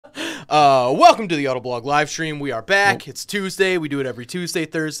Welcome to the Autoblog live stream. We are back. It's Tuesday. We do it every Tuesday,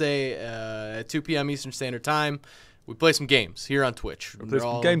 Thursday at 2 p.m. Eastern Standard Time. We play some games here on Twitch. Play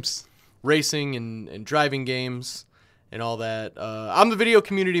some games. Racing and driving games and all that. I'm the video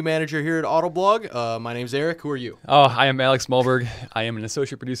community manager here at Autoblog. My name's Eric. Who are you? Oh, I am Alex Mulberg. I am an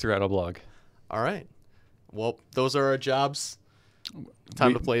associate producer at Autoblog. All right. Well, those are our jobs.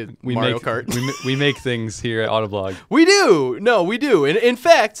 Time to play Mario Kart. we make things here at Autoblog. We do. No, we do. And in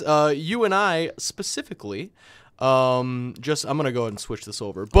fact, you and I specifically, I'm going to go ahead and switch this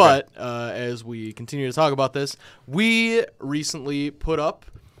over. But as we continue to talk about this, we recently put up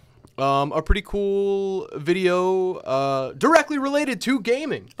a pretty cool video directly related to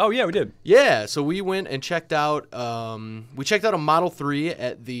gaming. Oh, yeah, we did. Yeah, so we went and checked out a Model 3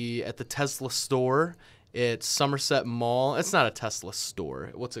 at the Tesla store. It's Somerset Mall. It's not a Tesla store.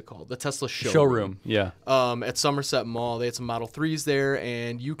 What's it called? The Tesla showroom. Yeah. At Somerset Mall, they had some Model 3s there,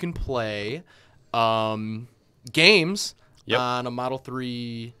 and you can play games on a Model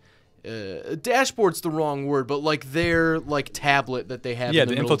 3. Dashboard's the wrong word, but like their tablet that they have. Yeah, in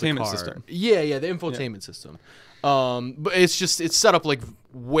the middle infotainment of the car. system. Yeah, the infotainment system. But it's set up like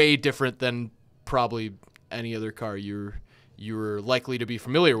way different than probably any other car you're likely to be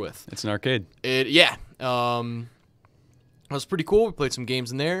familiar with. It's an arcade. It was pretty cool. We played some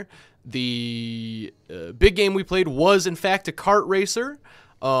games in there. The big game we played was, in fact, a kart racer.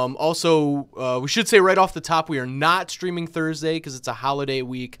 Also, we should say right off the top, we are not streaming Thursday because it's a holiday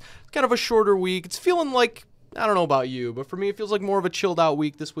week. It's kind of a shorter week. It's feeling like, I don't know about you, but for me, it feels like more of a chilled out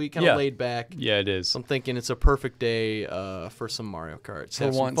week this week, kind of laid back. Yeah, it is. So I'm thinking it's a perfect day for some Mario Kart.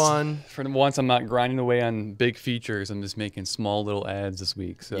 Have some fun. For once, I'm not grinding away on big features. I'm just making small little ads this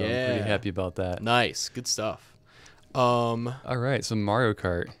week, so I'm pretty happy about that. Nice. Good stuff. All right, so Mario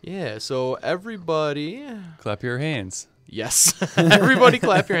Kart. Yeah, so everybody... Clap your hands. Yes. Everybody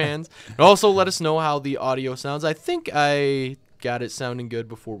clap your hands. And also let us know how the audio sounds. I think I got it sounding good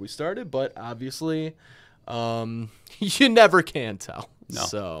before we started, but obviously... you never can tell. No.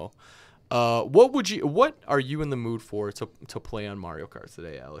 So, what are you in the mood for to play on Mario Kart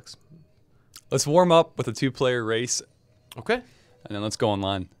today, Alex? Let's warm up with a 2-player race. Okay. And then let's go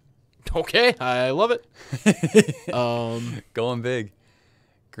online. Okay, I love it. Going big.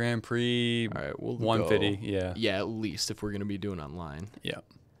 Grand Prix. All right, we'll 150. go. Yeah. Yeah, at least if we're gonna be doing online. Yeah.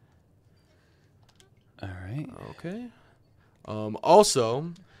 All right. Okay.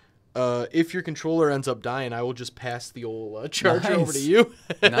 Also. If your controller ends up dying, I will just pass the old charger over to you.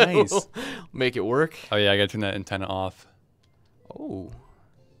 Nice. Make it work. Oh, yeah, I got to turn that antenna off. Oh,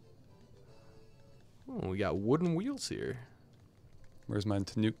 we got wooden wheels here. Where's my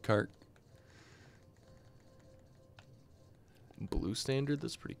Tanuki cart? Blue standard,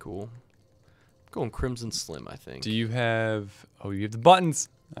 that's pretty cool. I'm going Crimson Slim, I think. Do you have... Oh, you have the buttons.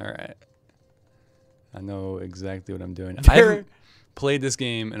 All right. I know exactly what I'm doing. I haven't played this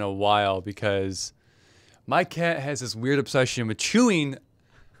game in a while because my cat has this weird obsession with chewing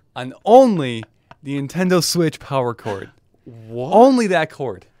on only the Nintendo Switch power cord. What? Only that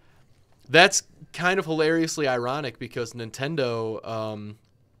cord. That's kind of hilariously ironic because Nintendo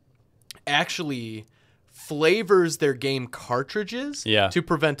actually flavors their game cartridges to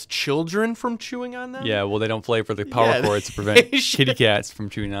prevent children from chewing on them. Yeah, well, they don't flavor the power cords to prevent kitty cats from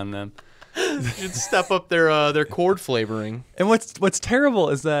chewing on them. Should step up their cord flavoring. And what's terrible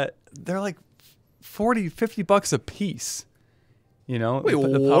is that they're like $40-50 a piece. You know? Wait,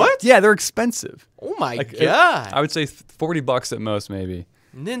 what? Yeah, they're expensive. Oh my god! I would say $40 at most, maybe.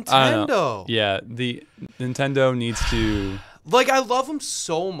 Nintendo. Yeah, the Nintendo needs to. Like, I love them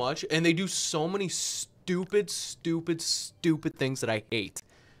so much, and they do so many stupid things that I hate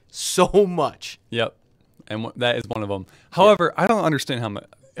so much. Yep, and that is one of them. However, I don't understand how much.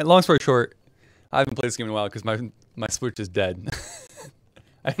 And long story short, I haven't played this game in a while because my Switch is dead.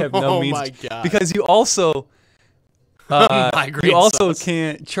 I have no means. Oh my god! Because you also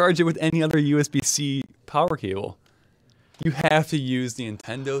can't charge it with any other USB-C power cable. You have to use the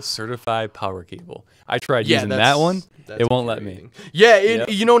Nintendo certified power cable. I tried using that one. It won't let me. Yeah,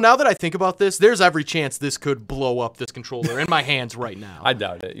 you know, now that I think about this, there's every chance this could blow up this controller in my hands right now. I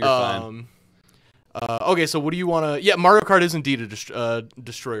doubt it. You're fine. Okay, so what do you want to... Yeah, Mario Kart is indeed a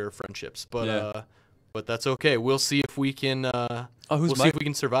destroyer of friendships, but that's okay. We'll see if we can... we'll see if we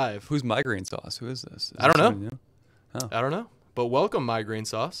can survive. Who's Migraine Sauce? Who is this? I don't know. Oh. I don't know. But welcome, Migraine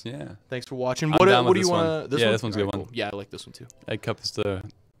Sauce. Yeah. Thanks for watching. What do you want to... This one's a good one. Cool. Yeah, I like this one too. Egg Cup is the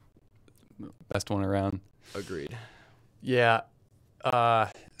best one around. Agreed. Yeah.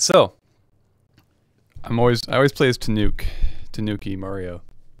 So I always play as Tanuki Mario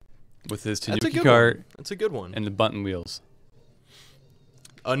with his Tanuki cart. That's a good one. And the button wheels.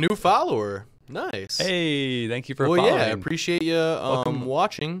 A new follower. Nice. Hey, thank you for well, following. yeah, I appreciate you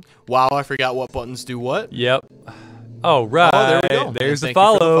watching. Wow, I forgot what buttons do what. Yep. Oh, right. Oh, there we go. There's And the thank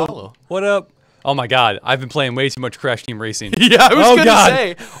you for the follow. follow. What up? Oh my God, I've been playing way too much Crash Team Racing. Yeah, I was Oh, gonna God.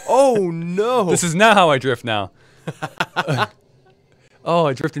 say. Oh no. This is not how I drift now. Oh,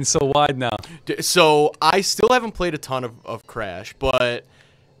 I'm drifting so wide now. So I still haven't played a ton of Crash, but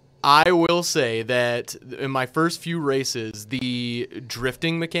I will say that in my first few races, the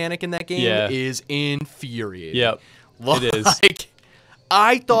drifting mechanic in that game is infuriating. Yep, it is. Like,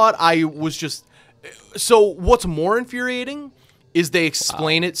 I thought I was just... So what's more infuriating is they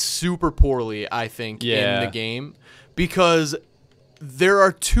explain it super poorly, I think, in the game. Because there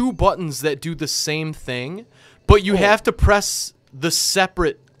are two buttons that do the same thing, but you have to press the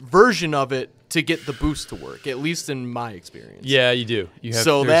separate version of it to get the boost to work, at least in my experience. Yeah, you do. You have,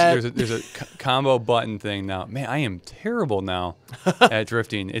 so there's a combo button thing now. Man, I am terrible now at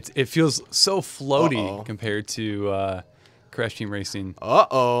drifting. It feels so floaty compared to Crash Team Racing.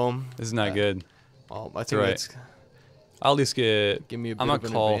 This is not good. Well, I think that's... I'll at least get... Give me a bit I'm of gonna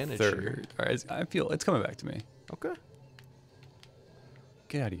an call advantage third. here. All right, I feel it's coming back to me. Okay.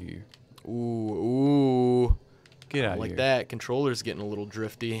 Get out of here. Ooh. Get out of here. Like that. Controller's getting a little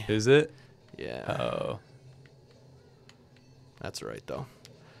drifty. Is it? Yeah. Uh-oh. That's right, though.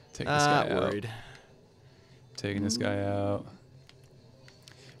 Take this guy worried. out. Taking this guy out.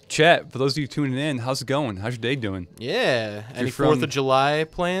 Chat, for those of you tuning in, how's it going? How's your day doing? Yeah. Any 4th of July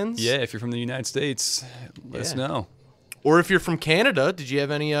plans? Yeah, if you're from the United States, let us know. Or if you're from Canada, did you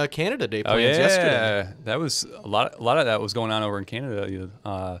have any Canada Day plans yesterday? That was a lot of that was going on over in Canada.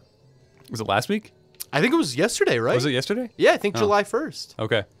 Was it last week? I think it was yesterday, right? Was it yesterday? Yeah, I think July 1st.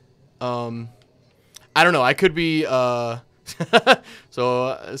 Okay. I don't know. I could be... so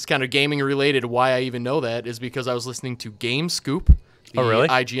it's kind of gaming related. Why I even know that is because I was listening to Game Scoop, the really?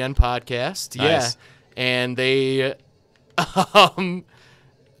 IGN podcast. Nice. Yeah, and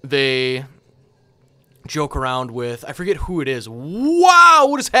they joke around with, I forget who it is. Wow,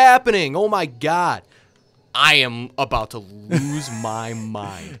 what is happening? Oh my God, I am about to lose my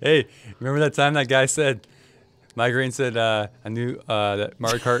mind. Hey, remember that time that guy said? Migraine said, I knew that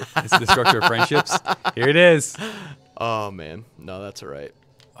Mario Kart is the destructor of friendships. Here it is. Oh, man. No, that's all right.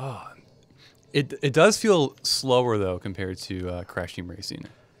 Oh, it does feel slower, though, compared to Crash Team Racing.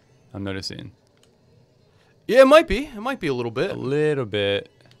 I'm noticing. Yeah, it might be. It might be a little bit. A little bit.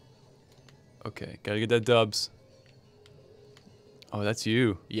 Okay, gotta get that dubs. Oh, that's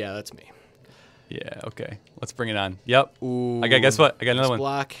you. Yeah, that's me. Yeah, okay. Let's bring it on. Yep. Ooh. Guess what? I got another one.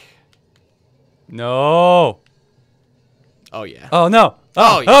 Block. No. Oh, yeah. Oh, no.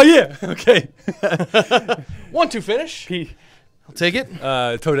 Oh, yeah. Oh, yeah. Okay. 1-2 finish. I'll take it.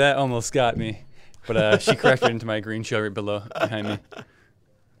 Toadette almost got me, but she crashed right into my green shell right behind me.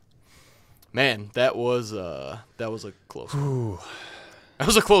 Man, that was a close one. That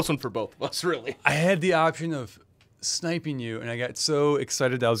was a close one for both of us, really. I had the option of sniping you, and I got so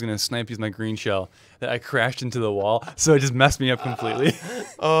excited that I was going to snipe you with my green shell that I crashed into the wall, so it just messed me up completely.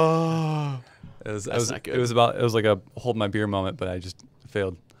 Oh. It That's not good. It was like a hold my beer moment, but I just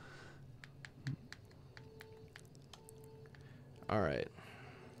failed. All right.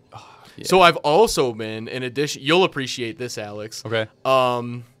 Oh, yeah. So I've also been, in addition, you'll appreciate this, Alex. Okay.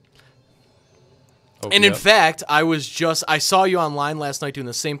 And in fact, I saw you online last night doing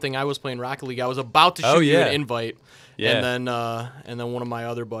the same thing. I was playing Rocket League. I was about to shoot you an invite. Yeah. And then one of my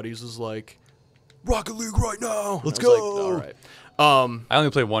other buddies was like, Rocket League right now. Let's go. go. Like, all right. I only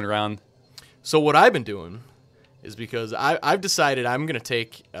played one round. So what I've been doing is because I've decided I'm going to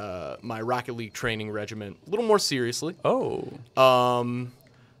take my Rocket League training regimen a little more seriously. Oh.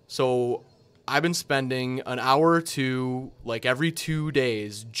 So I've been spending an hour or two, like every 2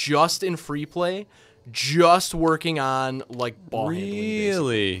 days, just in free play, just working on like ball handling.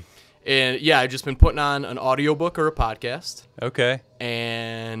 Really? And yeah, I've just been putting on an audiobook or a podcast. Okay.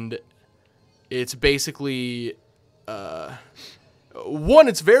 And it's basically, one,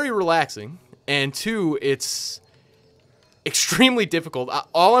 it's very relaxing. And two, it's extremely difficult.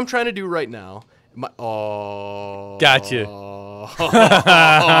 All I'm trying to do right now... Gotcha. All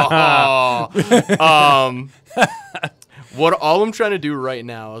I'm trying to do right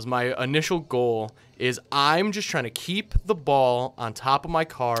now is my initial goal is I'm just trying to keep the ball on top of my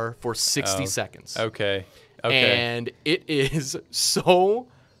car for 60 seconds. Okay. And it is so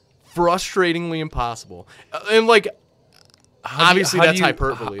frustratingly impossible. And like... Obviously, that's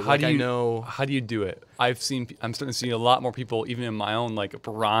hyperbole. How do you do it? I'm starting to see a lot more people, even in my own like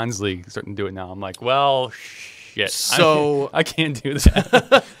bronze league, starting to do it now. I'm like, well, shit. So I can't do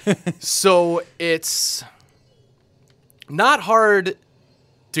that. So it's not hard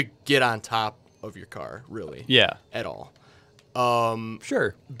to get on top of your car, really. Yeah. At all.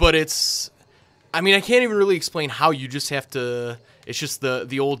 Sure. But it's, I mean, I can't even really explain how. You just have to. It's just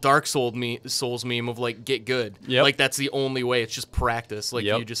the old Dark Souls meme of like get good. Yep. Like that's the only way. It's just practice. Like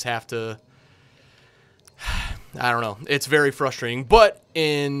you just have to. I don't know. It's very frustrating. But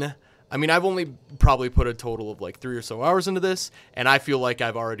I mean, I've only probably put a total of like 3 or so hours into this, and I feel like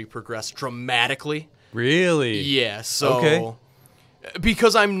I've already progressed dramatically. Really? Yeah. So. Okay.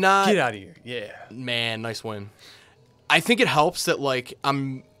 Because I'm not. Get out of here. Yeah. Man, nice win. I think it helps that like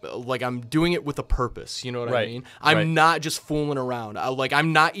I'm doing it with a purpose. You know what I mean? I'm not just fooling around.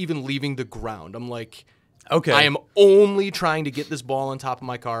 I'm not even leaving the ground. I'm like, okay, I am only trying to get this ball on top of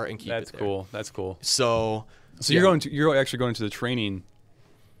my car and keep it there. That's cool. That's cool. So you're actually going to the training.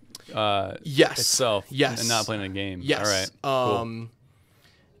 Yes. Itself. Yes. And not playing a game. Yes. All right. Cool.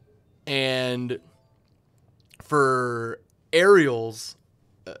 And for aerials.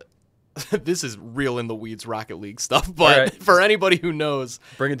 This is real in the weeds Rocket League stuff, but for anybody who knows,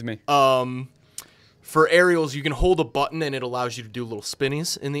 bring it to me. For aerials, you can hold a button and it allows you to do little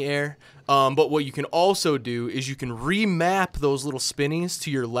spinnies in the air. But what you can also do is you can remap those little spinnies to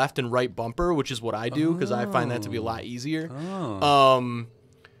your left and right bumper, which is what I do because I find that to be a lot easier.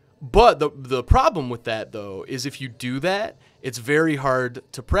 But the problem with that, though, is if you do that, it's very hard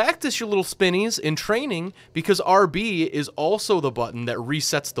to practice your little spinnies in training because RB is also the button that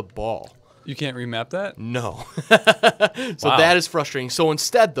resets the ball. You can't remap that? No. So that is frustrating. So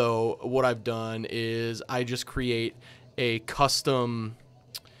instead, though, what I've done is I just create a custom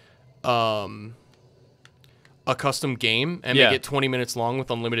game and make it 20 minutes long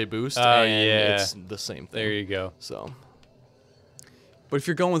with unlimited boost. And it's the same thing. There you go. So. But if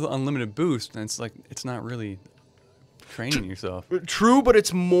you're going with unlimited boost, then it's not really training yourself. True, but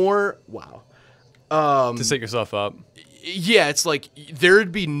it's more to set yourself up. Yeah, it's like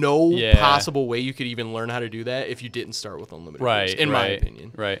there'd be no possible way you could even learn how to do that if you didn't start with unlimited boost, in my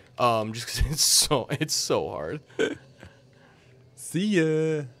opinion. Right. Just because it's so hard. See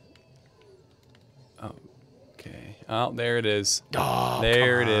ya. Okay. Oh, there it is. Oh,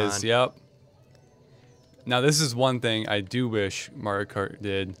 there it is. Yep. Now, this is one thing I do wish Mario Kart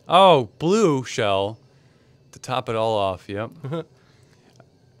did. Oh, blue shell to top it all off. Yep.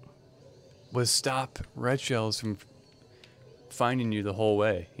 Was stop red shells from finding you the whole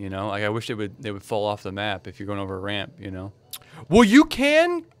way. You know, like I wish they would fall off the map if you're going over a ramp. You know. Well, you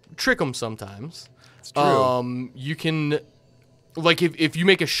can trick them sometimes. It's true. You can, like, if you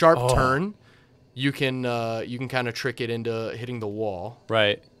make a sharp turn, you can kind of trick it into hitting the wall.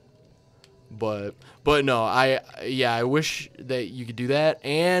 Right. But no, I wish that you could do that,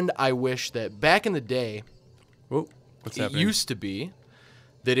 and I wish that back in the day, what's happening? Used to be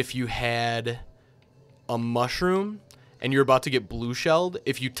that if you had a mushroom and you're about to get blue shelled,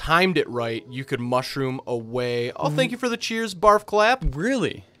 if you timed it right, you could mushroom away. Oh, thank you for the cheers, barf clap.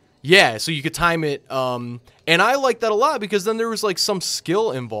 Really? Yeah, so you could time it, and I like that a lot because then there was like some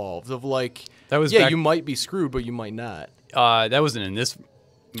skill involved of like, that was you might be screwed, but you might not. That wasn't in this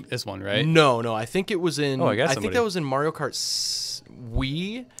one, right? No, I think it was in. Oh, I think that was in Mario Kart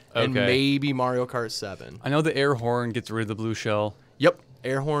Wii and maybe Mario Kart 7. I know the air horn gets rid of the blue shell. Yep,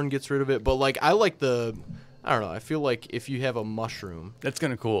 air horn gets rid of it, but like I like I don't know. I feel like if you have a mushroom, that's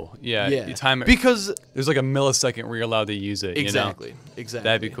kind of cool. Yeah, you time it because there's like a millisecond where you're alled to use it. Exactly, you know? exactly.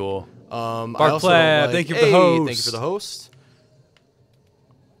 That'd be cool. Bark thank you for the host. Thank you for the host.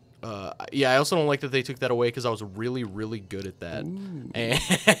 I also don't like that they took that away because I was really, really good at that,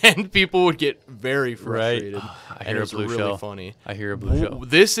 and people would get very frustrated. Right. I and hear it was a blue really shell. funny. I hear a blue shell.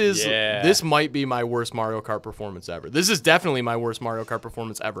 This might be my worst Mario Kart performance ever. This is definitely my worst Mario Kart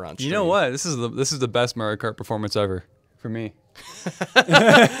performance ever on stream. You know what? This is the best Mario Kart performance ever for me.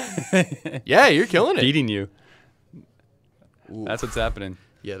 Yeah, you're killing it. Beating you. Ooh. That's what's happening.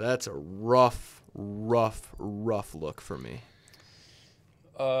 Yeah, that's a rough look for me.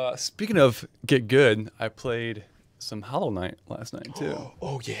 Speaking of get good, I played some Hollow Knight last night too.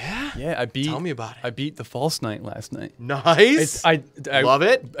 Oh yeah? Yeah, I beat. Tell me about it. I beat the False Knight last night. Nice. I love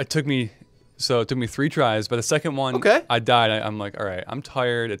it. It took me 3 tries, but the second one, I died. I'm like, all right, I'm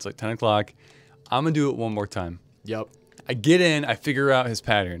tired. It's like 10 o'clock. I'm gonna do it one more time. Yep. I get in, I figure out his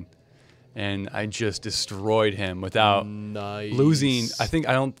pattern, and I just destroyed him without losing. I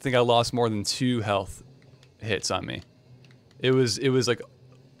don't think I lost more than 2 health hits on me. It was like.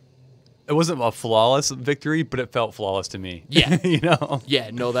 It wasn't a flawless victory, but it felt flawless to me. Yeah. You know? Yeah,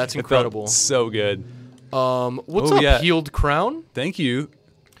 no, that's incredible. It felt so good. What's up, Healed Crown? Thank you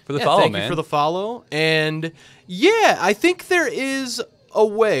for the follow, man. Thank you for the follow. And yeah, I think there is a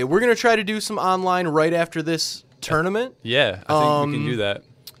way. We're going to try to do some online right after this tournament. Yeah, I think we can do that.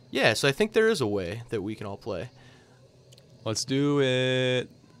 Yeah, so I think there is a way that we can all play. Let's do it.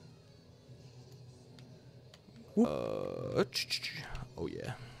 Oh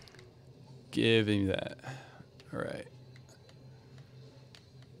yeah. Give me that. All right.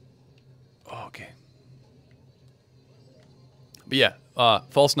 Okay. But yeah,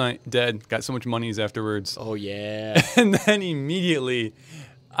 False Night, dead. Got so much monies afterwards. Oh yeah. And then immediately,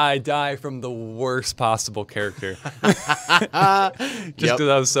 I die from the worst possible character. Just because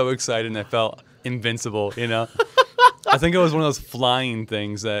I was so excited and I felt invincible, you know? I think it was one of those flying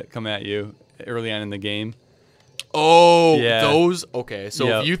things that come at you early on in the game. Oh, Yeah. those. Okay, so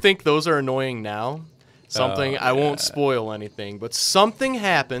Yep. if you think those are annoying now, something I won't spoil anything, but something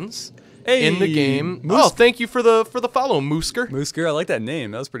happens in the game. Oh, thank you for the follow, Moosker. Moosker, I like that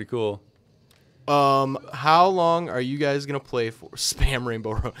name. That was pretty cool. How long are you guys gonna play for? Spam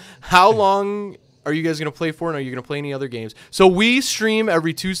Rainbow Road. How long are you guys gonna play for? And are you gonna play any other games? So we stream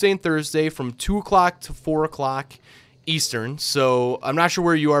every Tuesday and Thursday from 2 o'clock to 4 o'clock Eastern. So I'm not sure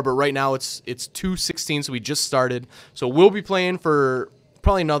where you are, but right now it's 2:16. So we just started. So we'll be playing for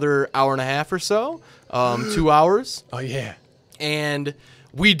probably another hour and a half or so, 2 hours. Oh yeah. And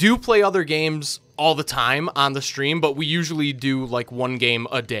we do play other games all the time on the stream, but we usually do like one game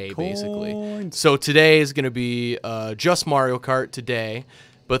a day, basically. So today is going to be just Mario Kart today,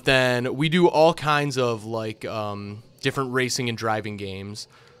 but then we do all kinds of like different racing and driving games,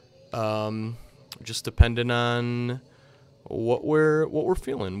 just depending on what we're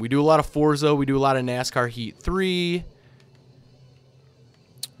feeling. We do a lot of Forza. We do a lot of NASCAR Heat 3.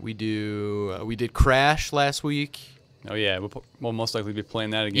 We did Crash last week. Oh yeah, we'll most likely be playing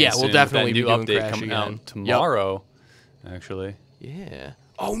that again. Yeah, soon we'll with that definitely new be doing update Crash coming again. out tomorrow. Actually. Yeah.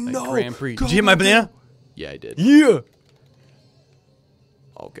 Oh Like no. Grand Prix. Go, Did you get my go, banana? go. Yeah, I did. Yeah.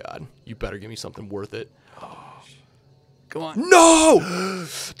 Oh god, you better give me something worth it. Come on. No!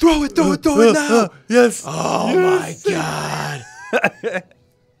 Throw it now! Yes. Oh my god.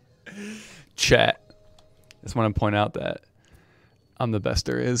 Chat. Just want to point out that I'm the best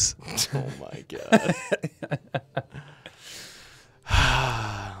there is. Oh my god.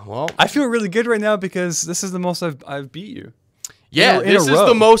 Well, I feel really good right now because this is the most I've beat you. yeah, in a this is row.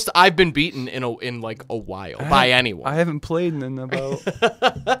 the most I've been beaten in like a while by anyone. I haven't played in about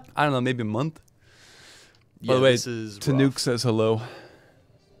I don't know, maybe a month. By Yeah, the way, this is Tanuke rough. says hello.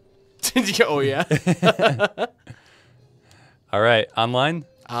 Oh yeah. All right, online.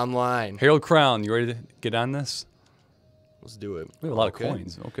 Online. Harold Crown, you ready to get on this? Let's do it. We have a lot of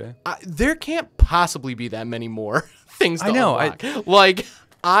coins. Okay. There can't possibly be that many more things to I know, unlock. Like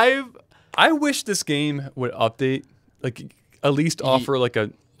I wish this game would update, like at least offer like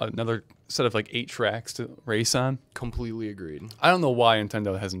another set of like 8 tracks to race on. completely agreed. I don't know why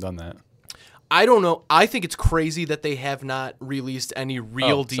Nintendo hasn't done that. I don't know. I think it's crazy that they have not released any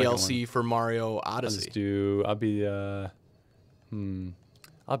real second DLC for Mario I'll Odyssey. just do. I'll be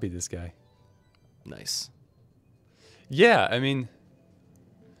this guy. Nice. Yeah, I mean,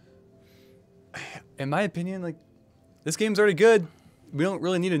 in my opinion, like this game's already good. We don't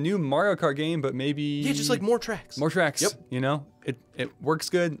really need a new Mario Kart game, but maybe Yeah, just like more tracks. more tracks. Yep. You know, it works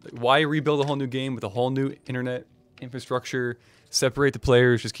good. Why rebuild a whole new game with a whole new internet infrastructure? Separate the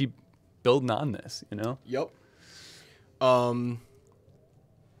players. Just keep building on this. You know. Yep.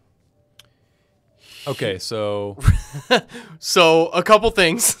 Okay, so So a couple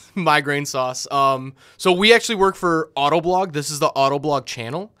things, migraine sauce. So we actually work for Autoblog. This is the Autoblog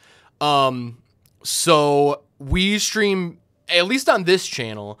channel. So we stream, at least on this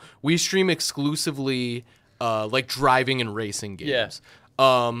channel, we stream exclusively like driving and racing games. Yeah.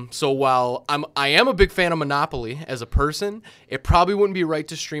 So while I am a big fan of Monopoly as a person, it probably wouldn't be right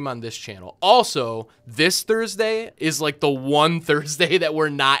to stream on this channel. Also, this Thursday is like the one Thursday that we're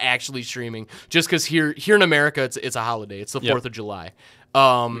not actually streaming, just because here in America it's a holiday. It's the 4th of July.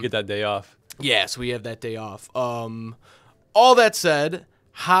 we get that day off. Yes, we have that day off. All that said,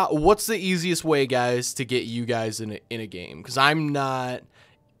 what's the easiest way, guys, to get you guys in a game? Because I'm not.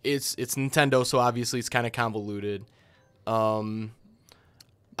 It's Nintendo, so obviously it's kind of convoluted.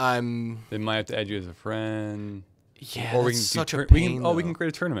 They might have to add you as a friend. Yeah, Or we that's can such do a pain. we though. can create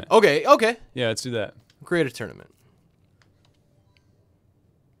a tournament. Okay. Yeah, let's do that. Create a tournament.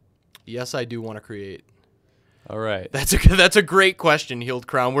 Yes, I do want to create. All right. That's a great question, Healed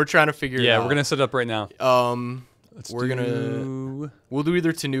Crown. We're trying to figure it out. Yeah, we're gonna set it up right now. We'll do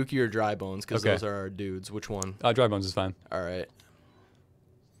either Tanuki or Dry Bones because Okay. those are our dudes. Which one? Dry Bones is fine. All right.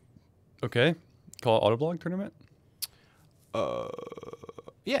 Okay. Call it Autoblog tournament.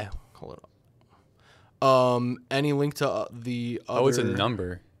 Yeah. Hold it up. Any link to the other? Oh, it's a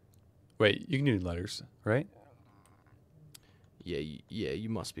number. Wait, you can do letters, right? Yeah, you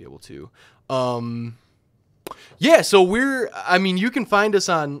must be able to. Yeah, so you can find us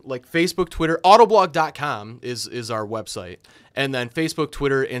on like Facebook, Twitter. Autoblog.com is our website. And then Facebook,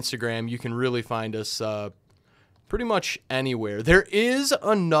 Twitter, Instagram, you can really find us pretty much anywhere. There is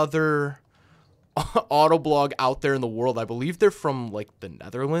another Autoblog out there in the world. I believe they're from like the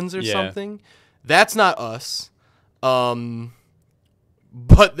Netherlands or something. That's not us. But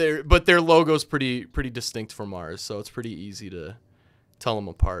their logo's pretty distinct from ours, so it's pretty easy to tell them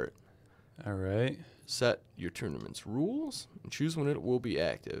apart. All right. Set your tournament's rules and choose when it will be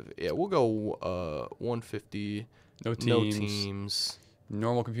active. Yeah, we'll go 150. No teams. No teams.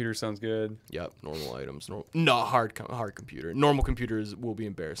 Normal computer sounds good. Yep, normal items. No, hard computer. Normal computers will be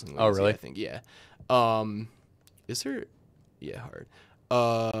embarrassingly Oh, easy, really? I think, yeah. Is there... Yeah, hard.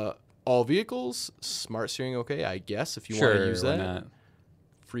 All vehicles, smart steering, okay, I guess, if you want to use that. Why not?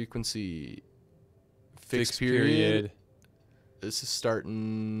 Frequency, fixed period. This is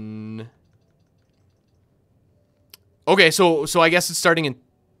starting... Okay, so I guess it's starting in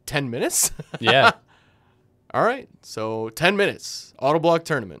 10 minutes? Yeah. All right, so 10 minutes. Autoblog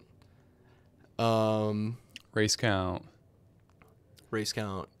tournament. Race count. Race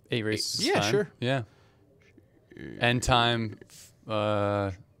count. 8 races. Yeah, time. sure. Yeah. End time,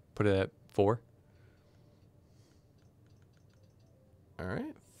 put it at 4. All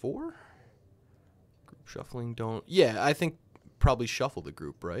right, 4. Group shuffling, don't... Yeah, I think probably shuffle the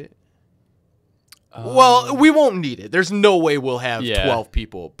group, right? Well, we won't need it. There's no way we'll have 12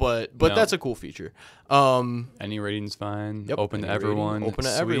 people, but No. that's a cool feature. Any rating's fine. Yep, Open to any rating, everyone. Open to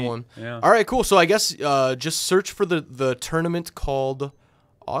Sweet. everyone. Yeah. All right, cool. So I guess just search for the tournament called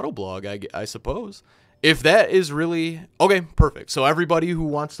Autoblog, I suppose. If that is really... Okay, perfect. So everybody who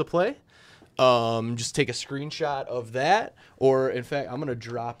wants to play, just take a screenshot of that. Or, in fact, I'm going to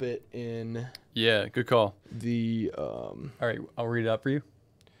drop it in... Yeah, good call. The... All right, I'll read it out for you.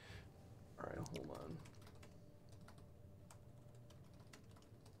 All right, hold on.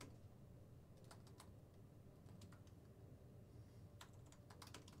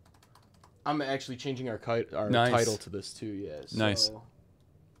 I'm actually changing our Nice. title to this too. Yeah. So Nice.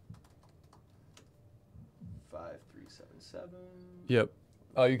 5377. Yep.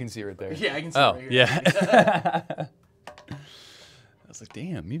 Oh, you can see it right there. Yeah, I can see. Oh, it right here. yeah. I was like,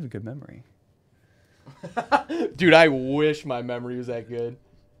 damn, you have a good memory. Dude, I wish my memory was that good.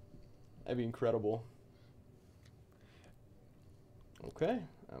 That'd be incredible. Okay,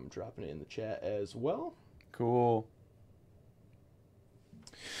 I'm dropping it in the chat as well. Cool.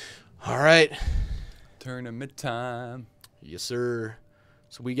 All right. Tournament time. Yes, sir.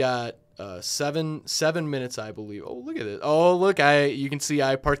 So we got 7 minutes, I believe. Oh, look at it. Oh, look, you can see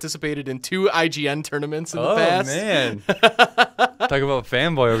I participated in 2 IGN tournaments in the past. Oh, man. Talk about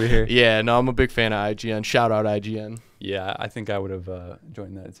fanboy over here. Yeah, no, I'm a big fan of IGN. Shout out IGN. Yeah, I think I would have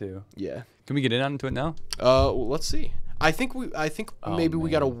joined that too. Yeah. Can we get in onto it now? Well, let's see. I think Oh, maybe we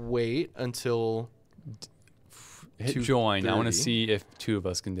man. gotta wait until Hit join. I want to 2:30. see if 2 of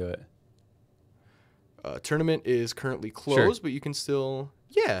us can do it. Tournament is currently closed, Sure. but you can still.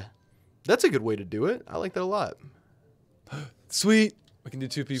 Yeah, that's a good way to do it. I like that a lot. Sweet. We can do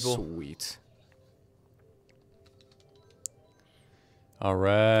 2 people. Sweet. All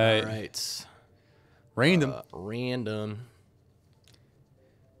right. All right. Random. Random.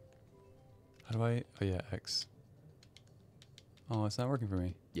 How do I? Oh yeah, X. Oh, it's not working for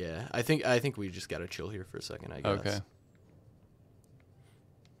me. Yeah, I think we just gotta chill here for a second. I guess. Okay.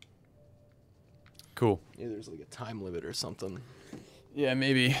 Cool. Yeah, there's like a time limit or something. Yeah,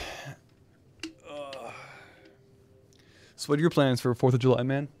 maybe. So what are your plans for 4th of July,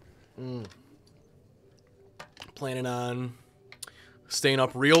 man? Planning on staying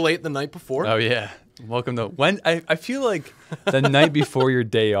up real late the night before. Oh yeah. Welcome to when I feel like the night before your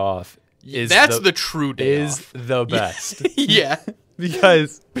day off is That's the true day off. the best. Yeah.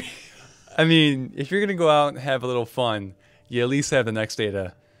 Because I mean, if you're gonna go out and have a little fun, you at least have the next day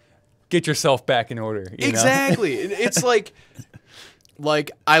to get yourself back in order. You know? Exactly. It's like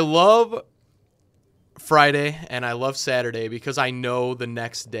I love Friday and I love Saturday because I know the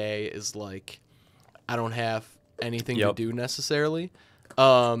next day is like I don't have anything to do necessarily.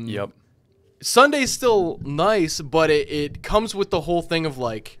 Yep. Sunday's still nice, but it comes with the whole thing of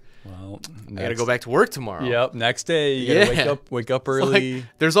like, Well, I gotta go back to work tomorrow. Yep. Next day, you gotta wake up It's early. like,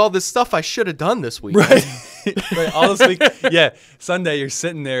 there's all this stuff I should have done this week. Right. Right. All this week. Yeah. Sunday, you're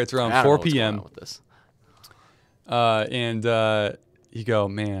sitting there. It's around 4 p.m. With this. And you go,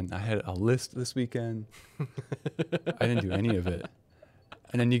 man, I had a list this weekend. I didn't do any of it.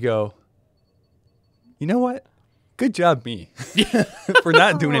 And then you go, you know what? Good job, me, for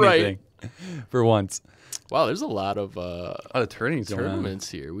not doing Right. anything for once. Wow, there's a lot of tournaments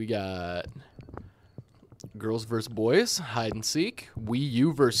here. We got girls versus boys, hide and seek, Wii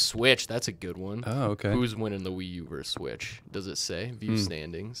U versus Switch. That's a good one. Oh, okay. Who's winning the Wii U versus Switch? Does it say? View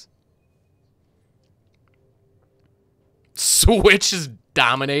standings. Switch is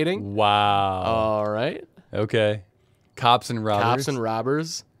dominating. Wow. All right. Okay. Cops and robbers. Cops and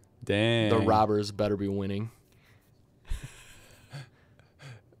robbers. Dang. The robbers better be winning.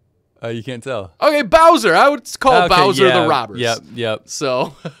 You can't tell. Okay, Bowser. I would call Bowser yeah. the robbers. Yep.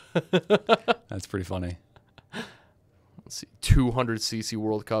 So. That's pretty funny. Let's see. 200cc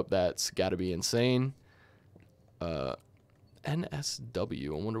World Cup. That's got to be insane. NSW.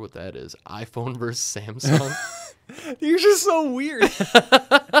 I wonder what that is. iPhone versus Samsung. You're just so weird.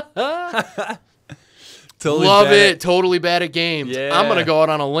 Totally Love bad it. Totally bad at games. Yeah. I'm going to go out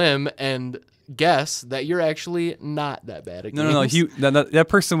on a limb and guess that you're actually not that bad at games. No. That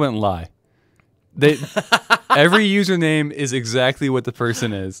person wouldn't lie. Every username is exactly what the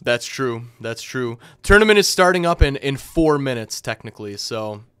person is. That's true. Tournament is starting up in 4 minutes, technically.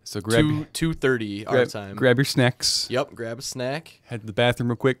 So grab 2:30 our time. Grab your snacks. Yep, grab a snack. Head to the bathroom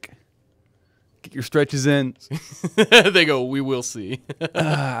real quick. Get your stretches in. They go, we will see.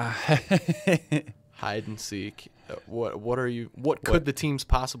 Hide and seek. What are you? What could the teams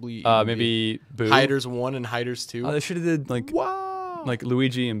possibly? Even maybe be? Boo. Hiders 1 and Hiders 2. Oh, they should have did like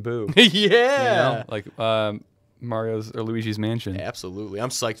Luigi and Boo. Yeah. You know? Like Mario's or Luigi's Mansion. Absolutely, I'm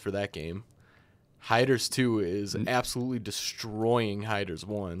psyched for that game. Hiders 2 is absolutely destroying Hiders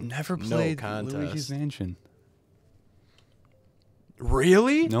 1. Never played no contest. Luigi's Mansion.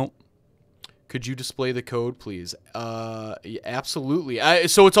 Really? Nope. Could you display the code, please? Yeah, absolutely.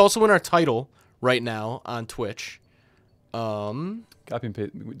 So it's also in our title right now on Twitch. Copy and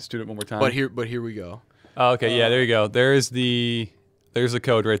paste. Just do it one more time. But here we go. Oh, okay, yeah, there you go. There's the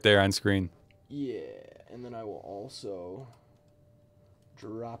code right there on screen. Yeah, and then I will also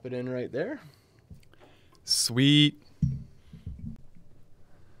drop it in right there. Sweet.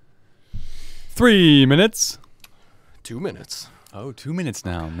 3 minutes. 2 minutes. Oh, 2 minutes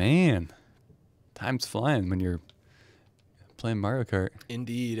now, man. Time's flying when you're playing Mario Kart.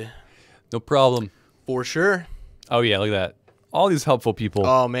 Indeed. No problem. For sure. Oh yeah, look at that. All these helpful people.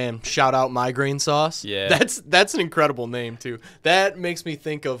 Oh man, shout out Migraine Sauce. Yeah. That's an incredible name too. That makes me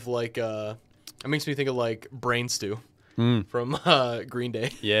think of like Brain Stew from Green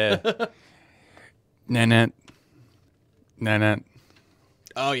Day. Yeah. Nanette.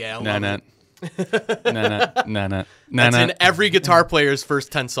 Oh yeah, I love it. Nanette. That's in every guitar player's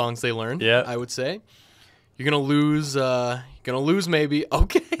first 10 songs they learn. Yeah. I would say. You're gonna lose. Maybe.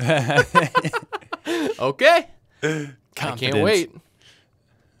 Okay. Okay. Confidence.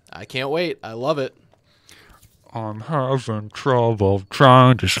 I can't wait. I love it. I'm having trouble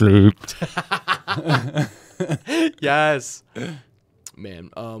trying to sleep. Yes. Man,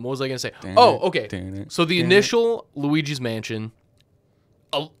 what was I gonna say? Oh, okay. So the initial Luigi's Mansion,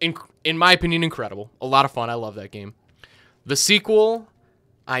 in my opinion, incredible. A lot of fun. I love that game. The sequel,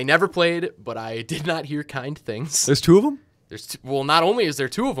 I never played, but I did not hear kind things. There's 2 of them? Well, not only is there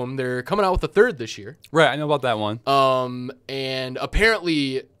 2 of them, they're coming out with a 3rd this year. Right, I know about that one. And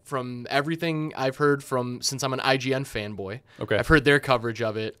apparently, from everything I've heard since I'm an IGN fanboy, okay, I've heard their coverage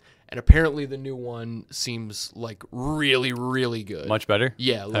of it, and apparently the new one seems like really, really good. Much better?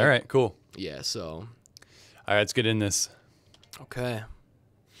 Yeah. All right, cool. Yeah, so. All right, let's get in this. Okay.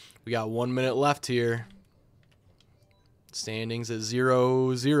 We got 1 minute left here. Standings at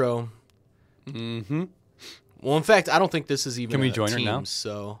 0-0. Mm-hmm. Well, in fact, I don't think this is even. Can we join teams, her now?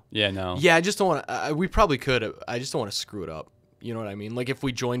 So. Yeah, no. Yeah, I just don't want to. We probably could. I just don't want to screw it up. You know what I mean? Like if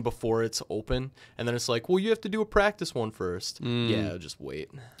we join before it's open, and then it's like, well, you have to do a practice one first. Yeah, I'll just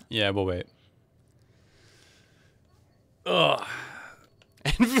wait. Yeah, we'll wait. Ugh.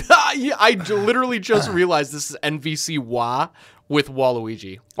 I literally just realized this is NVC Wah with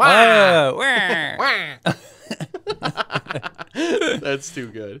Waluigi. Wah! That's too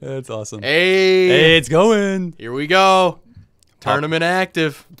good. That's awesome. Hey, it's going. Here we go. Tournament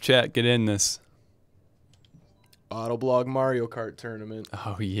active. Chat, get in this. Autoblog Mario Kart tournament.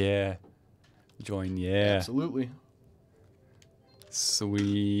 Oh, yeah. Join, yeah. Absolutely.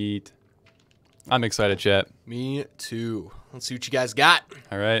 Sweet. I'm excited, chat. Me too. Let's see what you guys got.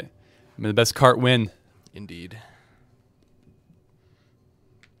 All right. May the best cart win. Indeed.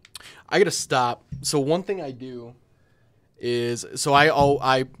 I gotta stop. So one thing I do is, so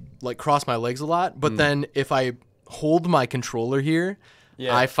I like cross my legs a lot, but then if I hold my controller here,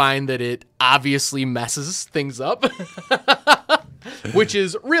 I find that it obviously messes things up. Which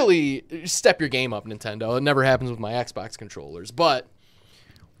is really step your game up, Nintendo. It never happens with my Xbox controllers, but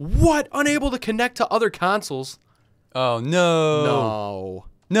What? Unable to connect to other consoles? Oh, no. No.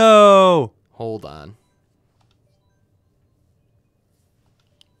 No. Hold on.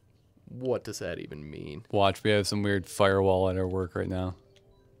 What does that even mean? Watch, we have some weird firewall at our work right now.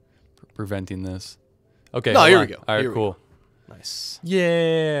 Preventing this. Okay, No, hold here on. we go. All right, Here we cool. go. Nice.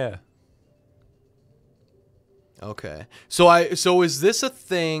 Yeah. Okay. So is this a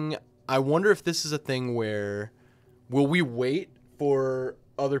thing? I wonder if this is a thing where will we wait for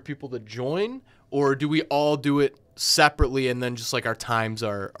other people to join, or do we all do it separately and then just like our times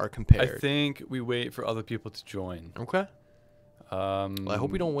are compared? I think we wait for other people to join. Okay. Well, I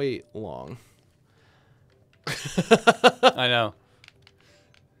hope we don't wait long. I know.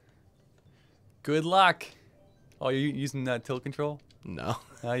 Good luck. Oh, you're using that tilt control? No.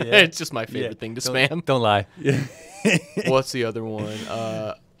 Yeah. It's just my favorite thing to spam. Don't lie. Yeah. What's the other one?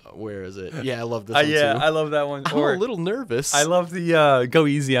 Where is it? Yeah, I love this one yeah, too. I love that one. I'm a little nervous. I love the go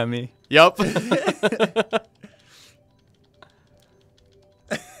easy on me. Yep.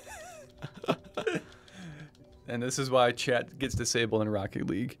 And this is why chat gets disabled in Rocket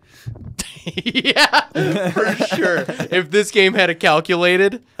League. Yeah, for sure. If this game had a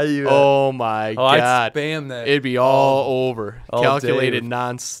calculated, oh my god, I'd spam that. It'd be all over. all Calculated day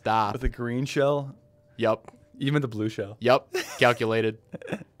nonstop. With a green shell, Yep. even the blue shell. Yep. Calculated.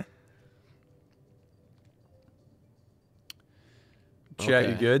 Chat,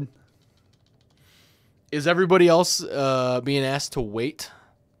 Okay. you good? Is everybody else being asked to wait?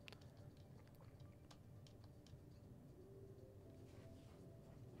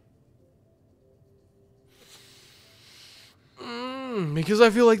 Because I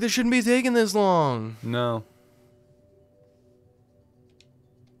feel like this shouldn't be taking this long. No.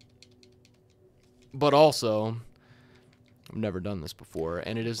 But also, I've never done this before,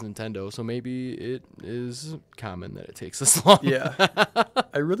 and it is Nintendo, so maybe it is common that it takes this long. Yeah.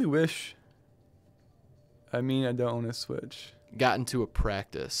 I really wish. I mean, I don't own a Switch. Got into a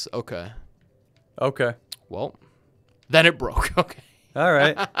practice. Okay. Okay. Well, then it broke. Okay. All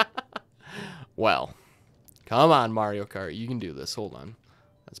right. Well, come on, Mario Kart. You can do this. Hold on.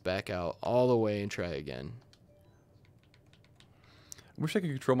 Let's back out all the way and try again. I wish I could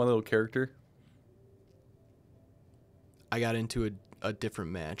control my little character. I got into a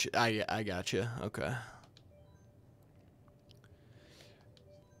different match. I got you. Okay.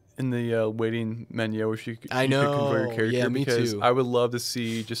 In the waiting menu, I wish you could, I you could control know. your character. Yeah, me because too. I would love to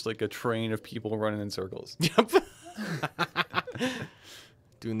see just like a train of people running in circles. Yep.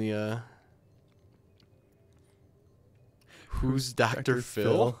 Doing the Who's Dr.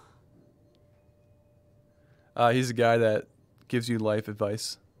 Phil? He's a guy that gives you life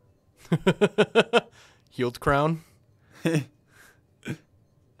advice. Healed Crown?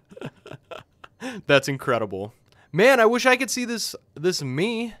 That's incredible. Man, I wish I could see this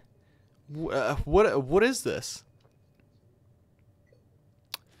me. What is this?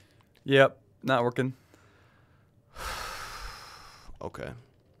 Yep, not working. Okay.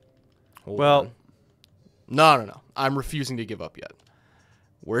 Hold Well, on. No. I'm refusing to give up yet.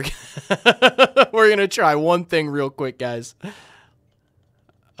 We're we're gonna try one thing real quick, guys.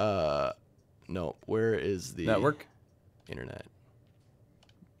 No. Where is the network? internet?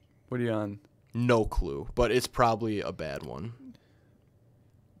 What are you on? No clue, but it's probably a bad one.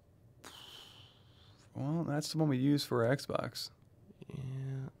 Well, that's the one we use for our Xbox.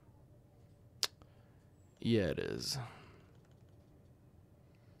 Yeah, it is.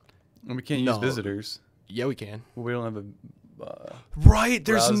 And we can't use visitors. Yeah, we can. Well, we don't have a. Right,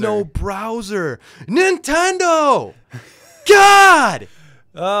 there's browser. no browser. Nintendo! God!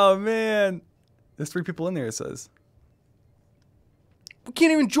 Oh man, there's 3 people in there. It says. We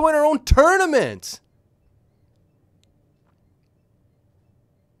can't even join our own tournament.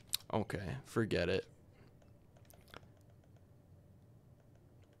 Okay, forget it.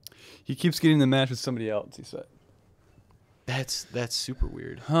 He keeps getting the match with somebody else. He said. That's super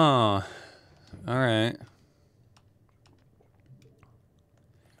weird. Huh. All right.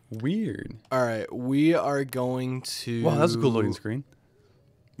 Weird. All right, we are going to. Wow, that was a cool loading screen.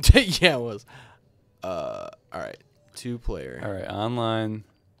 Yeah, it was. All right, 2-player. All right, online.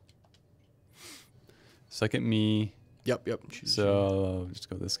 Second me. Yep. So just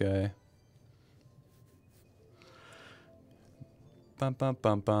go with this guy. Bum bum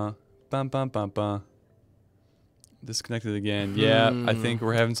bum bum bum bum bum bum. Disconnected again. Yeah, I think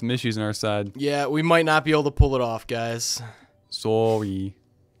we're having some issues on our side. Yeah, we might not be able to pull it off, guys. Sorry.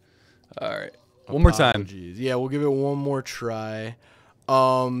 All right, one more time. Apologies. Yeah, we'll give it one more try.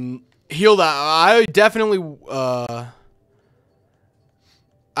 Healed. I definitely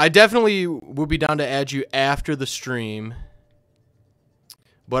would be down to add you after the stream.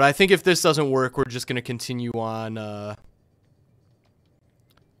 But I think if this doesn't work, we're just going to continue on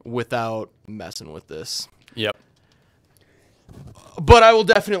without messing with this. Yep. But I will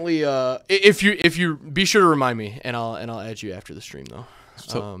definitely if you be sure to remind me, and I'll add you after the stream though.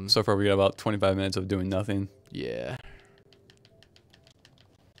 So far we got about 25 minutes of doing nothing. Yeah.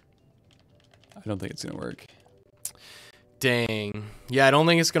 I don't think it's gonna work. Dang. Yeah, I don't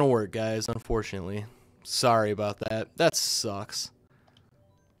think it's gonna work, guys. Unfortunately, sorry about that. That sucks.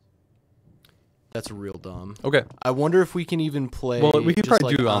 That's real dumb. Okay. I wonder if we can even play. Well, we can just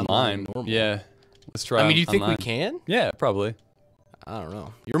probably like do it online. normal. Yeah. Let's try. I mean, do you think online. we can? Yeah, probably. I don't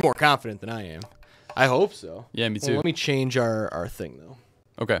know. You're more confident than I am. I hope so. Yeah, me too. Well, let me change our thing though.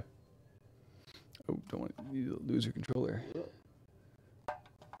 Okay. Oh, don't want you to lose your controller.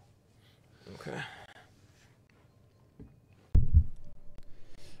 Okay.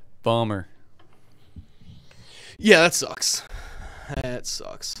 Bummer. Yeah, that sucks. That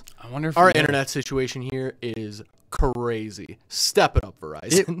sucks. I wonder if Our internet situation here is crazy. Step it up,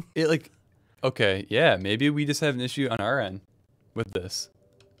 Verizon. it like, okay, yeah, maybe we just have an issue on our end with this.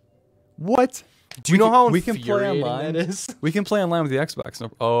 What? Do you know how we can play infuriating online? that is? We can play online with the Xbox. No,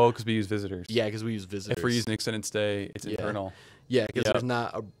 oh, because we use visitors. Yeah, because we use visitors. If we're using extended stay, it's internal. Yeah, because Yep. there's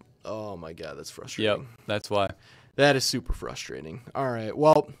not a... Oh, my God, that's frustrating. Yep, that's why. That is super frustrating. All right,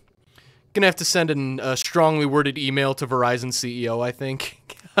 well, going to have to send a strongly worded email to Verizon CEO, I think.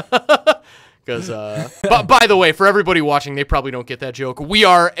 Because, but by the way, for everybody watching, they probably don't get that joke. We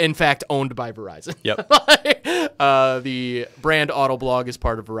are, in fact, owned by Verizon. Yep. The brand Autoblog is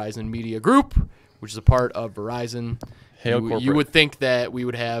part of Verizon Media Group, which is a part of Verizon. Hail You corporate. would think that we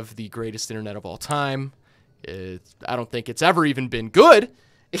would have the greatest internet of all time. I don't think it's ever even been good.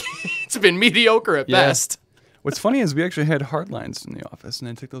 It's been mediocre at best. What's funny is we actually had hard lines in the office, and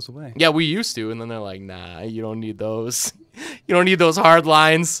then took those away. Yeah, we used to, and then they're like, nah, you don't need those. You don't need those hard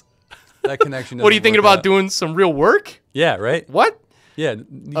lines. That connection. What are you doesn't thinking work about out. doing some real work? Yeah, right? What? Yeah,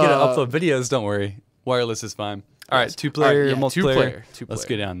 you gotta upload videos, don't worry. Wireless is fine. All right, two-player, yeah, multiplayer. two-player. Let's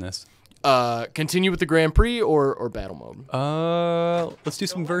get on this. Continue with the Grand Prix or battle mode? Let's do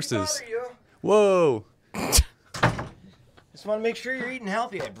some verses. Whoa. Just want to make sure you're eating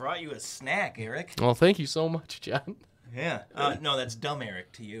healthy. I brought you a snack, Eric. Well, thank you so much, John. Yeah. No, that's dumb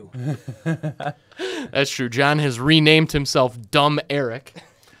Eric to you. That's true. John has renamed himself Dumb Eric.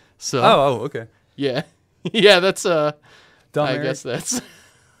 So Oh, okay. yeah. Yeah, that's Dumb I Eric? guess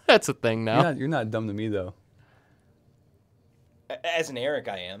that's a thing now. You're not dumb to me, though. As an Eric,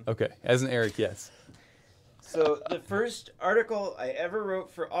 I am. Okay, as an Eric, yes. So the first article I ever wrote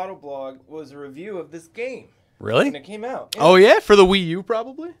for Autoblog was a review of this game. Really? And it came out. Oh yeah, for the Wii U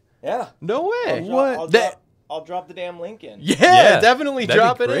probably? Yeah. No way. I'll drop the damn link in. Yeah, definitely that'd be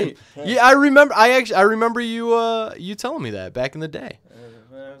drop it in. great. Yeah, I remember. I remember you telling me that back in the day.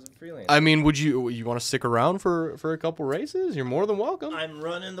 When I was a freelancer. I mean, would you want to stick around for a couple races? You're more than welcome. I'm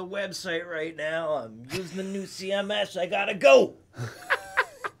running the website right now. I'm using the new CMS. I gotta go.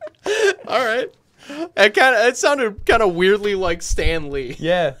 All right. It sounded kind of weirdly like Stan Lee.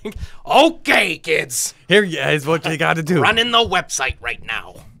 Yeah. Okay, kids, Here, is what you got to do. running the website right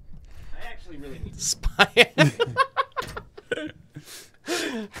now. I actually really need to. Spy.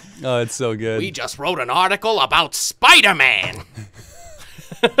 Oh, it's so good. We just wrote an article about Spider-Man.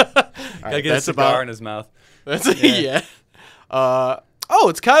 All Gotta right, get a cigar in his mouth. That's yeah. Oh,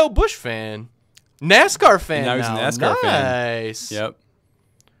 it's Kyle Busch fan, NASCAR fan. Now he's a NASCAR fan. Nice. Yep.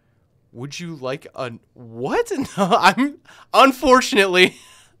 Would you like a what? No, unfortunately,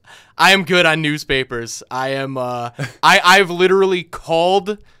 I am good on newspapers. I am. I've literally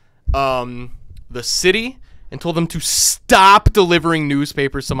called the city and told them to stop delivering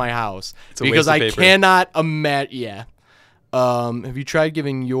newspapers to my house a because waste of I paper. cannot imagine. Yeah. Have you tried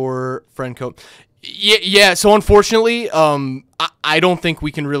giving your friend code? Yeah. So unfortunately, I don't think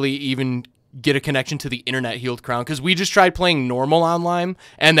we can really even get a connection to the internet Healed Crown because we just tried playing normal online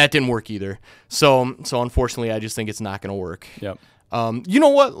and that didn't work either. So unfortunately, I just think it's not going to work. Yep. You know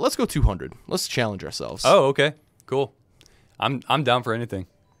what? Let's go 200. Let's challenge ourselves. Oh, okay. Cool. I'm down for anything.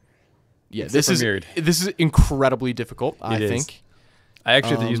 yeah. Except This for Mirrored. is incredibly difficult. I It is. think. I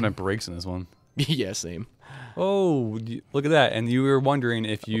actually have to use my brakes in this one. Yeah. Same. Oh, look at that! And you were wondering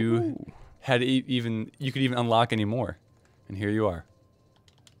if you had you could even unlock any more, and here you are.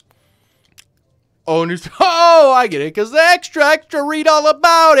 Oh, oh, I get it. Because the extra, read all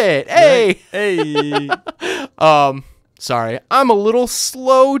about it. Hey. Hey. Sorry. I'm a little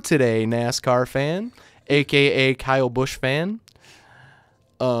slow today, NASCAR fan, a.k.a. Kyle Busch fan.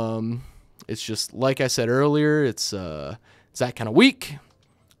 It's just, like I said earlier, it's that kind of week.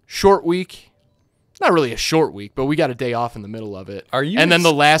 Short week. not really a short week, but we got a day off in the middle of it. Are you and then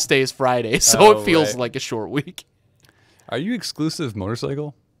the last day is Friday, so Oh, it feels right. like a short week. Are you exclusive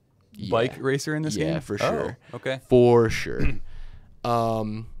motorcycle bike racer in this game? Yeah, for sure. Oh, okay. For sure.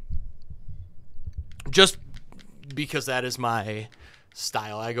 Just because that is my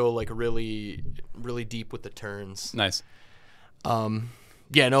style. I go like really, really deep with the turns. Nice.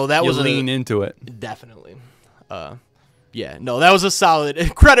 Yeah, no, that You was lean into it. definitely. Yeah, no, that was a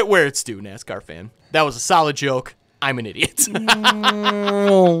solid credit where it's due, NASCAR fan. That was a solid joke. I'm an idiot.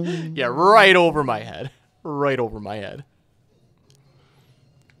 Yeah, right over my head. Right over my head.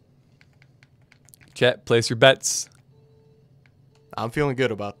 Chat, place your bets. I'm feeling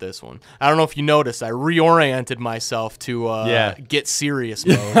good about this one. I don't know if you noticed, I reoriented myself to get serious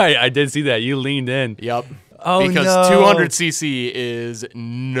mode. I did see that. You leaned in. Yep. Oh, because no. 200cc is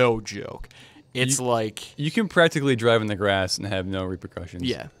no joke. It's like You can practically drive in the grass and have no repercussions.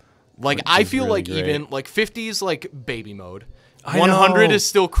 yeah. Like Which I is feel really like great. even like 50 is like baby mode. I 100 know. is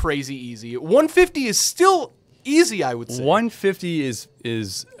still crazy easy. 150 is still easy, I would say. 150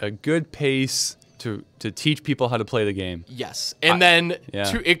 is a good pace to teach people how to play the game. Yes. And then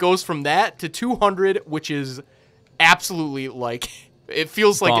yeah. it goes from that to 200, which is absolutely like it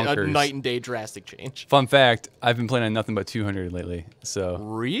feels like a Bonkers. night and day drastic change. Fun fact, I've been playing on nothing but 200 lately. So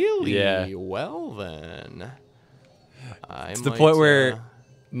Really? Yeah. Well then. it's the point where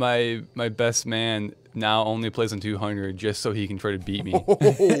my best man now only plays on 200 just so he can try to beat me. Oh,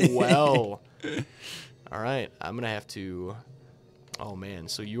 well. All right. I'm going to have to. Oh, man.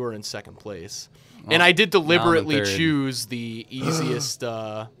 So you are in second place. And I did deliberately third. choose the easiest.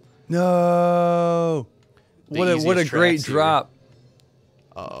 No. The What a easiest great tracks here. drop.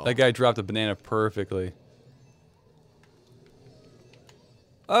 Uh-oh. That guy dropped a banana perfectly.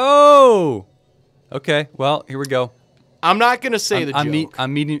 Oh. Okay. Well, here we go. I'm not going to say the joke,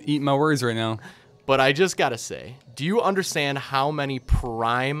 I'm eating my words right now. but I just got to say, do you understand how many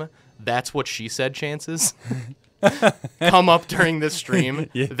prime That's What She Said chances come up during this stream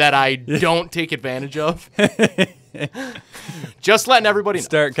that I don't take advantage of? Just letting everybody know.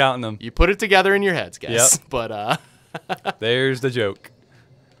 Start counting them. You put it together in your heads, guys. Yep. But, There's the joke.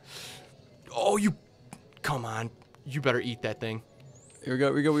 oh, come on. You better eat that thing. Here we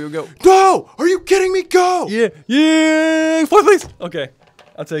go. Here we go. No! Are you kidding me? Go! Yeah. Fourth place. Okay.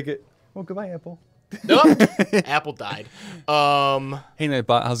 I'll take it. Well, goodbye, Apple. Nope. Apple died. Hey,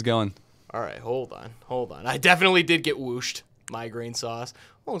 Nightbot. How's it going? All right, hold on. I definitely did get whooshed. Migraine sauce.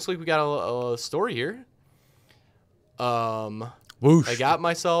 Oh, looks like we got a story here. Whoosh. I got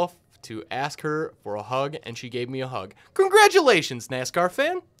myself to ask her for a hug, and she gave me a hug. Congratulations, NASCAR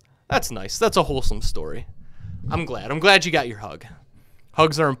fan. That's nice. That's a wholesome story. I'm glad you got your hug.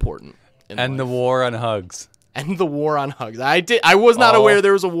 Hugs are important. And the war on hugs. And the war on hugs. I was not aware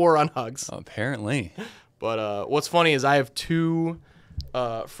there was a war on hugs. Apparently. But what's funny is I have two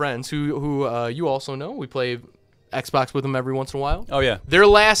friends who you also know. We play Xbox with them every once in a while. Oh, yeah. Their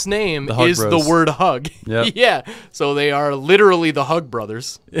last name The Hug is Bros. the word hug. Yep. Yeah. So they are literally the Hug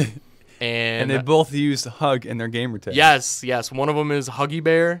Brothers. And And they both used hug in their gamer tag. yes. One of them is Huggy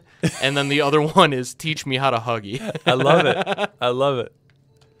Bear, and then the other one is Teach Me How to Huggy. I love it.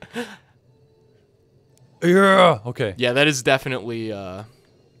 Yeah. Okay. Yeah, that is definitely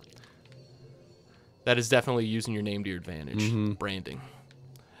using your name to your advantage. Mm-hmm. Branding.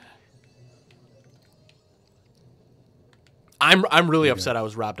 I'm really upset I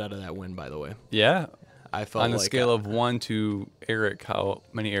was robbed out of that win, by the way. Yeah. I felt On a like scale of 1 to Eric, how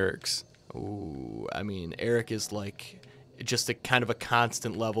many Erics? ooh, I mean, Eric is like just a kind of a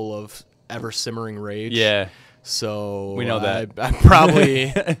constant level of ever simmering rage. Yeah. So We know that. I'm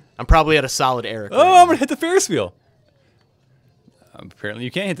probably at a solid Eric. Oh, right I'm now. going to hit the Ferris wheel. Apparently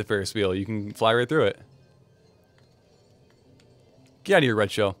you can't hit the Ferris wheel. You can fly right through it. Get out of here,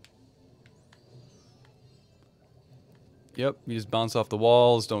 Red Show. Yep, you just bounce off the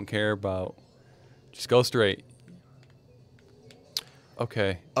walls. Don't care about... Just go straight.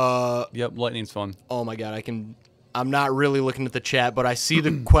 Okay. Yep, lightning's fun. Oh my god, I'm not really looking at the chat, but I see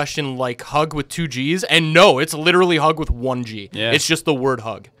the question like hug with 2 G's, and no, it's literally hug with 1 G. Yeah. It's just the word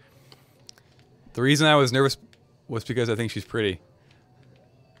hug. The reason I was nervous was because I think she's pretty.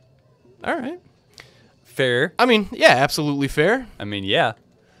 All right. Fair. I mean, yeah, absolutely fair. I mean, yeah.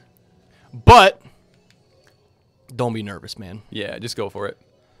 But don't be nervous, man. Yeah, just go for it.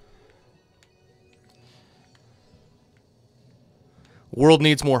 World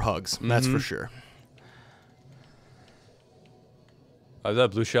needs more hugs. That's for sure. Is that a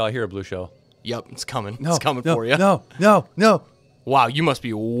blue shell? I hear a blue shell. Yep, it's coming. It's coming for you. No. Wow, you must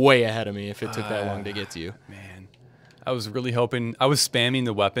be way ahead of me if it took that long to get to you. Man. I was really hoping. I was spamming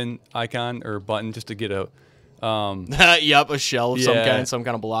the weapon icon or button just to get a. Yep, a shell of some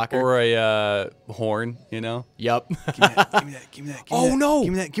kind of blocker. Or a horn, you know? Yep. Give me that, give me that, give me that. Oh, no.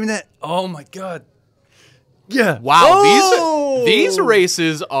 Give me that, give me that. Oh, my God. Yeah. Wow, Oh! these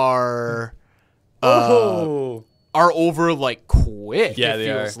races are over like quick. Yeah, it they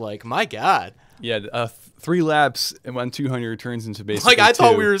feels are. like. My God. Yeah, 3 laps and 200 turns into basically Like I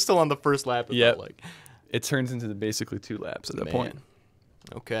thought 2. we were still on the first lap. Yep. Like, It turns into basically 2 laps at that point.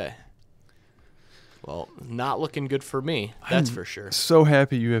 Okay. Well, not looking good for me. That's for sure. So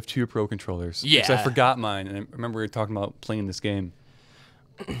happy you have 2 Pro controllers. Yeah. 'Cause I forgot mine, and I remember we were talking about playing this game.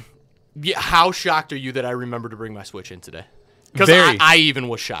 Yeah. How shocked are you that I remembered to bring my Switch in today? Because Very. I even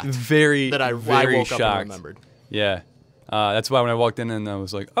was shocked Very, that I very woke shocked. up and remembered. Yeah. That's why when I walked in and I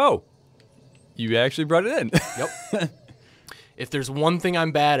was like, oh, you actually brought it in. Yep. If there's one thing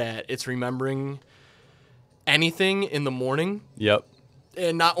I'm bad at, it's remembering anything in the morning. Yep.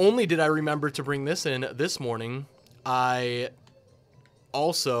 And not only did I remember to bring this in this morning, I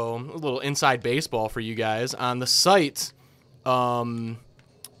also, a little inside baseball for you guys, on the site, I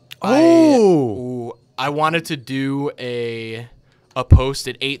wanted to do a post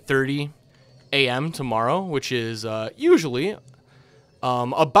at 8:30 a.m. tomorrow, which is usually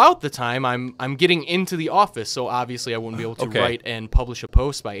about the time I'm getting into the office. So obviously I wouldn't be able to write and publish a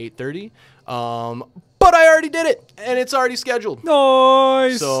post by 8:30. But I already did it, and it's already scheduled.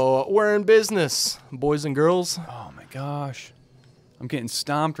 Nice. So we're in business, boys and girls. Oh my gosh, I'm getting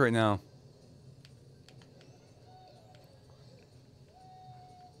stomped right now.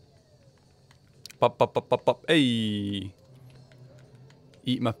 Pop, pop, pop, pop, pop. Hey,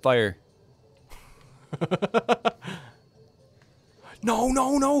 eat my fire.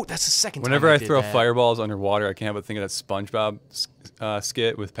 No. That's the second Whenever time I did throw that. fireballs underwater, I can't help but think of that SpongeBob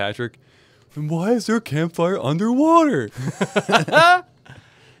skit with Patrick. And why is there a campfire underwater?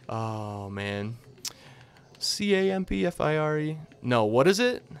 Oh, man. Campfire. No, what is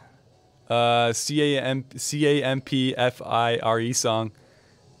it? Campfire song.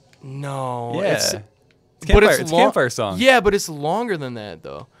 No. Yeah. It's Campfire. It's a long- campfire song. Yeah, but it's longer than that,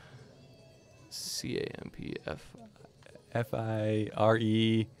 though. Campfire. Fire.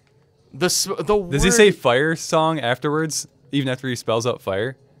 The word. Does he say fire song afterwards, even after he spells out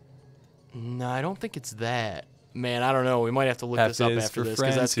fire? No, I don't think it's that. Man, I don't know. We might have to look this up F is after for this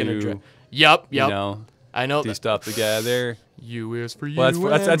because that's friends gonna. who, Yep. You know, I know. do stuff together. You is for you. Well,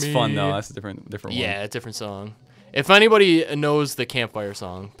 that's and fun me. though. That's a different one. Yeah, a different song. If anybody knows the campfire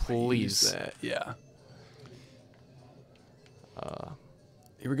song, please. Use that. Yeah.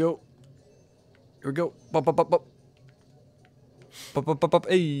 Here we go. Here we go. Bop, bop, bop, bop. Bop, bop, bop, bop.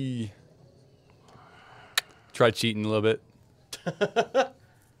 Hey. Try cheating a little bit.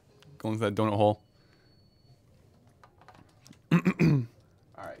 Going to that donut hole. All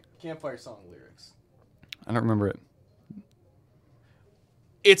right, campfire song lyrics. I don't remember it.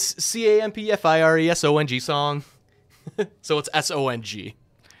 It's CAMPFIRESONG song. So it's SONG.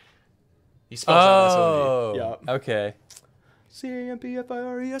 He spells out SONG. Yeah. Okay.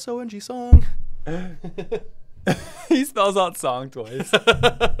 CAMPFIRESONG song. He spells out song twice.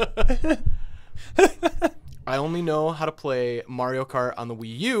 I only know how to play Mario Kart on the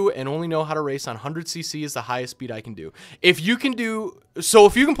Wii U and only know how to race on 100cc is the highest speed I can do. If you can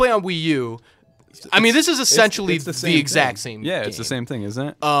play on Wii U, I mean, this is essentially it's the exact same Yeah, game. it's the same thing, isn't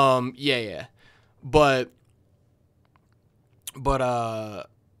it? Yeah. But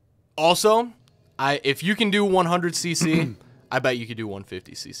also, if you can do 100cc, I bet you could do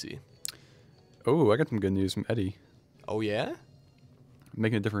 150cc. Oh, I got some good news from Eddie. Oh, yeah?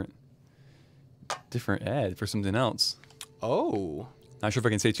 Making a different ad for something else. Oh. Not sure if I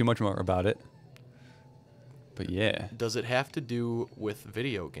can say too much more about it. But yeah. Does it have to do with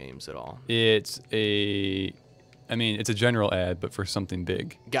video games at all? It's a general ad, but for something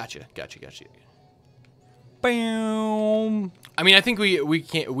big. Gotcha. Bam. I mean, I think we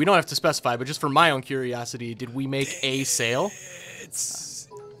don't have to specify, but just for my own curiosity, did we make a sale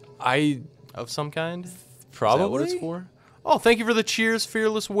of some kind? Probably. Is that what it's for? Oh, thank you for the cheers,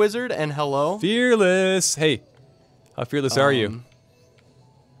 Fearless Wizard, and hello. Fearless. Hey, how fearless are you?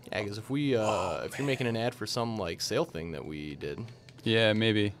 Yeah, because if you're making an ad for some like sale thing that we did, Yeah,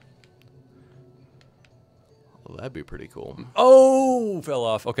 maybe. well, that'd be pretty cool. Oh, fell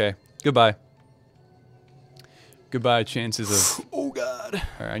off. Okay, goodbye. Goodbye, chances of. Oh God.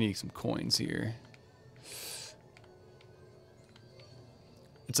 All right, I need some coins here.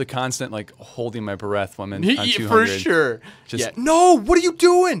 It's a constant like holding my breath when I'm on 200. For sure. Just- Yeah. No, what are you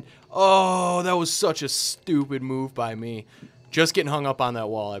doing? Oh, that was such a stupid move by me. Just getting hung up on that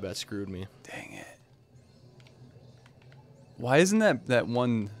wall, I bet, screwed me. Dang it. Why isn't that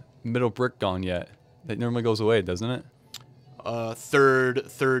one middle brick gone yet? That normally goes away, doesn't it?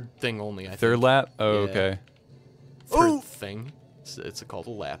 Third thing only, I think. Third lap? Oh, Yeah. okay. Third thing. It's called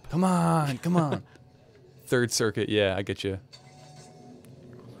a lap. Come on, come on. Third circuit, yeah, I get you.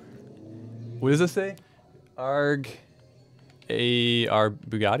 What does this say? Arg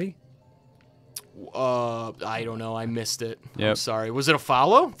Bugatti? I don't know. I missed it. I'm Yep. sorry. Was it a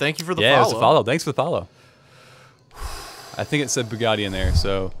follow? Thank you for the Yeah, follow. it was a follow. Thanks for the follow. I think it said Bugatti in there,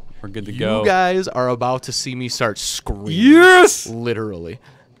 so we're good to go. You guys are about to see me start screaming. Yes! Literally.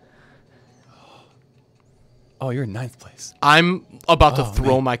 Oh, you're in 9th place. I'm about to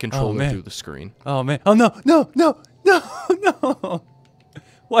throw man. my controller man. through the screen. Oh, man. Oh, no, no, no, no, no.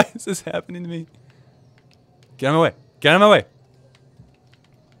 Why is this happening to me? Get out of my way. Get out of my way.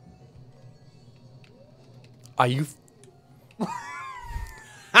 Are you...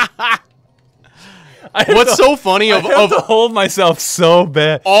 What's so funny I of have to hold myself so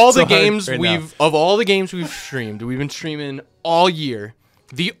bad. all so the hard games right now. we've streamed, we've been streaming all year.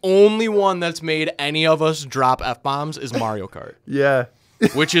 The only one that's made any of us drop F-bombs is Mario Kart, Yeah.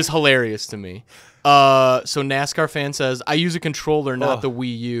 which is hilarious to me. So NASCAR fan says, I use a controller, not the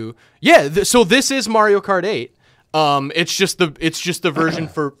Wii U. Yeah, so this is Mario Kart 8. It's just the version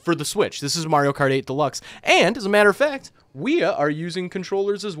for the Switch. This is Mario Kart 8 Deluxe. And as a matter of fact, we are using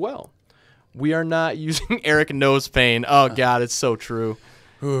controllers as well. We are not using Eric knows pain. Oh god, it's so true.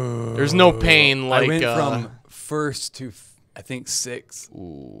 There's no pain like I went from first to I think 6th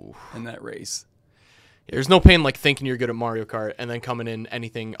in that race. there's no pain like thinking you're good at Mario Kart and then coming in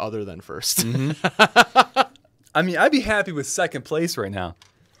anything other than first. Mm-hmm. I mean, I'd be happy with 2nd place right now.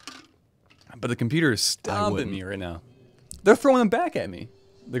 But the computer is stomping wouldn't. me right now. They're throwing them back at me,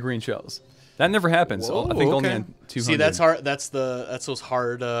 the green shells. That never happened, so I think only okay. on 200. See, that's hard. That's those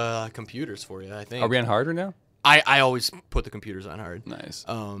hard computers for you. I think. Are we on harder now? I always put the computers on hard. Nice.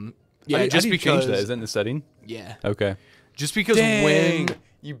 Yeah, How just do you because. change that? Is that in the setting? Yeah, Okay. just because Dang, when.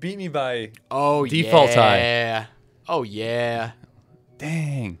 you beat me by Default tie. Oh yeah,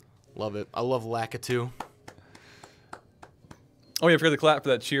 Dang. love it. I love Lakitu. Oh yeah, I forgot to clap for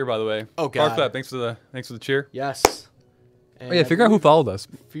that cheer, by the way. Oh, Bar God. clap. Thanks for the cheer. Yes. Oh yeah, figure out who followed us.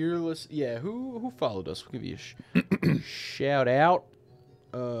 Fearless. Yeah, who followed us? We'll give you a shout out.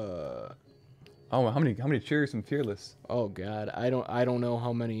 Oh, how many cheers from Fearless? Oh God, I don't know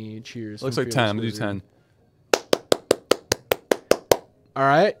how many cheers. Looks from like 10. I'm Fearless gonna do Wizard. 10. All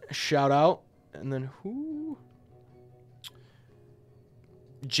right, shout out, and then who?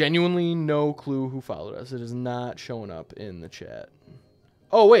 Genuinely no clue who followed us. It is not showing up in the chat.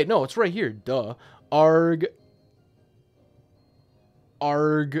 Oh wait, no, it's right here. Duh. Arg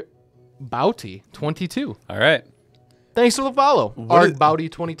Bouty 22. All right. Thanks for the follow. What Arg is- Bouty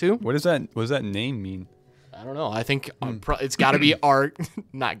 22. What does that name mean? I don't know. I think it's got to be Arg.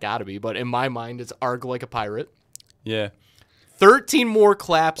 Not got to be, but in my mind, it's Arg like a pirate. Yeah. 13 more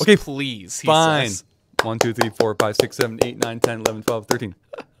claps, Okay, please. He Fine. says. 1, 2, 3, 4, 5, 6, 7, 8, 9, 10, 11, 12, 13.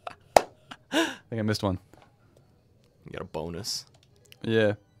 I think I missed one. You got a bonus.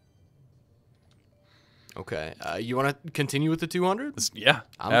 Yeah. Okay. You want to continue with the 200? Yeah.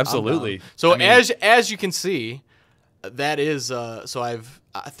 I'm Absolutely. down. So I mean, as you can see, that is so I've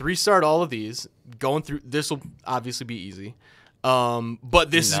 3-starred all of these. Going through this will obviously be easy, but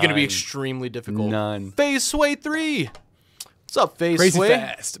this is going to be 9. extremely difficult. 9. Phase Sway 3. What's up, Phase Crazy Sway?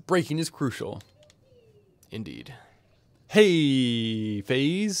 fast. Braking is crucial. Indeed. Hey,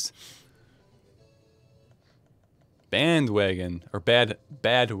 Phase. Bandwagon or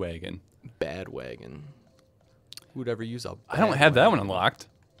badwagon. Bad wagon. Who'd ever use a? I don't have that one unlocked.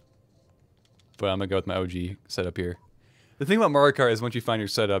 But I'm gonna go with my OG setup here. The thing about Mario Kart is once you find your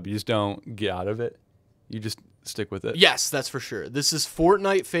setup, you just don't get out of it. You just stick with it. Yes, that's for sure. This is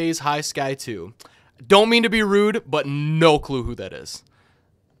Fortnite Phase High Sky 2. Don't mean to be rude, but no clue who that is.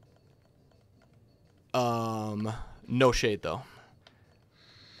 No shade though.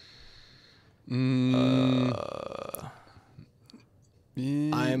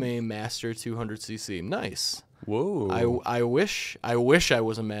 Yeah. I am a master 200cc. Nice. Whoa. I wish I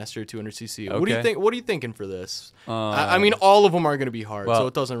was a master 200cc. What do you Okay. think? What are you thinking for this? I mean, all of them are going to be hard, so well,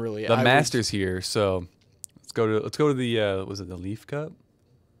 it doesn't really. The Masters here, so let's go to the was it the Leaf Cup?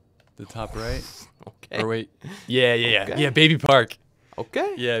 The top right? Okay. Or wait. Yeah. Okay. Yeah, Baby Park.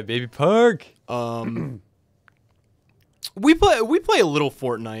 Okay. Yeah, Baby Park. We play a little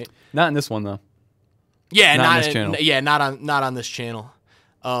Fortnite. Not in this one though. Yeah, Not on this channel. Yeah, not on this channel.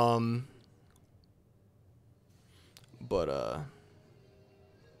 But let's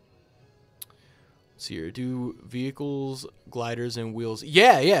see here. Do vehicles, gliders, and wheels?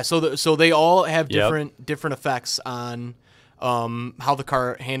 Yeah. So they all have Yep. different effects on how the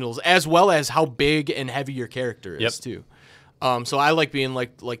car handles, as well as how big and heavy your character is too. So I like being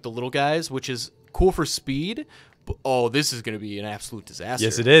like the little guys, which is cool for speed. But, oh, this is going to be an absolute disaster.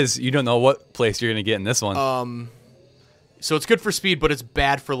 Yes, it is. You don't know what place you're going to get in this one. So it's good for speed, but it's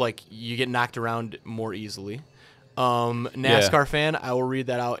bad for like you get knocked around more easily. NASCAR fan, I will read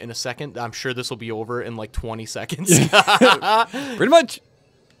that out in a second. I'm sure this will be over in like 20 seconds. Pretty much.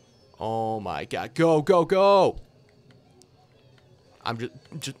 Oh my god. Go, go, go. I'm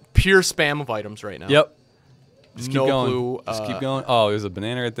just pure spam of items right now. Yep. Just keep no going. clue. Just keep going. Oh, there's a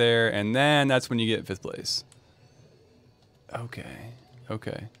banana right there. And then that's when you get 5th place. Okay.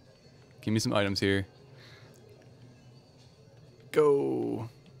 Okay. Give me some items here. Go.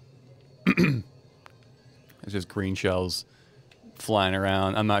 It's just green shells flying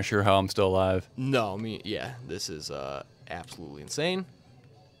around. I'm not sure how I'm still alive. No, yeah, this is absolutely insane.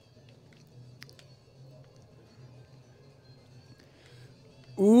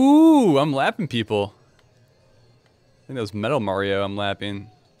 Ooh, I'm lapping people. I think that was Metal Mario I'm lapping.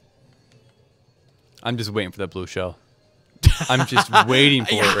 I'm just waiting for that blue shell. I'm just waiting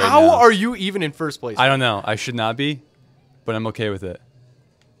for it right now. How are you even in first place? I don't know. I should not be, but I'm okay with it.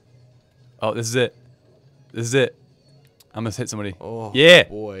 Oh, this is it. This is it. I'm going to hit somebody. Oh, yeah.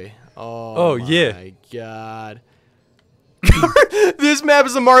 boy. Oh my god. This map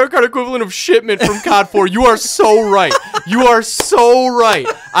is the Mario Kart equivalent of Shipment from COD 4. You are so right. You are so right.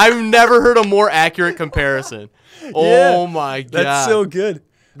 I've never heard a more accurate comparison. Oh my god. That's so good.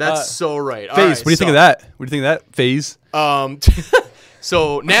 That's so right. FaZe, All right, what do you think of that? What do you think of that, FaZe?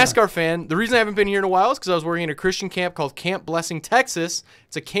 So NASCAR fan, the reason I haven't been here in a while is because I was working at a Christian camp called Camp Blessing, Texas.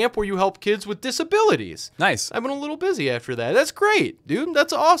 It's a camp where you help kids with disabilities. Nice. I've been a little busy after that. That's great, dude.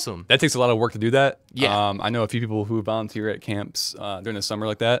 That's awesome. That takes a lot of work to do that. Yeah. I know a few people who volunteer at camps during the summer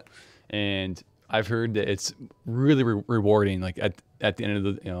like that, and I've heard that it's really rewarding. Like at the end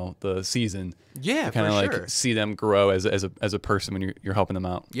of the season, Yeah, kind of for like sure. see them grow as a person when you're helping them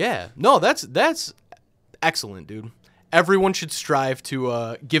out. Yeah. No, that's excellent, dude. Everyone should strive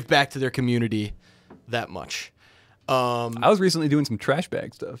to give back to their community that much. I was recently doing some trash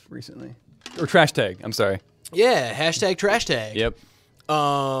bag stuff recently, or trash tag. I'm sorry. Yeah. Hashtag trash tag. Yep.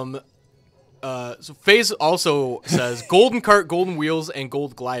 So FaZe also says golden cart, golden wheels, and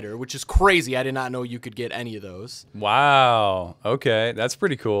gold glider, which is crazy. I did not know you could get any of those. Wow. Okay, that's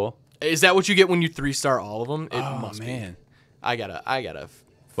pretty cool. Is that what you get when you 3-star all of them? It Oh must man. be. I gotta.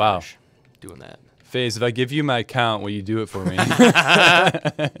 Wow. finish doing that. FaZe, if I give you my account, will you do it for me?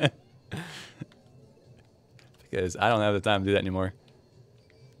 Because I don't have the time to do that anymore.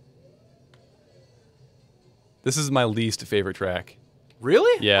 This is my least favorite track.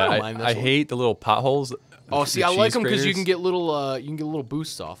 Really? Yeah, I don't mind this I one. hate the little potholes. Oh, the see, I like cheese them because you craters. can get little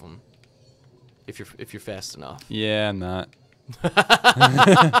boosts off them. If you're fast enough. Yeah, I'm not. Wait,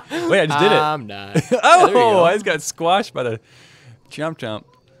 I just did it. I'm not. Yeah, Oh, there you go. I just got squashed by the jump.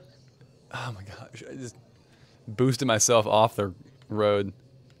 Oh my gosh, I just boosted myself off the road.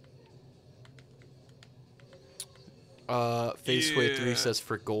 FaZe Sway 3 says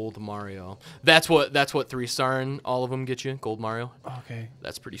for gold Mario. That's what 3-starring all of them get you. Gold Mario. Okay.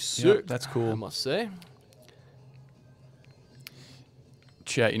 That's pretty sick. that's cool. I must say.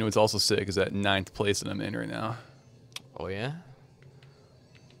 Chat, you know what's also sick is that 9th place that I'm in right now. Oh yeah.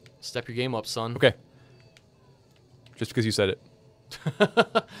 Step your game up, son. Okay. Just because you said it.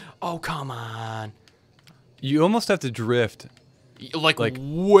 Oh come on. You almost have to drift. Like Like,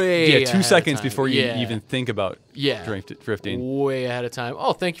 way. Yeah, ahead 2 of seconds time. before you Yeah. even think about drifting. Way ahead of time.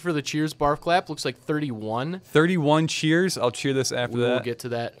 Oh, thank you for the cheers, barf clap. Looks like 31. 31 cheers. I'll cheer this after We'll that. get to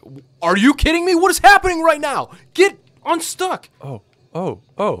that. Are you kidding me? What is happening right now? Get unstuck. Oh.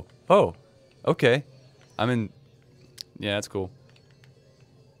 Okay. I'm in. Yeah, that's cool.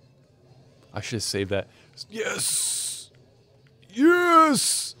 I should have saved that. Yes.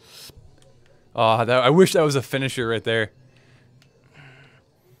 Oh, I wish that was a finisher right there.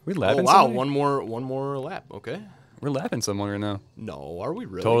 We Oh lapping wow, somebody? one more lap. Okay. We're lapping someone right now. No, are we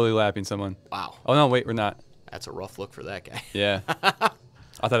really? Totally lapping someone. Wow. Oh no, wait, we're not. That's a rough look for that guy. Yeah.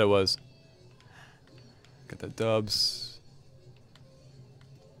 I thought it was. Got the dubs.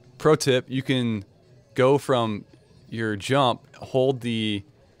 Pro tip, you can go from your jump, hold the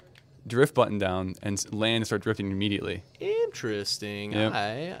drift button down, and land and start drifting immediately. Interesting. Yep.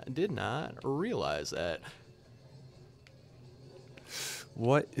 I did not realize that.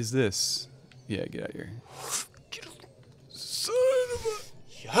 What is this? Yeah, get out of here. Son of a...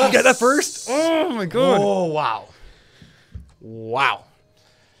 Yes. You got that first? Oh my god. Oh wow. Wow.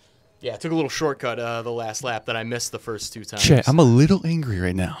 Yeah, it took a little shortcut the last lap that I missed the first 2 times. Chat, I'm a little angry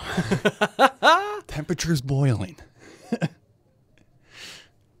right now. Temperature's boiling.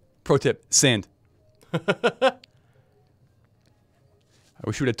 Pro tip, sand. I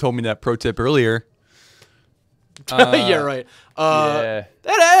wish you would have told me that pro tip earlier. Yeah, right. Yeah.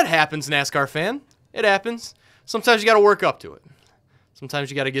 That happens, NASCAR fan. It happens. Sometimes you got to work up to it. Sometimes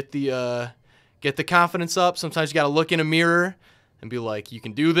you got to get the confidence up. Sometimes you got to look in a mirror and be like, you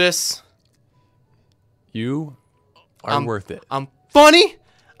can do this. You are worth it. I'm funny.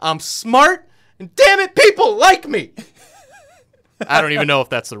 I'm smart. And damn it, people like me. I don't even know if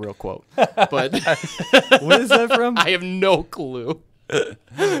that's the real quote. But What is that from? I have no clue.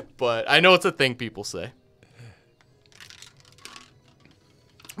 But I know it's a thing people say.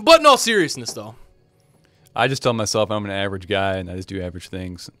 But in all seriousness, though. I just tell myself I'm an average guy and I just do average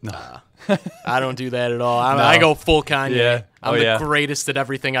things. No. I don't do that at all. No. I go full Kanye. Yeah. I'm the greatest at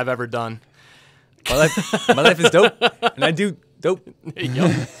everything I've ever done. My life is dope, and I do dope.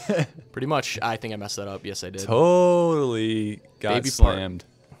 Yup. Pretty much. I think I messed that up. Yes, I did. Totally got Baby slammed.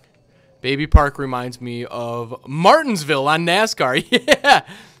 Baby Park reminds me of Martinsville on NASCAR. Yeah.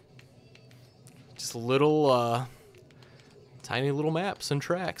 Just little, tiny little maps and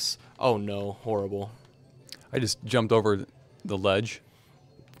tracks. Oh, no. Horrible. I just jumped over the ledge.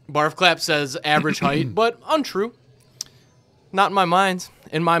 Barf Clap says average height, but untrue. Not in my mind.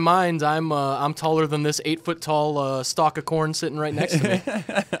 In my mind, I'm taller than this 8-foot tall stalk of corn sitting right next to me.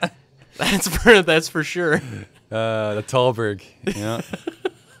 That's for sure. The Tallberg. Yeah.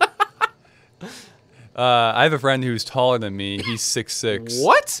 I have a friend who's taller than me. He's 6'6".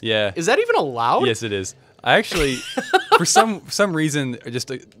 What? Yeah. Is that even allowed? Yes, it is. I actually, for some reason, just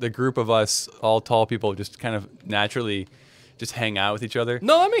the group of us, all tall people, just kind of naturally just hang out with each other.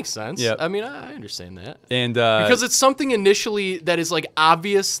 No, that makes sense. Yep. I mean, I understand that. And because it's something initially that is like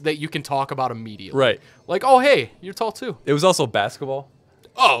obvious that you can talk about immediately. Right. Like, oh, hey, you're tall too. It was also basketball.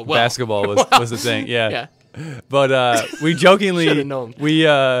 Oh, well. Basketball was the thing. Yeah. Yeah. But we jokingly, Should've known.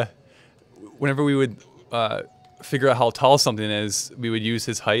 Whenever we would figure out how tall something is, we would use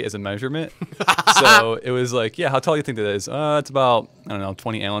his height as a measurement. So it was like, yeah, how tall do you think that is? It's about, I don't know,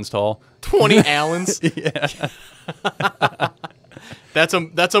 20 Allens tall. 20 Allens? Yeah.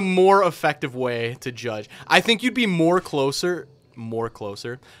 That's a more effective way to judge. I think you'd be more closer.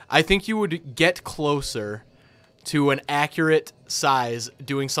 I think you would get closer to an accurate size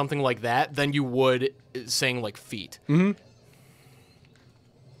doing something like that than you would saying like feet. Mm-hmm.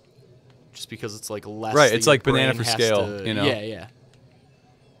 Just because it's like less. Right, that it's your like banana brain for has scale, to- you know? Yeah.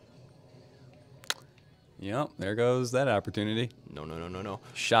 Yep, there goes that opportunity. No.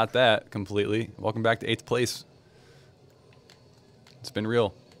 Shot that completely. Welcome back to 8th place. It's been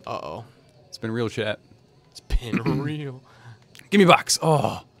real. Uh-oh. It's been real, chat. It's been real. Give me a box.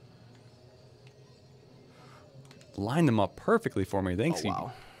 Oh. Line them up perfectly for me. Thanks. Oh,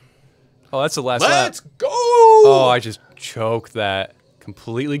 wow. Oh, that's the last lap. Let's go! Oh, I just choked that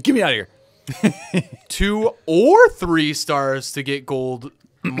completely. Get me out of here. 2 or 3 stars to get gold,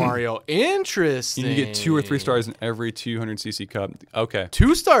 Mario. Interesting. You can get 2 or 3 stars in every 200cc cup. Okay.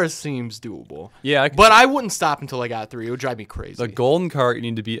 2 stars seems doable. Yeah. But I wouldn't stop until I got 3. It would drive me crazy. The golden cart, you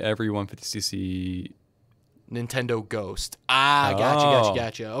need to beat every 150cc. Nintendo Ghost.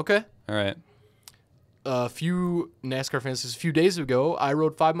 Gotcha. Okay. All right. A few NASCAR fans, a few days ago, I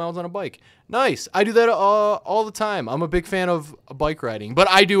rode 5 miles on a bike. Nice. I do that all the time. I'm a big fan of bike riding, but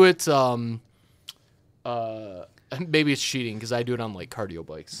I do it. Maybe it's cheating because I do it on like cardio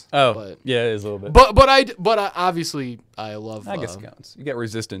bikes. Oh, but, yeah, it is a little bit. But obviously I love. I guess it counts. You get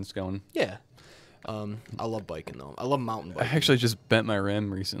resistance going. Yeah. I love biking though. I love mountain biking. I actually just bent my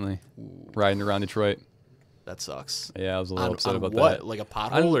rim recently, riding around Detroit. That sucks. Yeah, I was a little upset about what? that. Like a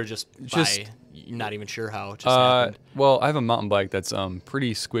pothole or just by you're not even sure how it just happened? Well, I have a mountain bike that's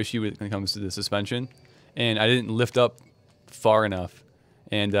pretty squishy when it comes to the suspension, and I didn't lift up far enough,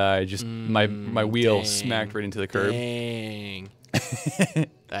 and I just my wheel smacked right into the curb. Dang.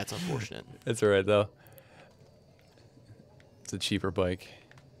 That's unfortunate. That's all right though. It's a cheaper bike.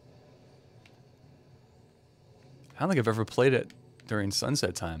 I don't think I've ever played it during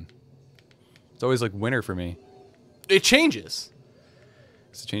sunset time. It's always like winter for me. It changes.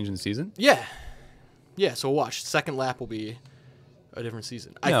 Is it changing the season? Yeah. Yeah, so watch. Second lap will be a different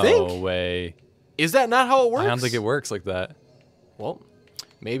season. I No think. way. Is that not how it works? I don't think it works like that. Well,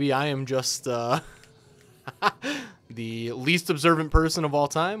 maybe I am just the least observant person of all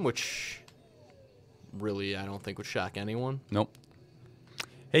time, which really I don't think would shock anyone. Nope.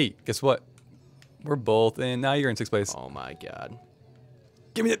 Hey, guess what? We're both in. Now you're in 6th place. Oh my god.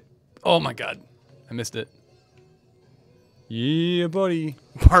 Give me it. Oh my god. I missed it. Yeah, buddy.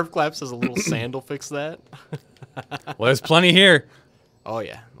 Barf Clap says a little sand will fix that. Well, there's plenty here. Oh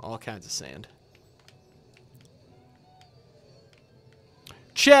yeah, all kinds of sand.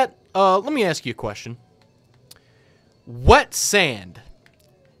 Chat, let me ask you a question. Wet sand.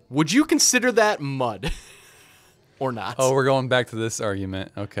 Would you consider that mud or not? Oh, we're going back to this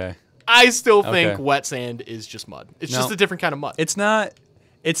argument. Okay. I still think Okay. wet sand is just mud. It's No. just a different kind of mud. It's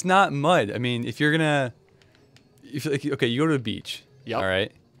not mud. I mean, if you're gonna, okay, you go to the beach. Yep. All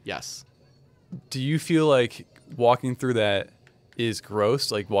right. Yes. Do you feel like walking through that is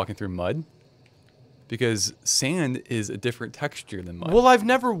gross, like walking through mud? Because sand is a different texture than mud. Well, I've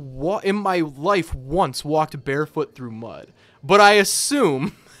never in my life once walked barefoot through mud, but I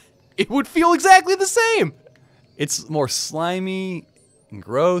assume it would feel exactly the same. It's more slimy and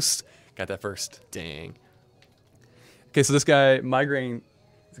gross. Got that first. Dang. Okay, so this guy, Migraine,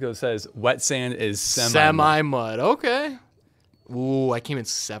 says wet sand is semi-mud. Semi-mud. Okay. Ooh, I came in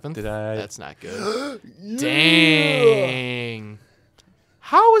 7th. Did I? That's not good. Dang.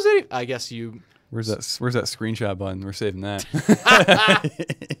 How is it? I guess you. Where's that screenshot button? We're saving that.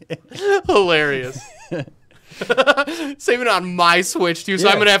 Hilarious. Saving it on my Switch too, so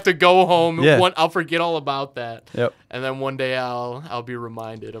Yeah. I'm gonna have to go home. Yeah. I'll forget all about that. Yep. And then one day I'll be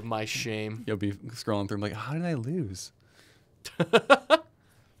reminded of my shame. You'll be scrolling through. I'm like, how did I lose?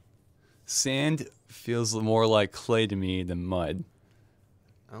 Sand feels more like clay to me than mud.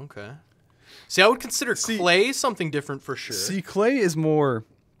 Okay. See, I would consider clay something different for sure. See, clay is more.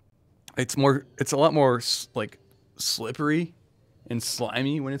 It's a lot more like slippery and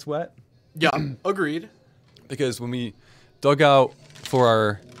slimy when it's wet. Yeah, agreed. Because when we dug out for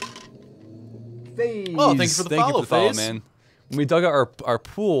our phase, Oh, thank you for the follow, Phase. man. When we dug out our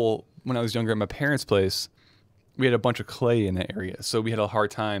pool when I was younger at my parents' place, we had a bunch of clay in that area, so we had a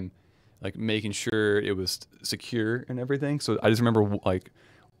hard time like making sure it was secure and everything. So I just remember like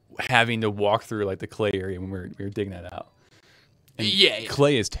having to walk through like the clay area when we were digging that out. And Yeah.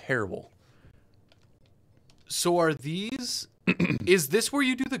 clay is terrible. So are these? Is this where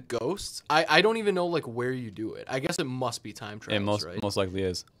you do the ghosts? I don't even know like where you do it. I guess it must be time It travels, right? most likely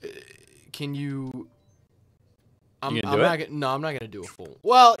is. Can you? You gonna I'm do not it? no, I'm not gonna do a full.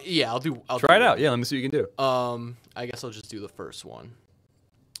 Well, yeah, I'll Try do it out. Yeah, let me see what you can do. I guess I'll just do the first one.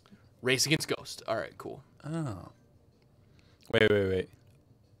 Race against Ghost. All right, cool. Oh. Wait.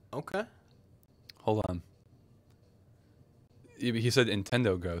 Okay. Hold on. He said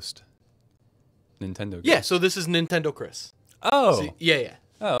Nintendo Ghost. Nintendo Ghost. Yeah, so this is Nintendo Chris. Oh. See, yeah.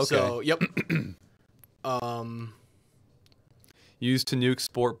 Oh, okay. So, yep. Used to nuke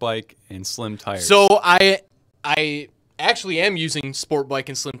sport bike and slim tires. So I actually am using sport bike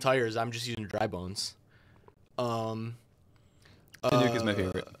and slim tires. I'm just using dry bones. The nuke is my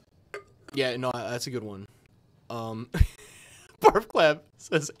favorite. Yeah, no, that's a good one. Barf Clap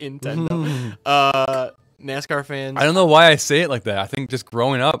says Nintendo. NASCAR fans. I don't know why I say it like that. I think just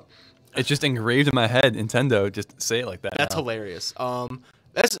growing up, it's just engraved in my head. Nintendo, just say it like that. That's now. hilarious.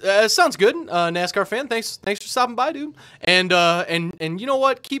 That sounds good. NASCAR fan, thanks for stopping by, dude. And you know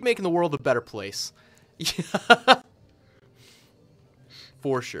what? Keep making the world a better place.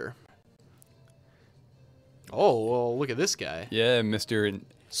 For sure. Oh, well, look at this guy. Yeah, Mr.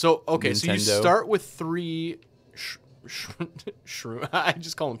 So, okay, so you Nintendo. start with 3 shroom. I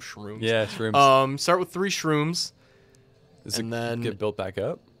just call them shrooms. Yeah, shrooms. Start with 3 shrooms. Does and it then get built back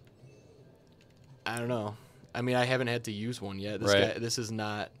up? I don't know. I mean, I haven't had to use one yet. This is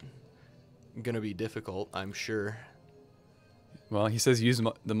not gonna be difficult, I'm sure. Well, he says use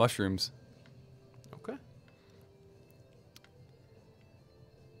the mushrooms. Okay.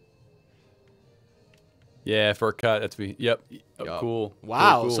 Yeah, for a cut. That's me. Yep. Oh, Yup. cool.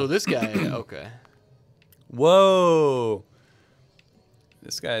 Wow. Cool. So this guy. Okay. Whoa.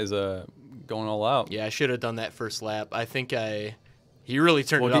 This guy's going all out. Yeah, I should have done that first lap. I think he really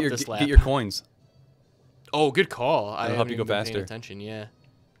turned it up this lap. Get your coins. Oh, good call. I help haven't you go even been paying faster. attention. Yeah.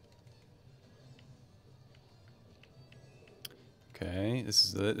 Okay, this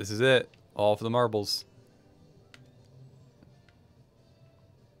is it. This is it. All for the marbles.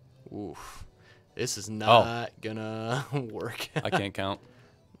 Oof. This is not gonna work. I can't count.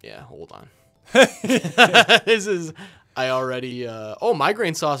 Yeah, hold on. This is. I already.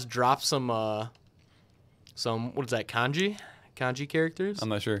 Migraine Sauce dropped some. What is that? Kanji characters. I'm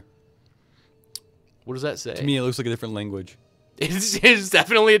not sure. What does that say? To me, it looks like a different language. It's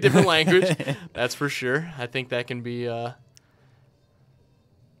definitely a different language. That's for sure. I think that can be. I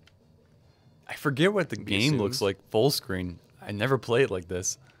forget what the game looks assumed. like full screen. I never played like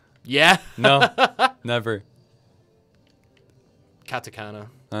this. Yeah. No, never. Katakana.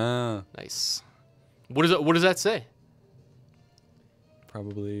 Ah, Nice. What does that say?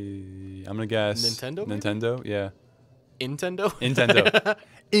 probably. I'm gonna guess Nintendo, maybe? Nintendo, yeah. Nintendo. Nintendo.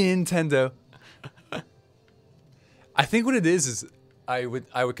 Nintendo. I think what it is I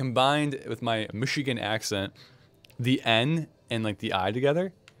would combine with my Michigan accent the N and like the I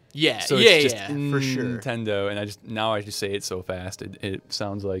together. Yeah, So yeah, it's just yeah, for sure. Nintendo, and I just say it so fast. It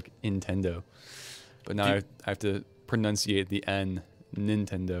sounds like Nintendo, but now I have to pronunciate the N,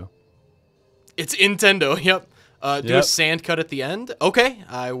 Nintendo. It's Nintendo. Yep. Do a Yep. sand cut at the end. Okay,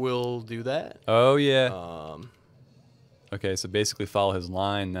 I will do that. Oh yeah. Okay, so basically follow his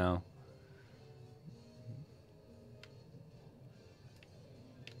line now.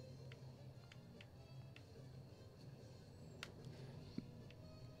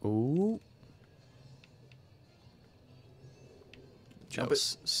 Ooh. Jump That it.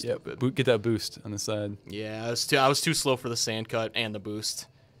 was stupid. Yep. Get that boost on the side. Yeah, I was too slow for the sand cut and the boost.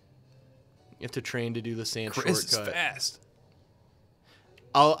 You have to train to do the sand Chris is shortcut. fast.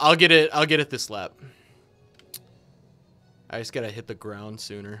 I'll get it. I'll get it this lap. I just gotta hit the ground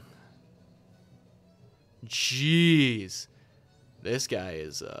sooner. Jeez, this guy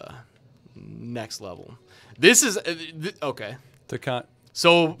is next level. This is okay.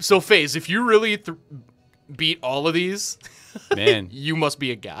 So FaZe, if you really beat all of these, Man, you must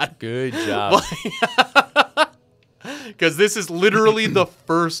be a god. good job. Because this is literally the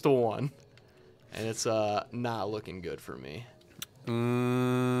first one, and it's not looking good for me.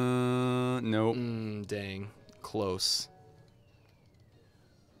 Nope. Dang, close.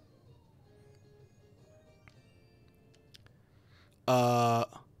 Hold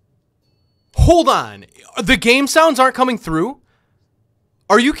on. The game sounds aren't coming through?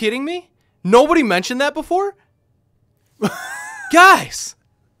 Are you kidding me? Nobody mentioned that before? Guys,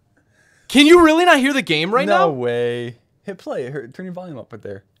 can you really not hear the game right now? No way. Hit play. Turn your volume up right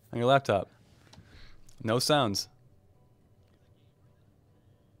there on your laptop. No sounds.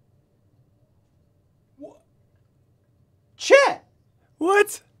 Chat.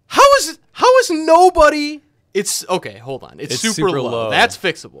 What? How is nobody? It's okay. Hold on. It's super low. That's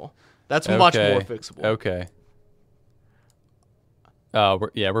fixable. That's much more fixable. Okay. Oh,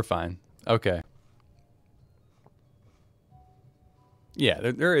 we're fine. Okay.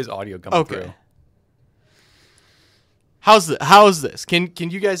 Yeah, there is audio coming through. How's this? Can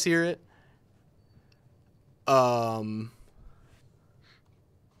you guys hear it? That's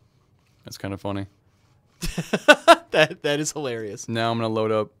kind of funny. that is hilarious. Now I'm gonna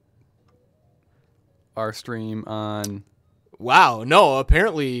load up our stream on. Wow. No.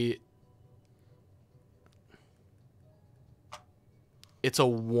 Apparently, it's a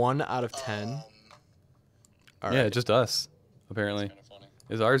 1 out of 10. All Yeah, right. just us. Apparently,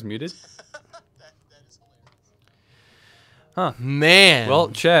 is ours muted? Huh. Man. Well,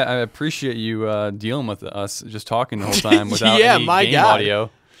 chat, I appreciate you dealing with us just talking the whole time without Yeah, any my game God. audio.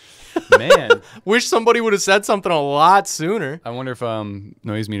 Man, wish somebody would have said something a lot sooner. I wonder if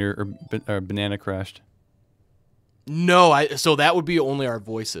noise meter or banana crashed. No, so that would be only our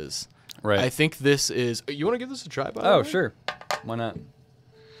voices. Right. I think this is. You want to give this a try? By the Oh, way? sure. Why not?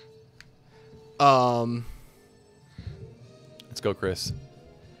 Let's go, Chris.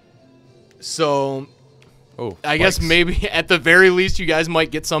 So Oh, I guess bikes. maybe at the very least you guys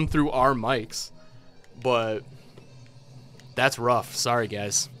might get some through our mics, but that's rough. Sorry,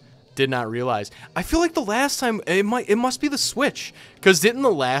 guys. Did not realize. I feel like the last time it must be the Switch, because didn't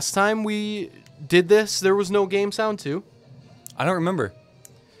the last time we did this there was no game sound too? I don't remember.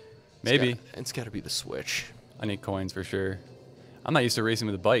 Maybe. It's got to be the Switch. I need coins for sure. I'm not used to racing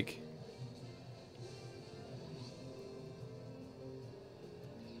with a bike.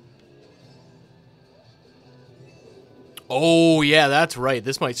 Oh yeah, that's right.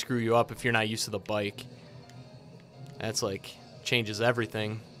 This might screw you up if you're not used to the bike. That's like changes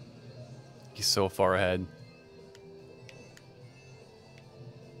everything. He's so far ahead.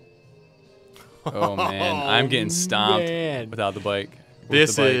 Oh man, I'm getting stomped man. without the bike.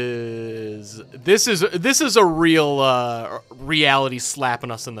 This is a real reality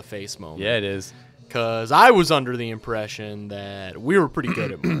slapping us in the face moment. Yeah, it is. Because I was under the impression that we were pretty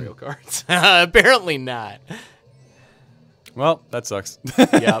good at Mario Kart. Apparently not. Well, that sucks.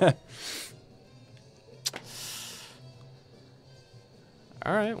 Yep.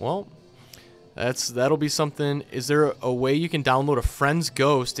 All right. Well, that'll be something. Is there a way you can download a friend's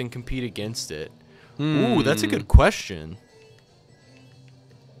ghost and compete against it? Ooh, that's a good question.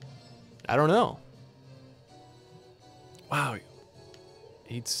 I don't know. Wow.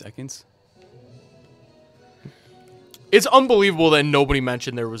 8 seconds? It's unbelievable that nobody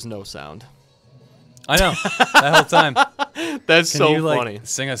mentioned there was no sound. I know. That whole time. That's Can so you, funny.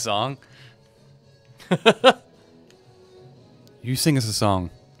 sing a song? You sing us a song.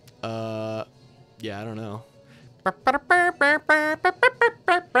 Yeah, I don't know.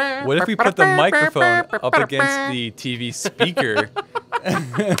 What if we put the microphone up against the TV speaker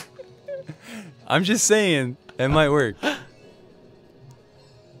I'm just saying it might work.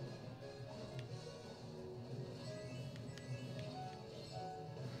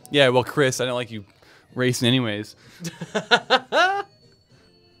 Yeah, well, Chris, I don't like you racing anyways.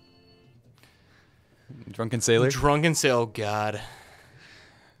 Drunken Sailor? Drunken Sailor, oh God.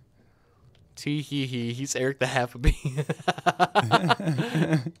 Tee hee hee, he's Eric the Happy.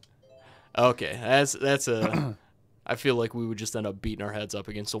 Okay, that's a... I feel like we would just end up beating our heads up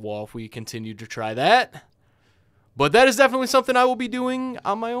against the wall if we continued to try that. But that is definitely something I will be doing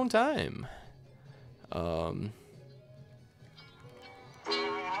on my own time.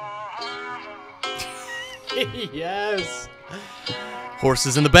 Yes.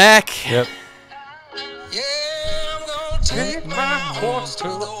 Horses in the back. Yep. Take my horse to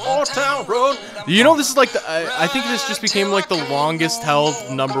the old town road. You know, this is like the. I think this just became like the longest held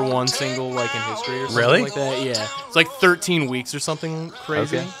 #1 single like in history or something Really? like that. Yeah, it's like 13 weeks or something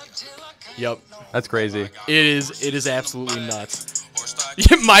crazy. Okay. Yep, That's crazy. it is. It is absolutely nuts.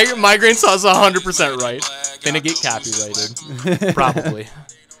 Migraine sauce 100% right. Gonna get copyrighted, probably.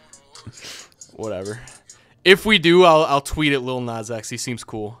 Whatever. If we do, I'll tweet at Lil Nas X. He seems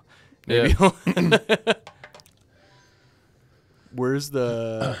cool. Maybe. Yeah. Where's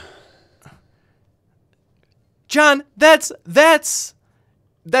the John? That's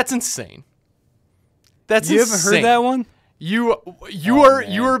insane. That's You insane. haven't heard that one? You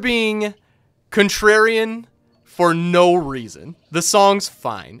man. are being contrarian for no reason. The song's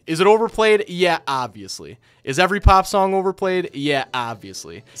fine. Is it overplayed? Yeah, obviously. Is every pop song overplayed? Yeah,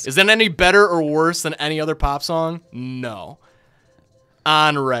 obviously. Is it any better or worse than any other pop song? No.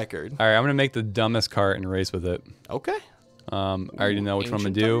 On record. All right, I'm going to make the dumbest cart and race with it. Okay. I already know which one I'm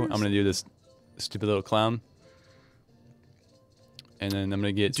going to Ancient do. tires? I'm going to do this stupid little clown. And then I'm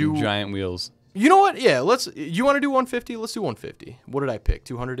going to get two giant wheels. You know what? Yeah, you want to do 150? Let's do 150. What did I pick?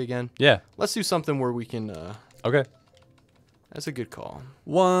 200 again? Yeah. Let's do something where we can Okay. that's a good call.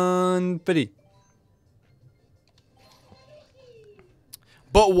 150.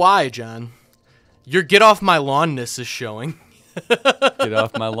 But why, John? Your get off my lawnness is showing. Get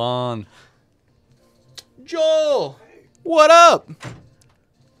off my lawn. Joel, what up?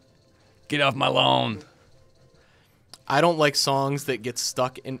 Get off my lawn. I don't like songs that get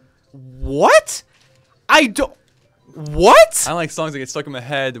stuck in. What? I don't. What? I don't like songs that get stuck in my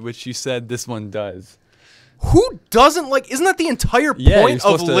head, which you said this one does. Who doesn't like? Isn't that the entire Yeah, you're point of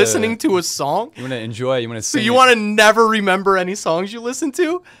supposed to- listening to a song? You want to enjoy it. You want to So sing you it. want to never remember any songs you listen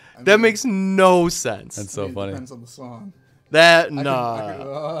to? That makes no sense. That's so It funny. depends on the song. That I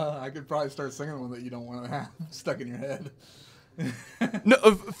nah. I could probably start singing one that you don't want to have stuck in your head. No,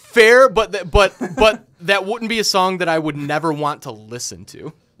 fair, but that wouldn't be a song that I would never want to listen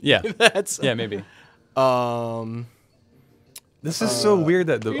to. Yeah. That's Yeah, maybe. This is so weird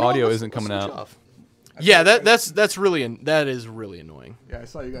that the you know, audio let's- isn't coming let's switch out. off. Yeah, that is really annoying. Yeah, I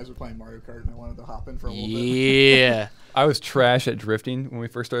saw you guys were playing Mario Kart and I wanted to hop in for a little bit. Yeah. I was trash at drifting when we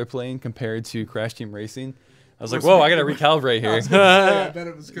first started playing compared to Crash Team Racing. I was like, whoa, I got to recalibrate here. I bet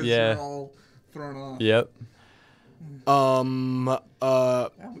it was because Yeah. you're all thrown off. Yep.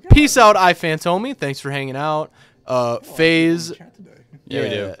 Peace out, iPhantomy. Thanks for hanging out. Phase. Chat today. Yeah, we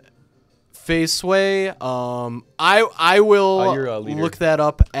do. Phase Sway. I will you're a leader. look that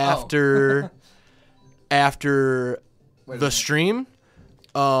up after after Wait a the minute. stream.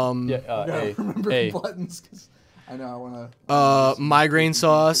 Yeah, Gotta hey, remember hey. the buttons because I know I want to. Migraine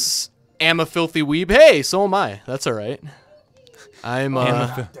sauce. Am a filthy weeb. Hey, so am I. That's all right. I'm.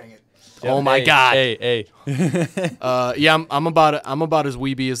 Dang it. Oh my Hey, God. Hey. Yeah, I'm about as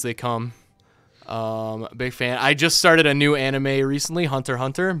weeby as they come. Big fan. I just started a new anime recently, Hunter x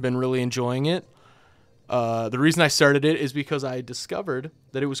Hunter. Been really enjoying it. The reason I started it is because I discovered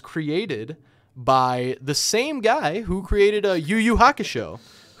that it was created by the same guy who created Yu Yu Hakusho,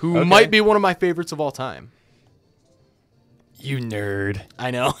 who Okay. might be one of my favorites of all time. You nerd.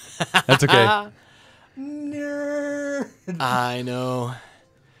 I know. That's okay. Nerd. I know.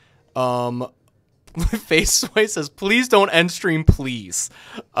 Faceway says, please don't end stream, please.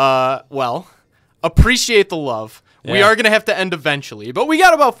 Well, appreciate the love. We Yeah. are going to have to end eventually, but we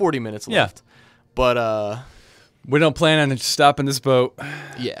got about 40 minutes Yeah. left. But, We don't plan on stopping this boat.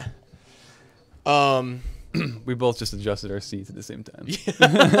 yeah. We both just adjusted our seats at the same time.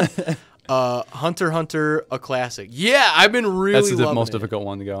 Hunter x Hunter, a classic. Yeah, I've been really That's the loving most it. difficult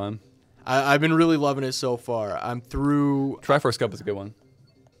one to go on. I've been really loving it so far. I'm through. Triforce Cup is a good one.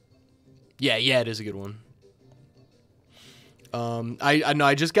 Yeah, it is a good one. I know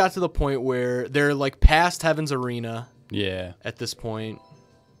I just got to the point where they're like past Heaven's Arena Yeah. at this point,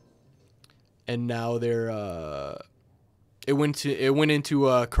 and now they're It went into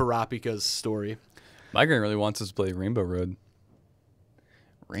Karapika's story. My grand really wants us to play Rainbow Road.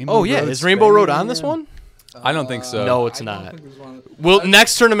 Oh yeah, is Rainbow Road on this one? I don't think so. No, it's I don't not. think there's one. Well,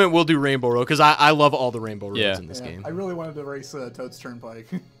 next tournament we'll do Rainbow Road because I love all the Rainbow Roads Yeah. in this game. I really wanted to race Toad's Turnpike.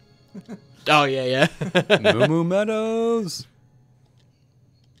 Oh yeah. Moo Moo Meadows.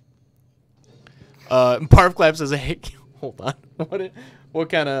 Barf Clap says, "Hey, hold on. What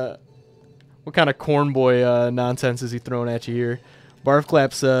kind of corn boy nonsense is he throwing at you here?" Barf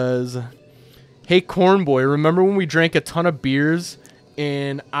Clap says, "Hey, corn boy, remember when we drank a ton of beers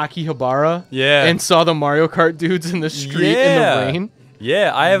in Akihabara? Yeah. And saw the Mario Kart dudes in the street in the rain?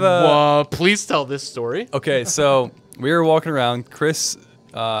 Yeah, I have a... Please tell this story." Okay, so we were walking around. Chris,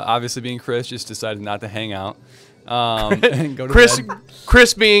 obviously being Chris, just decided not to hang out. And go to bed.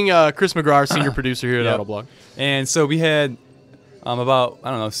 Chris being Chris McGraw, senior producer here at Yep. Autoblog. And so we had about,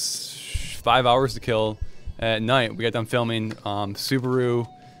 I don't know, 5 hours to kill at night. We got done filming Subaru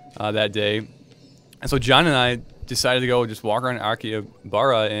that day. And so John and I decided to go just walk around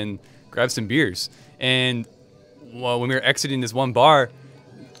Akihabara and grab some beers. And when we were exiting this one bar,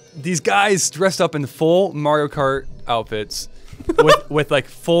 these guys dressed up in full Mario Kart outfits with like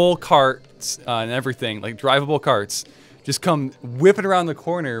full carts and everything, like drivable carts, just come whipping around the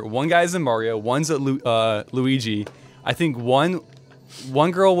corner. One guy's a Mario, one's a Luigi. I think one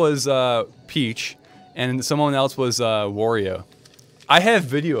girl was Peach, and someone else was Wario. I have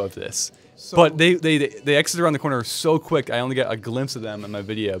video of this. But they exited around the corner so quick. I only got a glimpse of them in my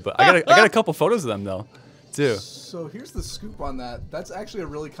video. But I got a couple photos of them though, too. So here's the scoop on that. That's actually a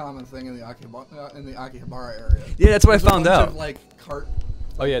really common thing in the Akihabara area. Yeah, that's what There's I found a bunch out. Of, like, cart.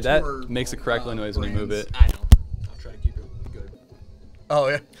 Oh yeah, that tour, makes a crackling noise when you move brands. it. I know. I'll try to keep it good. Oh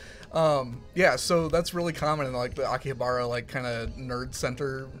yeah, yeah. So that's really common in like the Akihabara, like kind of nerd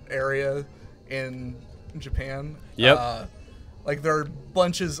center area in Japan. Yep. Like there are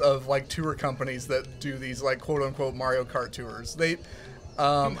bunches of like tour companies that do these like quote unquote Mario Kart tours. They,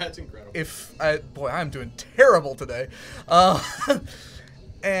 That's incredible. boy, I'm doing terrible today,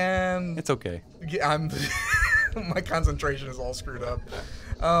 and It's okay. yeah, I'm my concentration is all screwed up.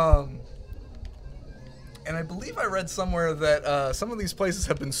 And I believe I read somewhere that some of these places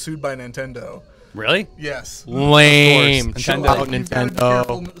have been sued by Nintendo. Really? Yes. Lame. Of course, Chill Nintendo. out, You've gotta be Nintendo.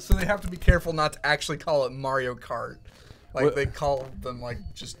 careful, so they have to be careful not to actually call it Mario Kart. Like What- they call them like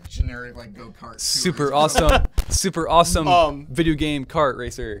just generic like go kart. Super awesome video game kart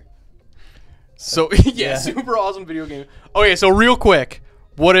racer. So yeah, super awesome video game. Okay, so real quick,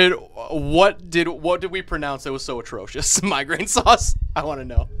 what did we pronounce that was so atrocious? Migraine sauce? I want to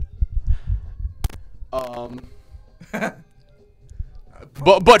know.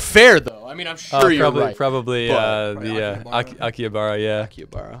 But fair though. I mean, I'm sure you're right. Probably But- the Akihabara, yeah.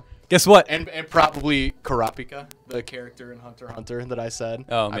 Akihabara. Guess what? And probably Karapika, the character in Hunter x Hunter that I said.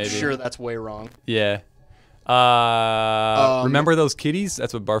 Oh, I'm maybe. sure that's way wrong. Yeah. Remember those kitties?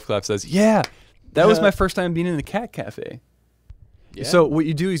 That's what Barfclap says. Yeah. That was my first time being in the cat cafe. Yeah. So what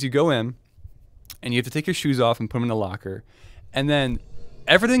you do is you go in and you have to take your shoes off and put them in a locker. And then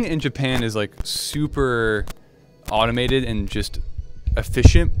everything in Japan is like super automated and just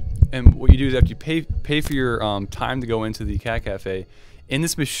efficient. And what you do is after you pay for your time to go into the cat cafe, in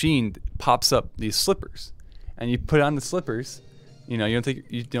this machine pops up these slippers. And you put on the slippers. You know, you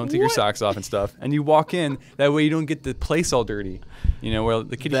don't take your socks off and stuff. And you walk in. That way you don't get the place all dirty. You know, where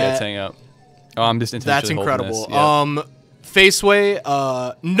the kitty cats hang out. Oh, I'm just That's intentionally holding incredible. this. Yeah.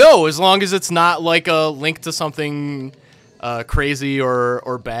 Faceway, no, as long as it's not like a link to something crazy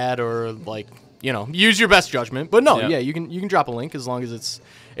or bad or like, you know, use your best judgment. But no, yeah, you can drop a link as long as it's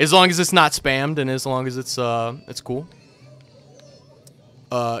not spammed and as long as it's cool.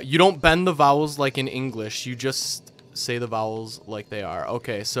 You don't bend the vowels like in English. You just say the vowels like they are.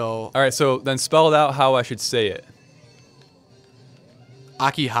 Okay, so All right, so then spell it out how I should say it.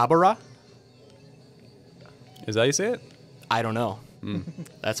 Akihabara? Is that how you say it? I don't know.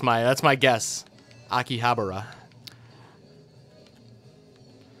 That's my guess. Akihabara.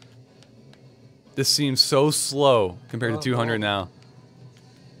 This seems so slow compared to 200 now.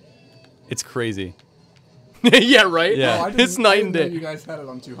 It's crazy. Yeah, right? Yeah. Oh, I It's didn't- night I and didn't know day. You guys had it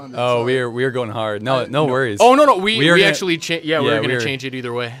on 200. Oh, sorry. we are going hard. No worries. Oh no, we We are gonna- actually we're gonna change it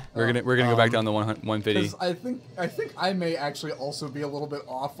either way. We're gonna go back down to 150. 'Cause I think I may actually also be a little bit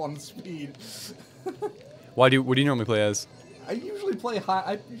off on the speed. What do you normally play as? I usually play high.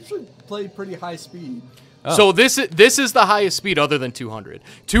 I usually play pretty high speed. Oh. So this is the highest speed other than 200.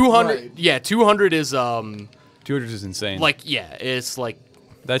 200, Right. yeah, 200 is 200 is insane. like it's like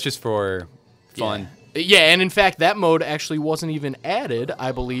That's just for fun. Yeah, and in fact that mode actually wasn't even added,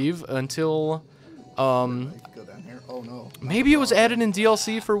 I believe, until Go down here. Oh no. Maybe it was added in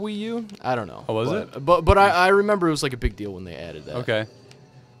DLC for Wii U. I don't know. Oh, was it? But I remember it was like a big deal when they added that. Okay.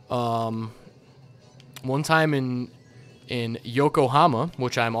 One time in Yokohama,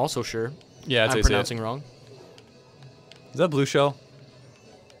 which I'm also sure Yeah, that's how I'm you say it. pronouncing wrong. Is that Blue Shell?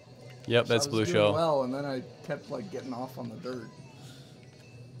 Yep, So that's I was Blue doing Shell. well, and then I kept like getting off on the dirt.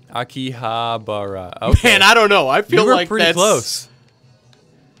 Akihabara. Okay. Man, I don't know. I feel you were like pretty that's close.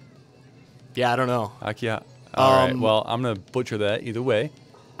 Yeah, I don't know. Akiha. All right. Well, I'm gonna butcher that either way.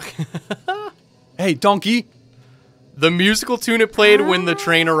 Hey, donkey. The musical tune it played when the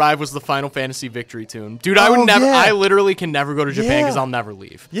train arrived was the Final Fantasy victory tune. Dude, I would Oh, never. yeah. I literally can never go to Japan because Yeah. I'll never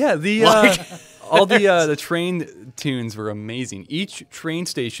leave. Yeah, the Like- all the train tunes were amazing. Each train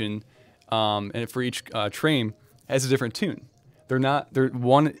station, and for each train has a different tune.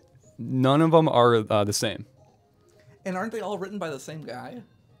 None of them are the same. And aren't they all written by the same guy?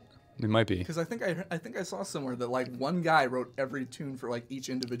 It might be. Because I think I saw somewhere that like one guy wrote every tune for like each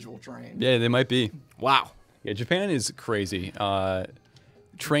individual train. Yeah, they might be. Wow. Yeah, Japan is crazy.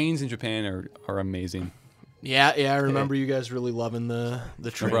 Trains in Japan are amazing. Yeah, I remember you guys really loving the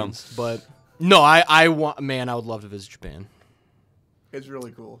problem. trains, but no, I want. Man, I would love to visit Japan. It's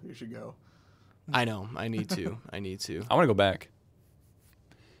really cool. You should go. I know. I need to. I need to. I want to go back.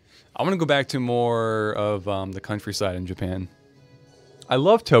 I want to go back to more of the countryside in Japan. I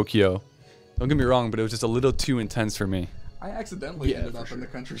love Tokyo. Don't get me wrong, but it was just a little too intense for me. I accidentally Yeah, ended for up in the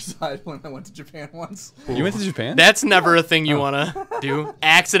countryside when I went to Japan once. You went to Japan? That's never a thing you want to do.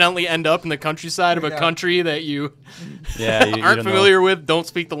 Accidentally end up in the countryside of a Yeah. country that you Yeah, you aren't don't know. familiar with, don't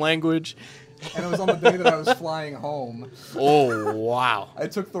speak the language. And it was on the day that I was flying home. Oh, wow. I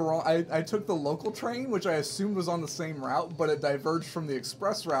took the wrong. I took the local train, which I assumed was on the same route, but it diverged from the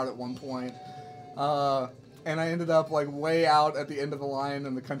express route at one point. And I ended up like way out at the end of the line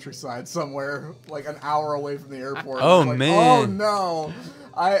in the countryside somewhere, like an hour away from the airport. Oh, I was like, man. Oh no!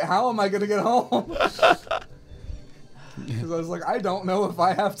 How am I gonna get home? Because I was like, I don't know if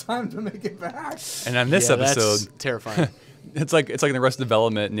I have time to make it back. And on this Yeah, that's episode, terrifying. it's like the Arrested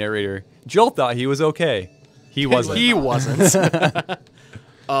Development narrator. Joel thought he was okay. He wasn't. He wasn't.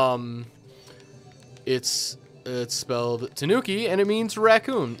 It's spelled Tanuki and it means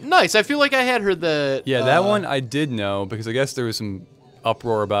raccoon. Nice. I feel like I had heard that. Yeah, that one I did know because I guess there was some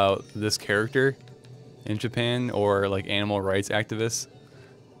uproar about this character in Japan or like animal rights activists.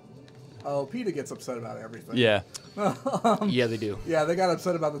 Oh, PETA gets upset about everything. Yeah. Yeah, they do. Yeah, they got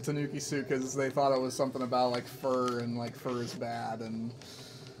upset about the Tanuki suit because they thought it was something about like fur and like fur is bad and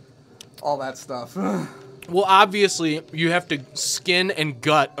all that stuff. Well, obviously, you have to skin and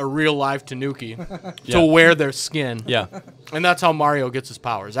gut a real live Tanuki Yeah. to wear their skin. Yeah. And that's how Mario gets his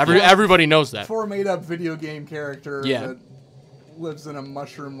powers. Everybody knows that. For a made-up video game character Yeah. that lives in a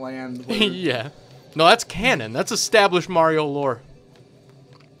mushroom land. Where Yeah. No, that's canon. That's established Mario lore.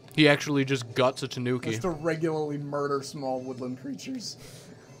 He actually just guts a Tanuki. just to regularly murder small woodland creatures.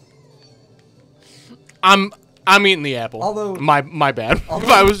 I'm eating the apple. Although- my bad. If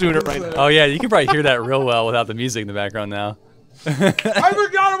I was doing it right now. Oh yeah, you can probably hear that real well without the music in the background now. I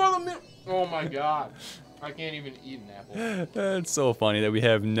forgot about the Oh my god. I can't even eat an apple. It's so funny that we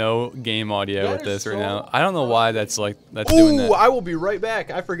have no game audio That with is this right so now. I don't know why that's doing Ooh, that. I will be right back.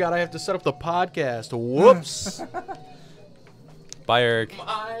 I forgot I have to set up the podcast. Whoops. Bye, Eric.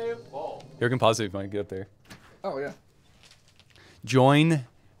 My fault. Eric can pause it if you want to get up there. Oh, yeah. Join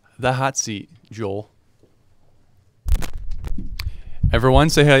the hot seat, Joel. Everyone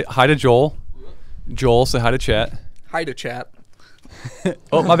say hi to Joel. Joel, say hi to chat. Hi to chat.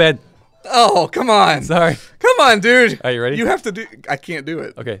 Oh, my bad. Oh, come on. Sorry. Come on, dude. Are you ready? You have to do... I can't do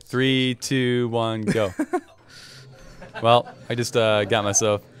it. Okay, 3, 2, 1, go. Well, I just got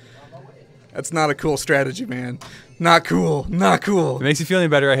myself. That's not a cool strategy, man. Not cool. Not cool. If it makes you feel any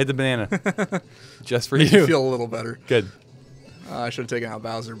better, I hit the banana. Just for Makes you. me feel a little better. Good. I should have taken out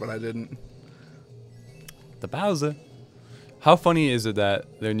Bowser, but I didn't. The Bowser. How funny is it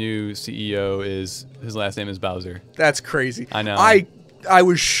that their new CEO his last name is Bowser? That's crazy. I know. I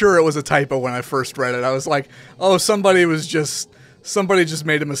was sure it was a typo when I first read it. I was like, oh, somebody just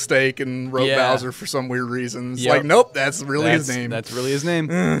made a mistake and wrote Yeah. Bowser for some weird reason. It's Yep. like, nope, that's really his name. That's really his name.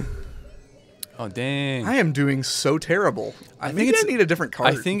 Oh, dang. I am doing so terrible. I think think it's- I need a different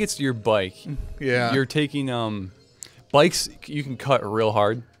card. I think it's your bike. yeah. You're taking bikes you can cut real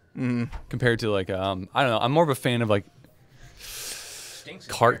hard compared to like I don't know. I'm more of a fan of like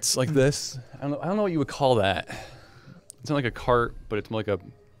carts like this. I don't know what you would call that. It's not like a cart, but it's more like a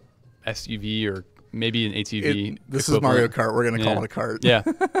SUV or maybe an ATV. This is Mario equivalent. Kart. We're gonna Yeah. call it a cart. Yeah,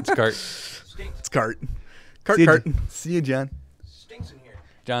 it's a cart. It's cart. Cart. See ya, Cart. See you, John. Stinks in here.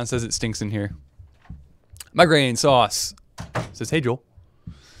 John says it stinks in here. Migraine sauce. Says, hey, Joel.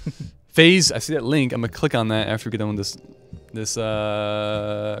 Phase, I see that link. I'm going to click on that after we get done with this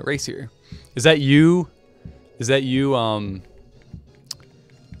race here. Is that you? Is that you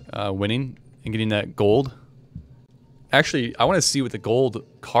winning and getting that gold? Actually, I want to see what the gold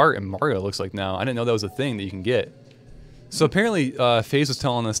cart in Mario looks like now. I didn't know that was a thing that you can get. So apparently, FaZe was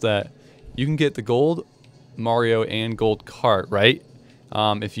telling us that you can get the gold Mario and gold cart, right?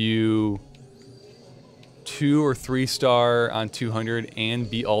 If you 2 or 3 star on 200 and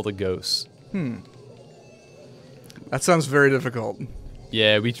beat all the ghosts. That sounds very difficult.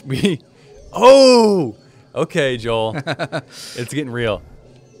 Yeah, we oh! Okay, Joel. It's getting real.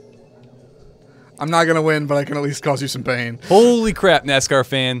 I'm not going to win, but I can at least cause you some pain. Holy crap, NASCAR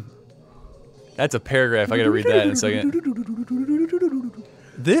fan. That's a paragraph. I got to read that in a second.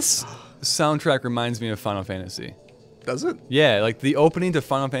 This soundtrack reminds me of Final Fantasy. Does it? Yeah, like the opening to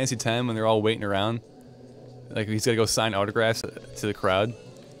Final Fantasy X when they're all waiting around. Like he's got to go sign autographs to the crowd.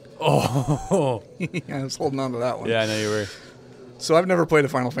 Oh. Yeah, I was holding on to that one. Yeah, I know you were. So I've never played a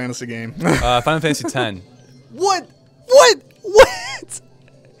Final Fantasy game. Final Fantasy X. What? What?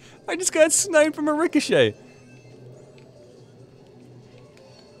 I just got sniped from a ricochet.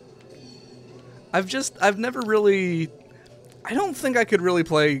 I've never really, I don't think I could really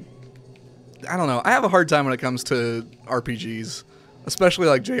play, I don't know. I have a hard time when it comes to RPGs, especially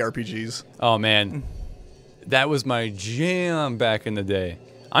like JRPGs. Oh, man. That was my jam back in the day.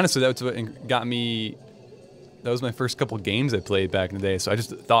 Honestly, that's what got me. That was my first couple games I played back in the day. So I just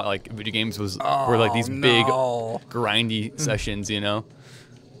thought like video games were like these big grindy sessions, you know?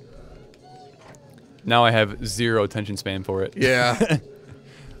 Now I have 0 attention span for it. Yeah.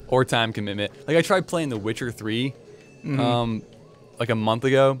 Or time commitment. Like I tried playing The Witcher 3 like a month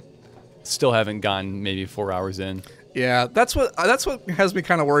ago. Still haven't gotten maybe 4 hours in. Yeah, that's what has me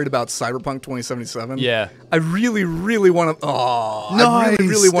kind of worried about Cyberpunk 2077. Yeah. I really, really want to. Oh, nice. I really,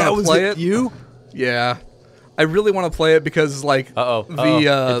 really want to play it. You? Yeah, I really want to play it because like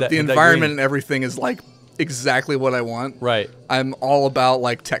the environment and everything is like exactly what I want. Right. I'm all about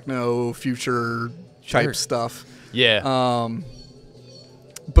like techno future type stuff. Yeah.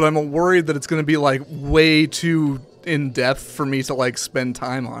 But I'm worried that it's going to be like way too in depth for me to like spend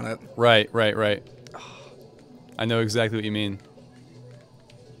time on it. Right. I know exactly what you mean.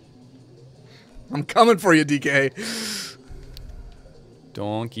 I'm coming for you, DK.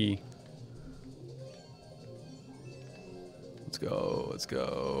 Donkey. Let's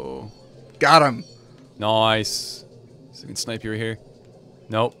go. Got him. Nice. So I can snipe you right here.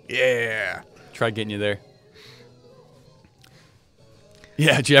 Nope. Yeah. Tried getting you there.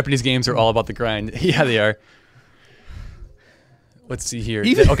 Yeah, Japanese games are all about the grind. Yeah, they are. Let's see here.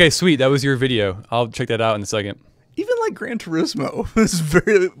 Okay, sweet. That was your video. I'll check that out in a second. Even like Gran Turismo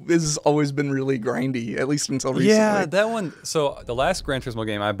has always been really grindy, at least until recently. Yeah, that one. So the last Gran Turismo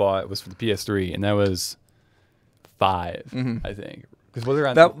game I bought was for the PS3, and that was 5, I think. Because was there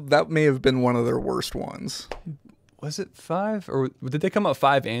on that may have been one of their worst ones. Was it 5 or did they come out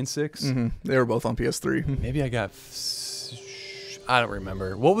 5 and 6? They were both on PS3. Maybe I got. I don't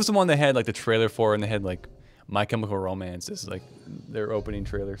remember. What was the one they had like the trailer for, and they had like My Chemical Romance? This is like their opening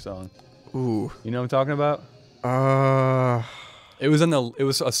trailer song. Ooh, you know what I'm talking about? It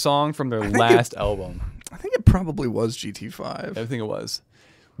was a song from their last album. I think it probably was GT5. I think it was.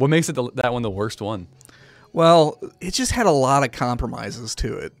 What makes it that one the worst one? Well, it just had a lot of compromises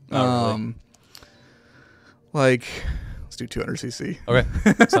to it. Oh, really? Like, let's do 200cc. Okay,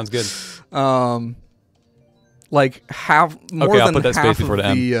 sounds good. Like half more okay, than I'll put that half space before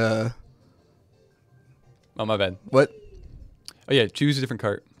of the Oh, my bad. What? Oh yeah, choose a different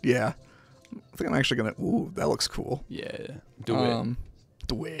cart. Yeah. I think I'm actually gonna. Ooh, that looks cool. Yeah, do it.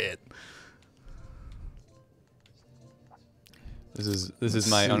 Do it. This is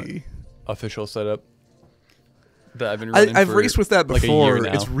my official setup that I've been running. I've raced with that like before. a year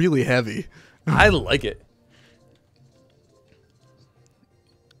now. It's really heavy. I like it.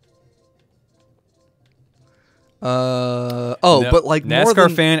 But like NASCAR more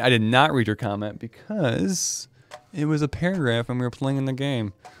than, fan, I did not read your comment because it was a paragraph when we were playing in the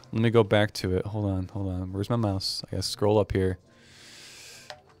game. Let me go back to it. Hold on. Where's my mouse? I gotta scroll up here.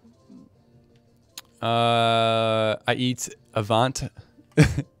 I eat Avant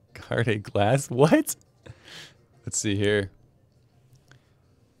Carte glass. What? Let's see here.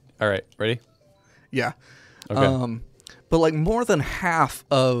 All right, ready? Yeah. Okay. But like more than half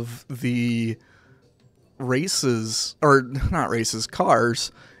of the races, or not races,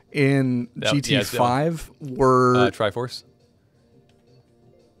 cars in GT5 were Triforce.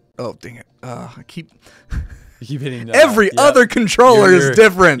 Oh, dang it. I keep You keep hitting every other controller is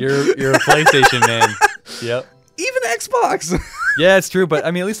different. You're a PlayStation man. Yep. Even Xbox. Yeah, it's true, but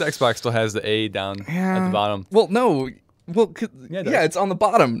I mean, at least the Xbox still has the A down at the bottom. Well, no. Well, Yeah, yeah, it's on the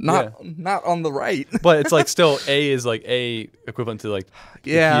bottom, not Yeah. not on the right. But it's like still A is like A equivalent to like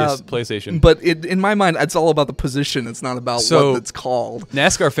the PS PlayStation. But in my mind, it's all about the position. It's not about So- what it's called.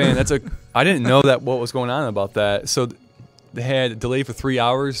 NASCAR fan, I didn't know that what was going on about that. So they had a delay for 3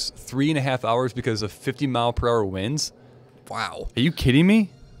 hours, 3.5 hours because of 50-mile-per-hour winds. Wow. Are you kidding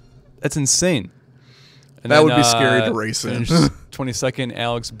me? That's insane. And That would be scary to race in. 22nd,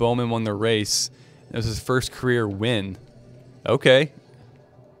 Alex Bowman won the race. It was his first career win. Okay.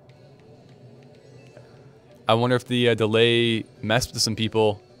 I wonder if the delay messed with some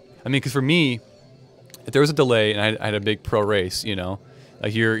people. I mean, because for me, if there was a delay and I had a big pro race, you know,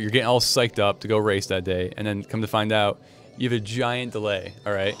 like you're getting all psyched up to go race that day, and then come to find out you have a giant delay,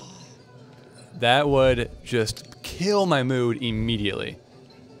 all right? That would just kill my mood immediately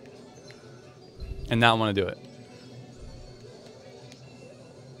and not want to do it.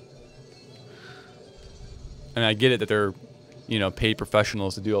 And I get it that they're, you know, paid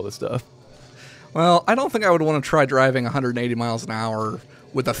professionals to do all this stuff. Well, I don't think I would want to try driving 180 miles an hour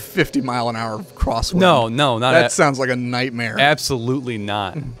with a 50-mile-an-hour crosswind. No, not That sounds like a nightmare. absolutely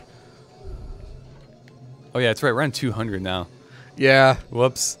not. Oh yeah, that's right. We're on 200 now. Yeah,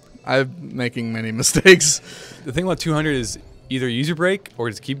 Whoops. I'm making many mistakes. The thing about 200 is either use your brake or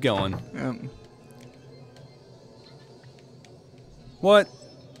just keep going. What?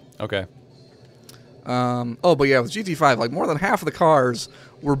 Okay. Oh, but yeah, with GT5, like more than half of the cars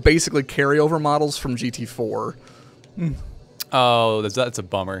were basically carryover models from GT4. Oh, that's a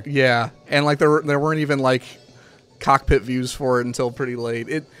bummer. Yeah, and like there weren't even like cockpit views for it until pretty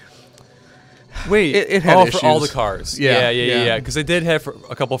late. Wait, it had for all the issues. cars. Yeah, Yeah. Because they did have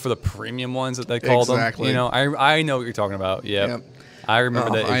a couple for the premium ones that they called Exactly. them. You know, I know what you're talking about. Yep. Yep. I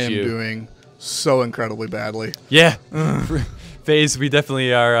remember that I am issue. doing so incredibly badly. Yeah. Phase, we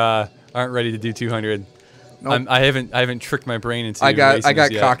definitely aren't ready to do 200. Nope. I haven't tricked my brain into I got racing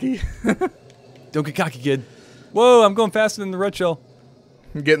yet. cocky. Don't get cocky, kid. Whoa, I'm going faster than the red shell.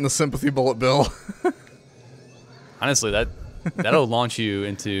 I'm getting the sympathy bullet bill. Honestly, that'll launch you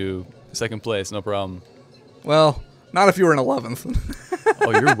into second place, no problem. Well, not if you were in 11th.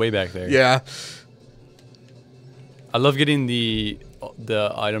 Oh, you're way back there. Yeah. I love getting the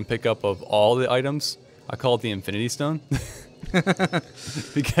item pickup of all the items. I call it the Infinity Stone.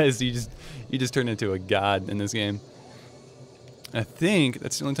 Because you just turn into a god in this game. I think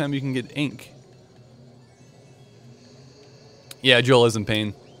that's the only time you can get ink. Yeah, Joel is in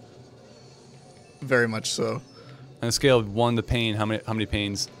pain. Very much so. On a scale of 1 to pain, how many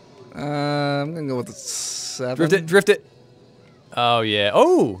pains? I'm gonna go with the 7. Drift it. Oh yeah.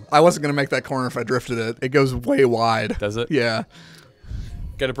 Oh, I wasn't gonna make that corner if I drifted it. It goes way wide. does it? Yeah.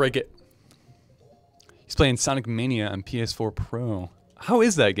 Gotta break it. He's playing Sonic Mania on PS4 Pro. How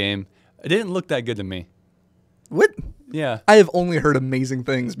is that game? It didn't look that good to me. What? Yeah. I have only heard amazing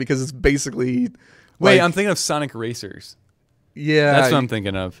things because it's basically. Wait, like, I'm thinking of Sonic Racers. Yeah. That's what I'm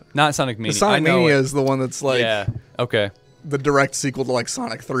thinking of. Not Sonic Mania. The Sonic I know Mania it. is the one that's like Yeah. Okay. the direct sequel to like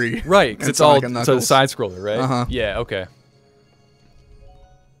Sonic 3. Right, because and it's all Sonic and it's a Knuckles. side scroller, right? Uh-huh. Yeah. Okay.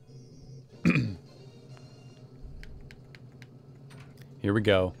 Here we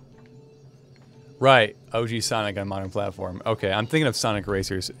go. Right, OG Sonic on modern platform. Okay, I'm thinking of Sonic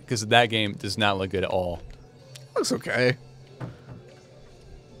Racers because that game does not look good at all. Looks okay.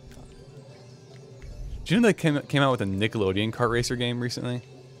 Do you know they came out with a Nickelodeon kart racer game recently?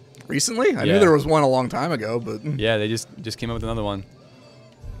 Recently? I Yeah. knew there was one a long time ago, but Yeah, they just came out with another one.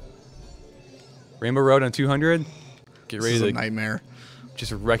 Rainbow Road on 200. Get this ready is a to nightmare.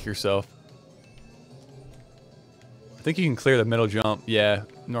 just wreck yourself. I think you can clear the middle jump. Yeah,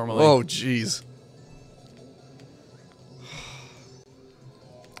 normally. Oh, jeez.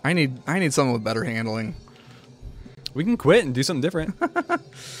 I need someone with better handling. We can quit and do something different.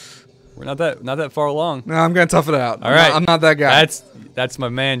 We're not that far along. No, I'm gonna tough it out. All right, I'm not that guy. That's my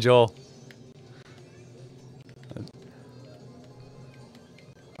man, Joel.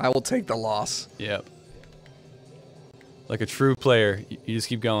 I will take the loss. Yep. Like a true player, you just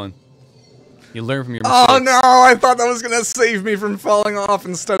keep going. You learn from your mistakes. Oh no! I thought that was gonna save me from falling off.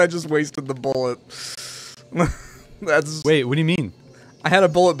 Instead, I just wasted the bullet. That's. Wait, what do you mean? I had a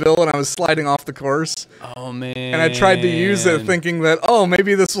bullet bill and I was sliding off the course, Oh man. and I tried to use it thinking that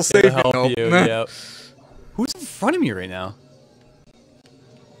maybe this will save It'll me. help Nope. you. Yep. Who's in front of me right now?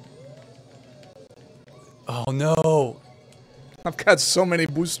 Oh no. I've got so many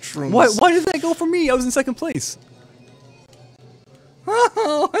boost shrooms. What? Why did that go for me? I was in second place.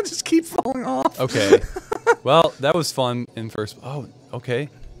 Oh, I just keep falling off. Okay. Well, that was fun in first. Oh, okay.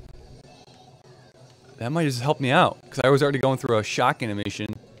 That might just help me out because I was already going through a shock animation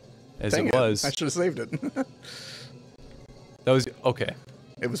as Dang it was. I should have saved it. That was okay.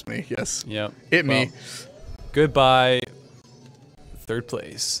 It was me. Yes. Yep. Hit me. Well, goodbye. Third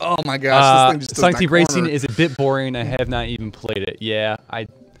place. Oh my gosh! This thing just does Sonic not Team Racing corner. is a bit boring. I have not even played it. Yeah,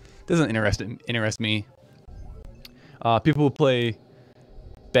 doesn't interest me. People who play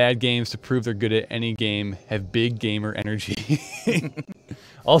bad games to prove they're good at any game have big gamer energy.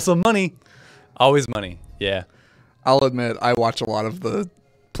 Also money. Always money. Yeah. I'll admit, I watch a lot of the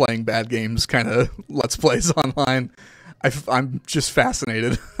playing bad games kind of Let's Plays online. I'm just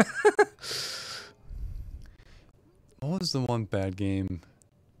fascinated. What was the one bad game?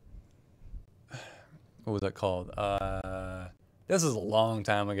 What was that called? This was a long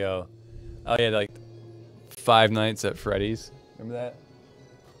time ago. Oh yeah, like Five Nights at Freddy's. Remember that?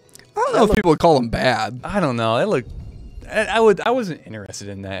 I don't know if people would call them bad. I don't know. It looked. I wasn't interested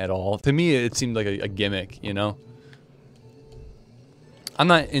in that at all. To me, it seemed like a gimmick. You know. I'm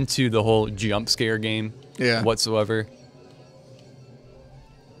not into the whole jump scare game. Yeah. Whatsoever.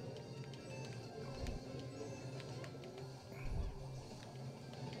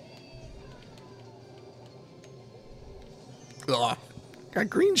 Ugh. Got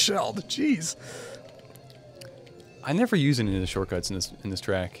green shelled. Jeez. I never use any of the shortcuts in this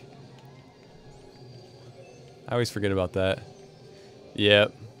track. I always forget about that.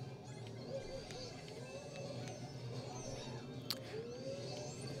 Yep.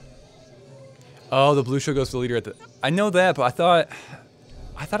 Oh, the blue shell goes to the leader at the. I know that, but I thought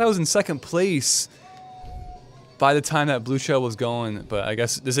I was in second place by the time that blue shell was going. But I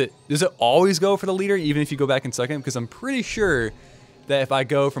guess does it always go for the leader even if you go back in second? Because I'm pretty sure that if I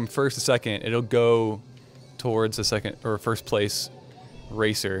go from first to second, it'll go towards the second or first place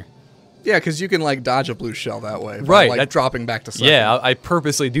racer. Yeah, because you can like dodge a blue shell that way. Right, Like dropping back to second. Yeah, I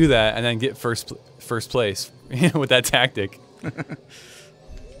purposely do that and then get first place with that tactic.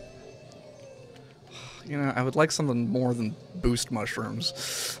 You know, I would like something more than boost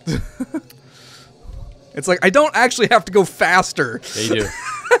mushrooms. It's like I don't actually have to go faster. Yeah, you do.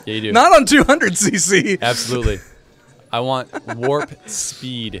 Yeah, you do. Not on 200cc. Absolutely. I want warp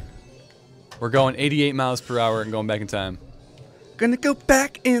speed. We're going 88 miles per hour and going back in time. Gonna go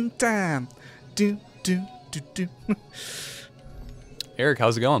back in time. Do, do, do, do. Eric,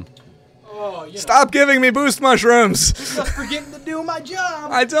 how's it going? Oh, you know, Stop giving me boost mushrooms. just forgetting to do my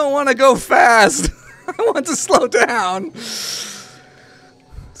job. I don't want to go fast. I want to slow down. Let's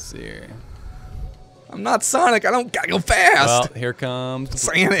see here. I'm not Sonic. I don't gotta go fast. Well, here comes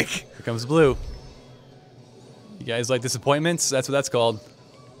Sonic. Here comes blue. You guys like disappointments? That's what that's called.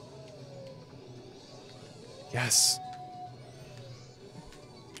 Yes.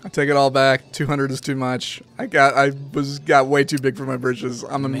 I take it all back. 200 is too much. I got way too big for my britches.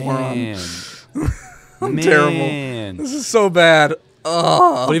 I'm a moron. Man. I'm Man. terrible. This is so bad.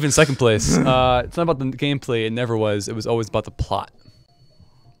 Ugh. But even second place. It's not about the gameplay. It never was. It was always about the plot.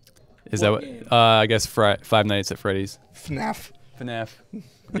 Is that what? game? I guess Five Nights at Freddy's. FNAF. FNAF.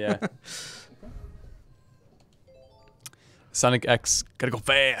 Yeah. Sonic X. Gotta go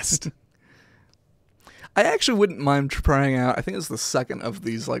fast. I actually wouldn't mind trying out. I think it's the second of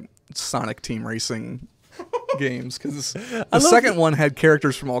these like Sonic Team Racing games because the second one had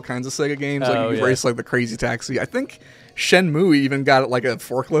characters from all kinds of Sega games. Like Oh, you could yeah. race like the Crazy Taxi. I think Shenmue even got like a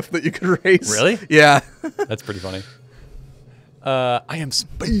forklift that you could race. Really? Yeah. That's pretty funny. I am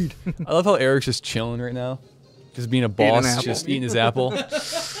speed. I love how Eric's just chilling right now. Just being a an boss, apple. just eating his apple.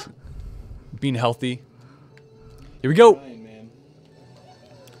 Being healthy. Here we go. Fine, man.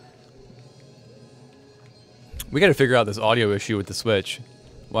 We got to figure out this audio issue with the Switch.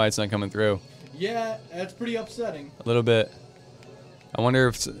 Why it's not coming through. Yeah, that's pretty upsetting. A little bit. I wonder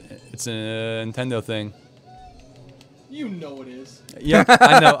if it's a Nintendo thing. You know it is. Yeah,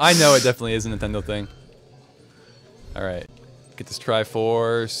 I know it definitely is a Nintendo thing. All right. Get this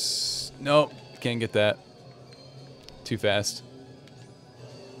Triforce. Nope, can't get that. Too fast.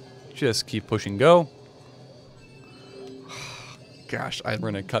 Just keep pushing go. Gosh, We're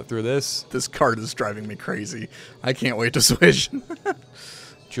going to cut through this. this cart is driving me crazy. I can't wait to switch.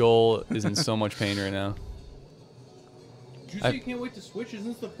 Joel is in so much pain right now. Did you say you can't wait to switch? Isn't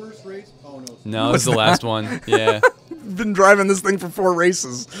this the first race? Oh, no. It's No, this is the last one. Yeah. Been driving this thing for 4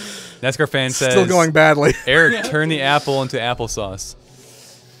 races. NASCAR fan says, Still going badly. Eric, turn the apple into applesauce.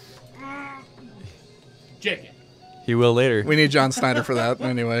 Chicken. He will later. We need John Snyder for that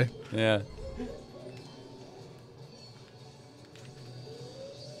anyway. Yeah.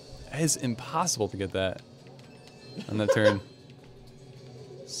 It is impossible to get that on that turn.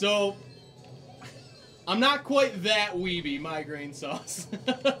 So, I'm not quite that weeby, migraine sauce.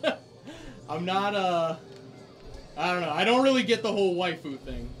 I'm not I don't know. I don't really get the whole waifu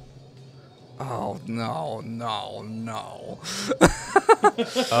thing. Oh no, no, no.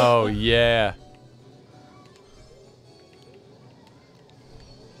 Oh yeah.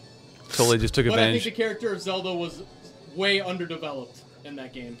 Totally just took But I think advantage. the character of Zelda was way underdeveloped in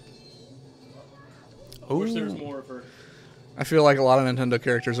that game. I wish there was more of her. I feel like a lot of Nintendo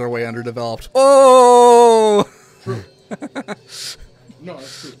characters are way underdeveloped. Oh! True. No,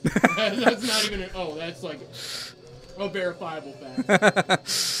 that's true. That's not even that's like a verifiable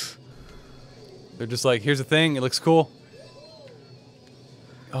fact. They're just like, here's the thing, it looks cool.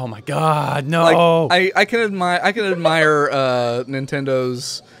 Oh my god, no! Like, I can admire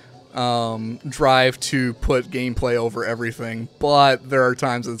Nintendo's drive to put gameplay over everything, but there are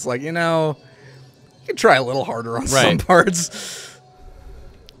times it's like, you can try a little harder on some parts.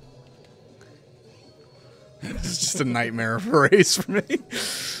 It's just a nightmare of a race for me.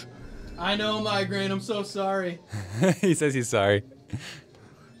 I know, Migraine. I'm so sorry. He says he's sorry.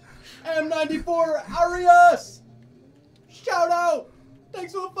 M94 Arias! Shout out!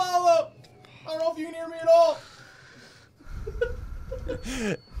 Thanks for the follow! I don't know if you can hear me at all.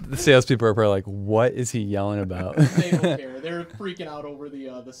 The salespeople are probably like, what is he yelling about? They don't care. They're freaking out over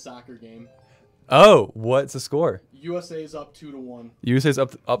the soccer game. Oh, what's the score? USA's up 2-1. USA's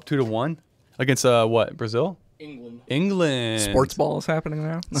up 2-1 against what? Brazil? England. England. Sports ball is happening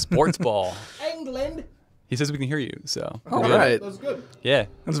now. Sports ball. England. He says we can hear you. So. All good. right. That's good. Yeah.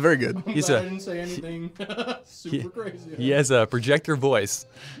 That's very good. I'm He's glad a- I didn't say anything super crazy. He has a projector voice.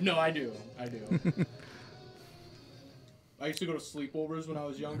 No, I do. I do. I used to go to sleepovers when I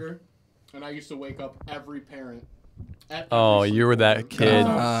was younger, and I used to wake up every parent. At every Oh, you were that sleepover, 'cause kid.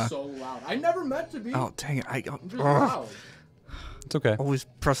 I was so loud. I never meant to be. Oh, dang it. I'm just loud. It's okay. always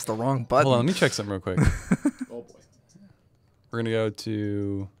press the wrong button. Hold on, let me check something real quick. Oh boy. We're gonna go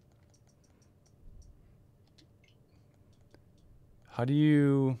to. How do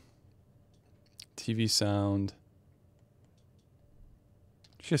you TV sound?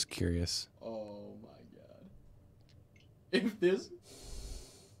 Just curious. Oh my god. If this.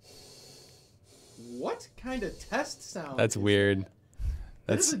 What kind of test sound? That's is weird.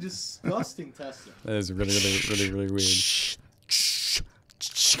 That is a disgusting test sound. That is really weird.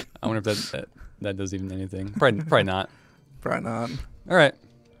 I wonder if that does even anything. Probably not. Probably not. All right.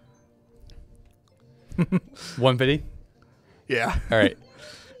 150. Yeah. All right.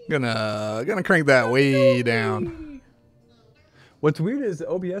 Gonna crank that way down. What's weird is the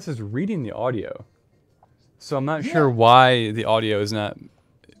OBS is reading the audio, so I'm not sure why the audio is not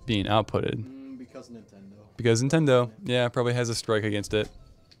being outputted. Because Nintendo. Because Nintendo, yeah, probably has a strike against it.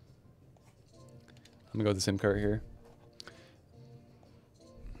 I'm gonna go with the SIM card here.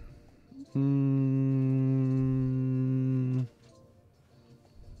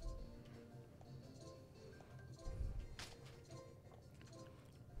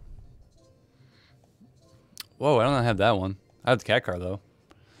 Whoa, I don't have that one. I have the cat car though.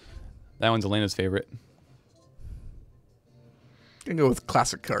 That one's Elena's favorite. Gonna go with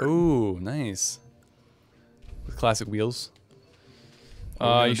classic card. Ooh, nice. With classic wheels. What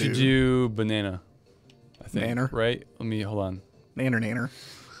are we You gonna should do banana. I think. Nanner? Right? Let me hold on. Nanner.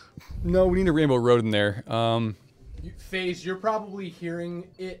 No, we need a Rainbow Road in there. FaZe, you're probably hearing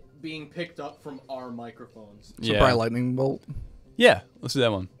it being picked up from our microphones. So yeah. probably lightning bolt. Yeah, let's do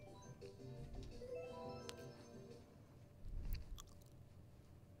that one.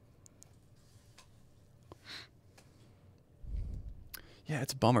 Yeah,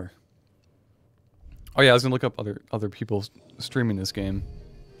 it's a bummer. Oh yeah, I was gonna look up other people streaming this game.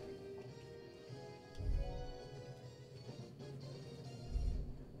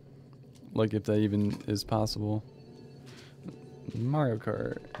 Like if that even is possible. Mario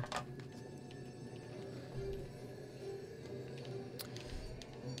Kart.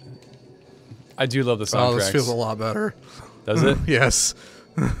 I do love the soundtracks. Oh, this feels a lot better. Does it? Yes.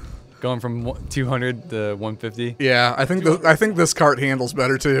 Going from 200 to 150? Yeah, I think this cart handles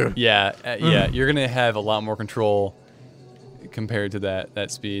better too. Yeah, yeah. You're gonna have a lot more control compared to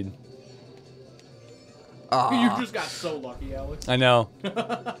that speed. You just got so lucky, Alex. I know.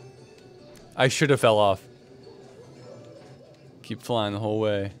 I should have fell off. Keep flying the whole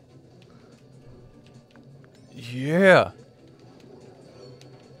way. Yeah.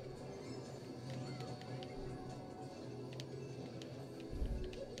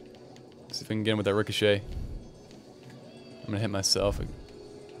 See if I can get him with that ricochet. I'm gonna hit myself.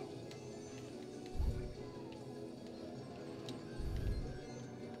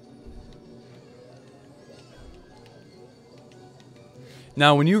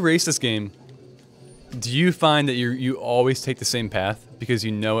 Now, when you race this game, do you find that you always take the same path because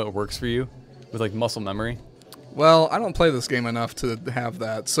you know it works for you? with like muscle memory. Well, I don't play this game enough to have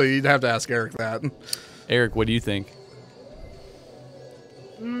that, so you'd have to ask Eric that. Eric, what do you think?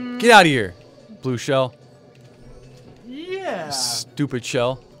 Get out of here, blue shell. Yeah. Stupid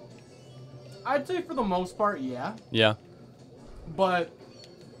shell. I'd say for the most part, yeah. Yeah. But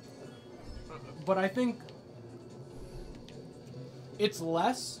I think it's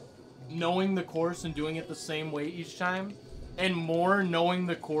less knowing the course and doing it the same way each time, and more knowing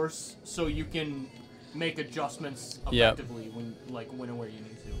the course so you can make adjustments effectively when and where you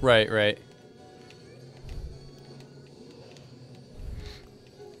need to. Right, right.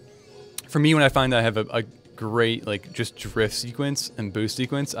 For me, when I find that I have a great like just drift sequence and boost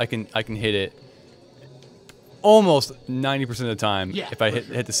sequence, I can hit it almost 90% of the time if I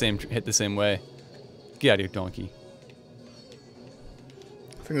hit the same way. Get out of here, donkey.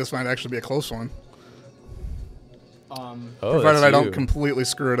 I think this might actually be a close one. Oh, Provided that's I don't you. completely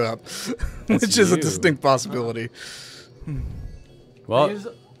screw it up, which is a you. distinct possibility. Well,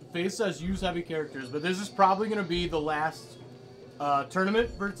 FaZe says use heavy characters, but this is probably going to be the last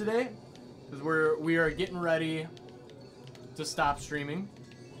tournament for today, because we are getting ready to stop streaming.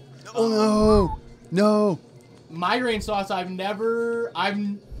 oh no. Migraine sauce. I've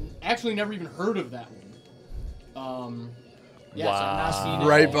actually never even heard of that one. Yeah, so I've not seen it.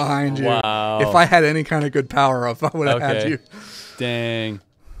 Right behind you. Wow. If I had any kind of good power up, I would have had you. Dang.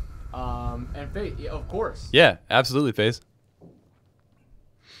 And FaZe, yeah, of course. Yeah, absolutely, FaZe.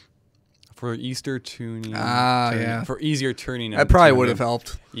 For Easter tuning. Yeah. For easier turning. That probably would have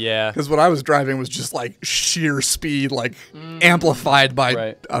helped. Yeah. Because what I was driving was just like sheer speed, like amplified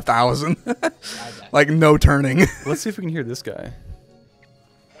by 1,000. Like no turning. Let's see if we can hear this guy.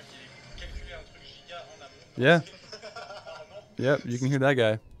 Yeah. Yep, you can hear that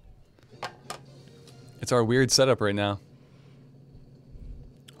guy. It's our weird setup right now.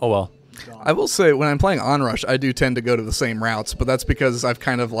 Oh well. I will say, when I'm playing Onrush, I do tend to go to the same routes, but that's because I've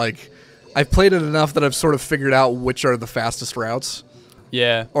kind of like, I've played it enough that I've sort of figured out which are the fastest routes.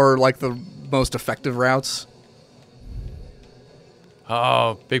 Yeah. Or like the most effective routes.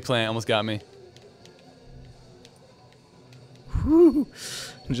 Oh, big plant almost got me. Whew.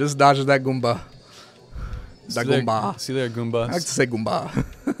 Just dodged that Goomba. See That there, Goomba. see there, Goomba. I like to say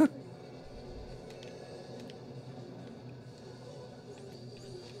Goomba.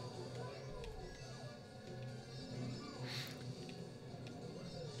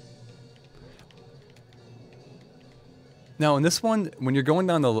 Now, in this one, when you're going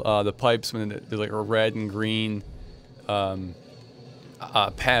down the pipes, when there's like a red and green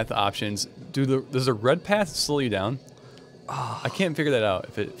path options, does the red path slow you down? I can't figure that out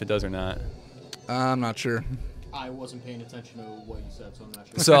if it does or not. I'm not sure. I wasn't paying attention to what you said, so I'm not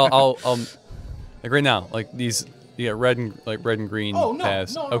sure. So I'll like right now, like these, you got red and green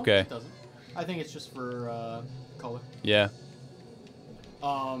paths. No, okay. it doesn't. I think it's just for color. Yeah.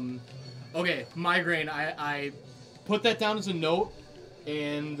 Okay, migraine. I put that down as a note,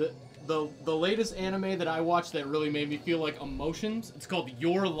 and the latest anime that I watched that really made me feel like emotions. It's called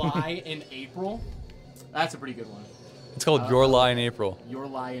Your Lie in April. That's a pretty good one. It's called Your Lie in April. Your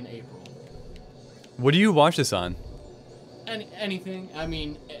Lie in April. What do you watch this on? Anything. I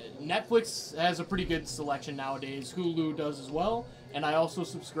mean, Netflix has a pretty good selection nowadays. Hulu does as well, and I also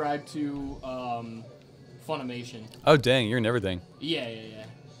subscribe to Funimation. Oh dang, you're in everything. Yeah.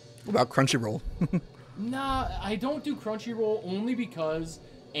 What about Crunchyroll? Nah, I don't do Crunchyroll only because,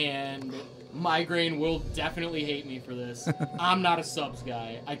 and Migraine will definitely hate me for this, I'm not a subs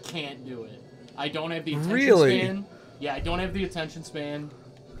guy. I can't do it. I don't have the attention span. Yeah, I don't have the attention span.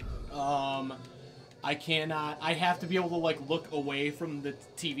 I cannot. I have to be able to like look away from the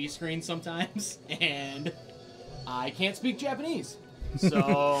TV screen sometimes, and I can't speak Japanese.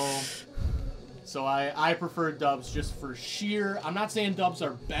 So I prefer dubs just for sheer. I'm not saying dubs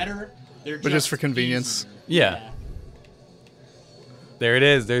are better. They're But just for convenience. easier. Yeah. There it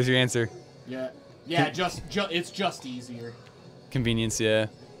is. There's your answer. Yeah. It's just easier. Convenience, yeah.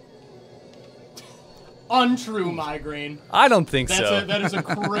 Untrue, Migraine. I don't think so. That is a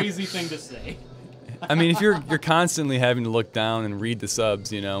crazy thing to say. I mean, if you're constantly having to look down and read the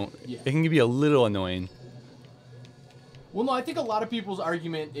subs, you know, it can be a little annoying. Well, no, I think a lot of people's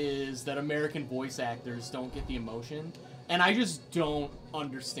argument is that American voice actors don't get the emotion, and I just don't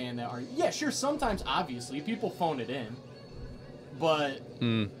understand that argument. Yeah, sure, sometimes, obviously, people phone it in, but...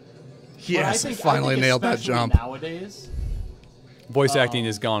 Yes, but finally I think nailed that especially jump. Nowadays, Voice acting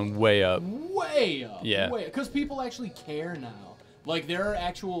has gone way up. way up. Yeah. Because people actually care now. Like, there are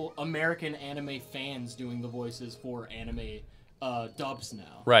actual American anime fans doing the voices for anime dubs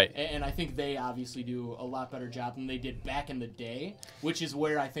now. Right. And I think they obviously do a lot better job than they did back in the day, which is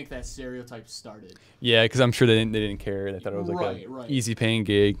where I think that stereotype started. Yeah, because I'm sure they didn't care. They thought it was like Right. easy paying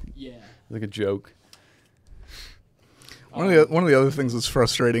gig, Yeah. like a joke. One of the other things that's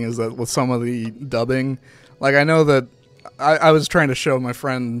frustrating is that with some of the dubbing, like I know that I was trying to show my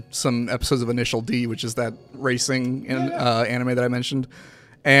friend some episodes of Initial D, which is that racing anime that I mentioned,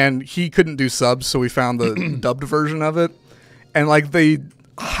 and he couldn't do subs, so we found the dubbed version of it, and like they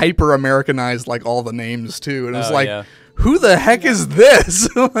hyper Americanized like all the names too, and it was who the heck is this?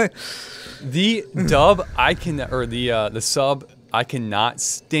 The dub the sub I cannot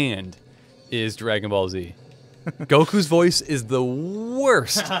stand is Dragon Ball Z. Goku's voice is the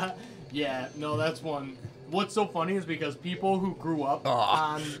worst. Yeah, no, that's one. What's so funny is because people who grew up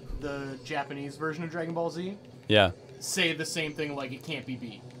on the Japanese version of Dragon Ball Z say the same thing, like it can't be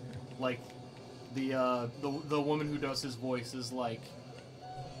beat. Like the woman who does his voice is like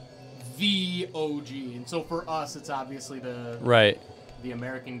the OG, and so for us, it's obviously the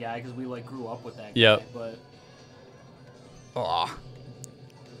American guy because we like grew up with that guy. Yep. But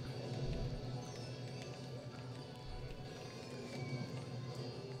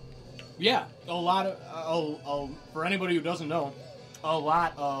yeah, a lot of for anybody who doesn't know, a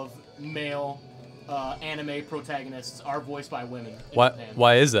lot of male anime protagonists are voiced by women.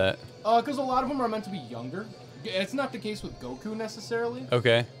 Why is that? Because a lot of them are meant to be younger. It's not the case with Goku necessarily.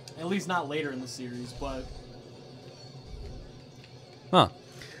 Okay. At least not later in the series, but. Huh.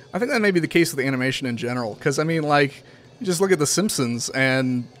 I think that may be the case with the animation in general, because I mean, like, you just look at The Simpsons,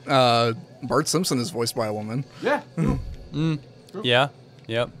 and Bart Simpson is voiced by a woman. Yeah. True. Yeah.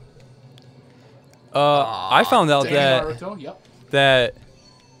 Yep. I found out Naruto, that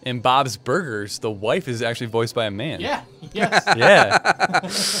in Bob's Burgers, the wife is actually voiced by a man. Yeah. Yes.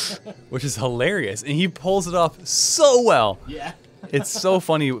 Yeah. Which is hilarious, and he pulls it off so well. Yeah. It's so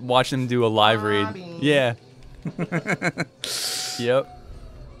funny watching him do a live read. Yeah. Yep.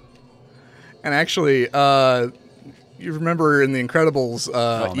 And actually, you remember in The Incredibles,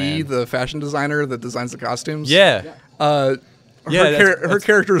 E, the fashion designer that designs the costumes? Yeah. Her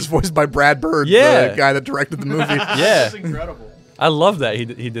character is voiced by Brad Bird, the guy that directed the movie. Yeah. That's incredible. I love that he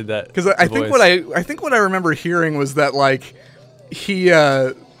did that. Because I think what I remember hearing was that like he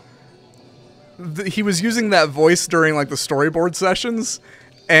was using that voice during like the storyboard sessions,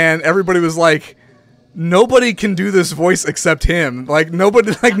 and everybody was like, nobody can do this voice except him. Like nobody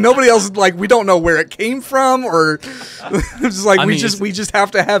else. Like we don't know where it came from, or it's just like we just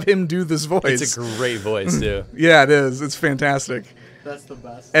have to have him do this voice. It's a great voice too. Yeah, it is. It's fantastic. That's the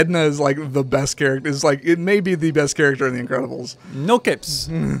best. Edna is like the best character. It's like it may be the best character in The Incredibles. No kips.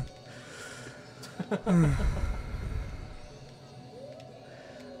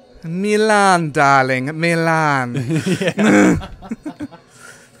 Milan, darling, Milan.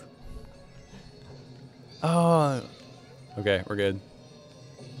 Oh. Okay, we're good.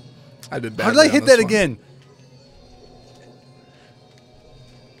 I did bad. How did I hit that again?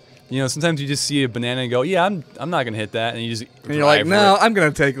 You know, sometimes you just see a banana and go, "Yeah, I'm not gonna hit that," and you just and you're like, "No, I'm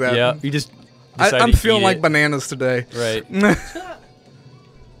gonna take that." Yeah, you just. I'm feeling like bananas today. Right.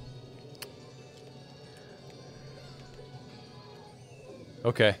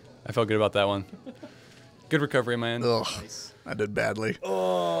 Okay, I felt good about that one. Good recovery, man. Ugh, Nice. I did badly.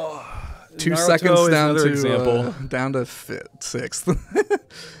 Oh, 2 Naruto seconds is down another to example. Down to sixth.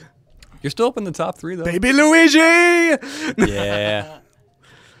 You're still up in the top 3 though. Baby Luigi. Yeah.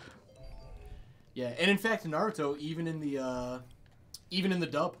 Yeah, and in fact, Naruto, even in the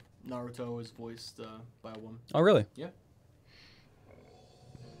dub, Naruto is voiced by a woman. Oh, really? Yeah.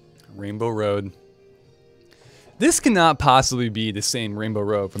 Rainbow Road. This cannot possibly be the same Rainbow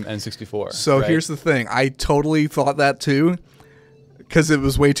Road from N64. So right? here's the thing. I totally thought that too, because it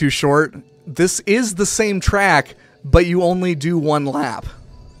was way too short. This is the same track, but you only do 1 lap.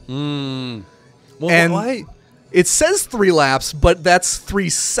 Well, And why? it says 3 laps, but that's 3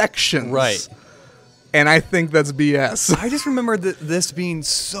 sections. Right. And I think that's BS. I just remember this being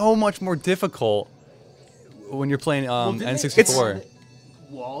so much more difficult when you're playing N64.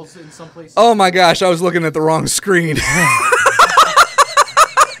 Walls in some places. Oh my gosh, I was looking at the wrong screen. I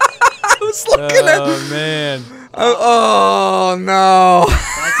was looking at. Oh man. Oh no.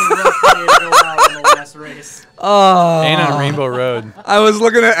 That's a rough way to go out in the last race. Oh. And on Rainbow Road. I was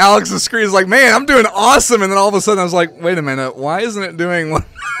looking at Alex's screen. It's like, man, I'm doing awesome. And then all of a sudden, I was like, wait a minute, why isn't it doing what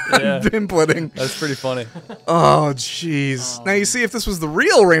I'm inputting? That's pretty funny. Oh, jeez. Now, you see, if this was the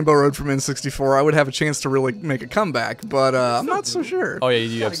real Rainbow Road from N64, I would have a chance to really make a comeback. But I'm not so sure. Oh, yeah,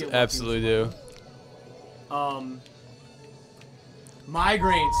 you absolutely do.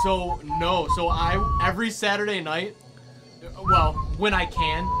 Migraine. So, no. So, every Saturday night, well, when I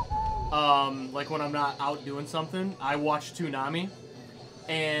can, like when I'm not out doing something, I watch Toonami,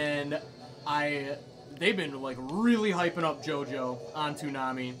 and they've been like really hyping up JoJo on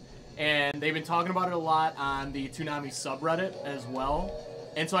Toonami, and they've been talking about it a lot on the Toonami subreddit as well.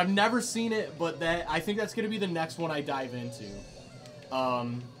 And so I've never seen it, but I think that's gonna be the next one I dive into.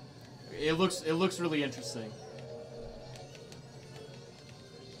 It looks really interesting.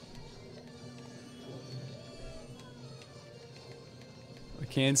 I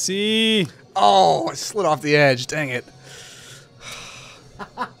can't see. Oh, I slid off the edge. Dang it.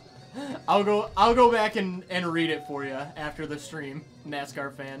 I'll go back and read it for you after the stream,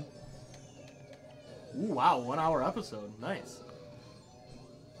 NASCAR fan. Ooh, wow, 1 hour episode. Nice.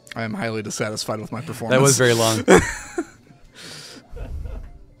 I am highly dissatisfied with my performance. That was very long.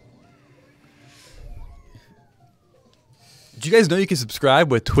 Did you guys know you can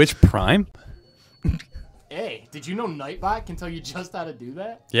subscribe with Twitch Prime? Hey, did you know Nightbot can tell you just how to do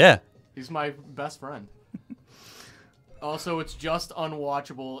that? Yeah. He's my best friend. Also, it's just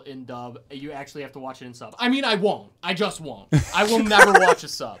unwatchable in dub. You actually have to watch it in sub. I mean, I won't. I just won't. I will never watch a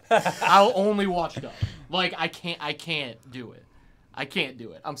sub. I'll only watch dub. Like, I can't do it. I can't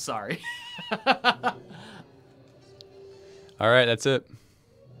do it. I'm sorry. All right, that's it.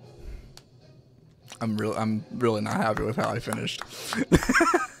 I'm really not happy with how I finished.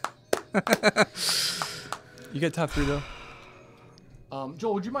 You got top 3 though.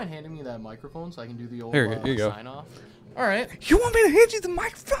 Joel, would you mind handing me that microphone so I can do the old Here you go. sign off? All right. You want me to hand you the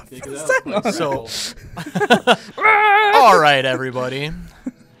microphone? So, all right, everybody.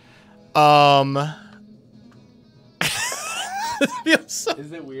 Is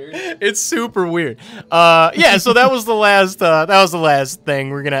it weird? It's super weird. Yeah, so that was the last thing.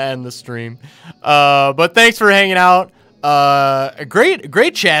 We're gonna end the stream. But thanks for hanging out.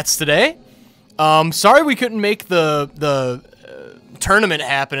 Great chats today. Sorry we couldn't make the tournament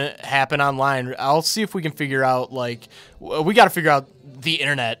happen online. I'll see if we can figure out, like, we got to figure out the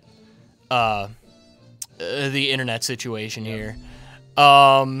internet situation here.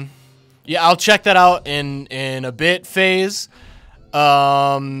 Yeah, I'll check that out in a bit. Phase.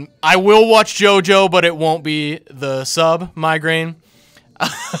 I will watch JoJo, but it won't be the sub migraine,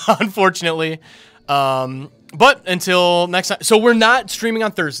 unfortunately. But until next time, so we're not streaming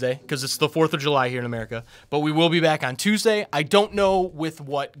on Thursday because it's the 4th of July here in America, but we will be back on Tuesday. I don't know with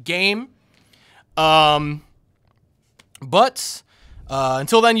what game. But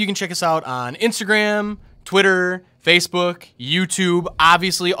until then, you can check us out on Instagram, Twitter, Facebook, YouTube,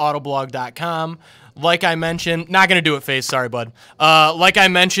 obviously autoblog.com. Like I mentioned, not going to do it, Face, sorry, bud. Like I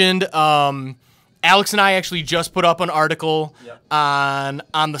mentioned, Alex and I actually just put up an article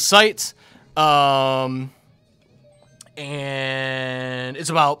on the site. And it's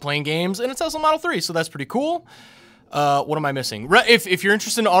about playing games, and it says Model 3, so that's pretty cool. What am I missing? If you're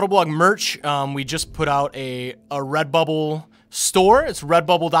interested in Autoblog merch, we just put out a Redbubble store. It's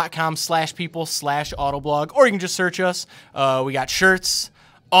redbubble.com/people/Autoblog, or you can just search us. We got shirts,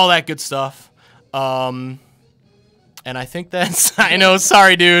 all that good stuff. And I think that's, I know,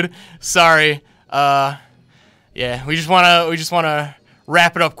 sorry, dude. Sorry. Yeah, we just wanna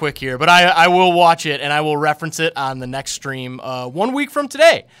wrap it up quick here, but I will watch it and I will reference it on the next stream 1 week from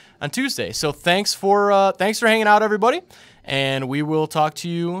today on Tuesday. So thanks for hanging out, everybody, and we will talk to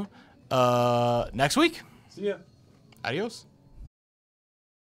you next week. See ya. Adios.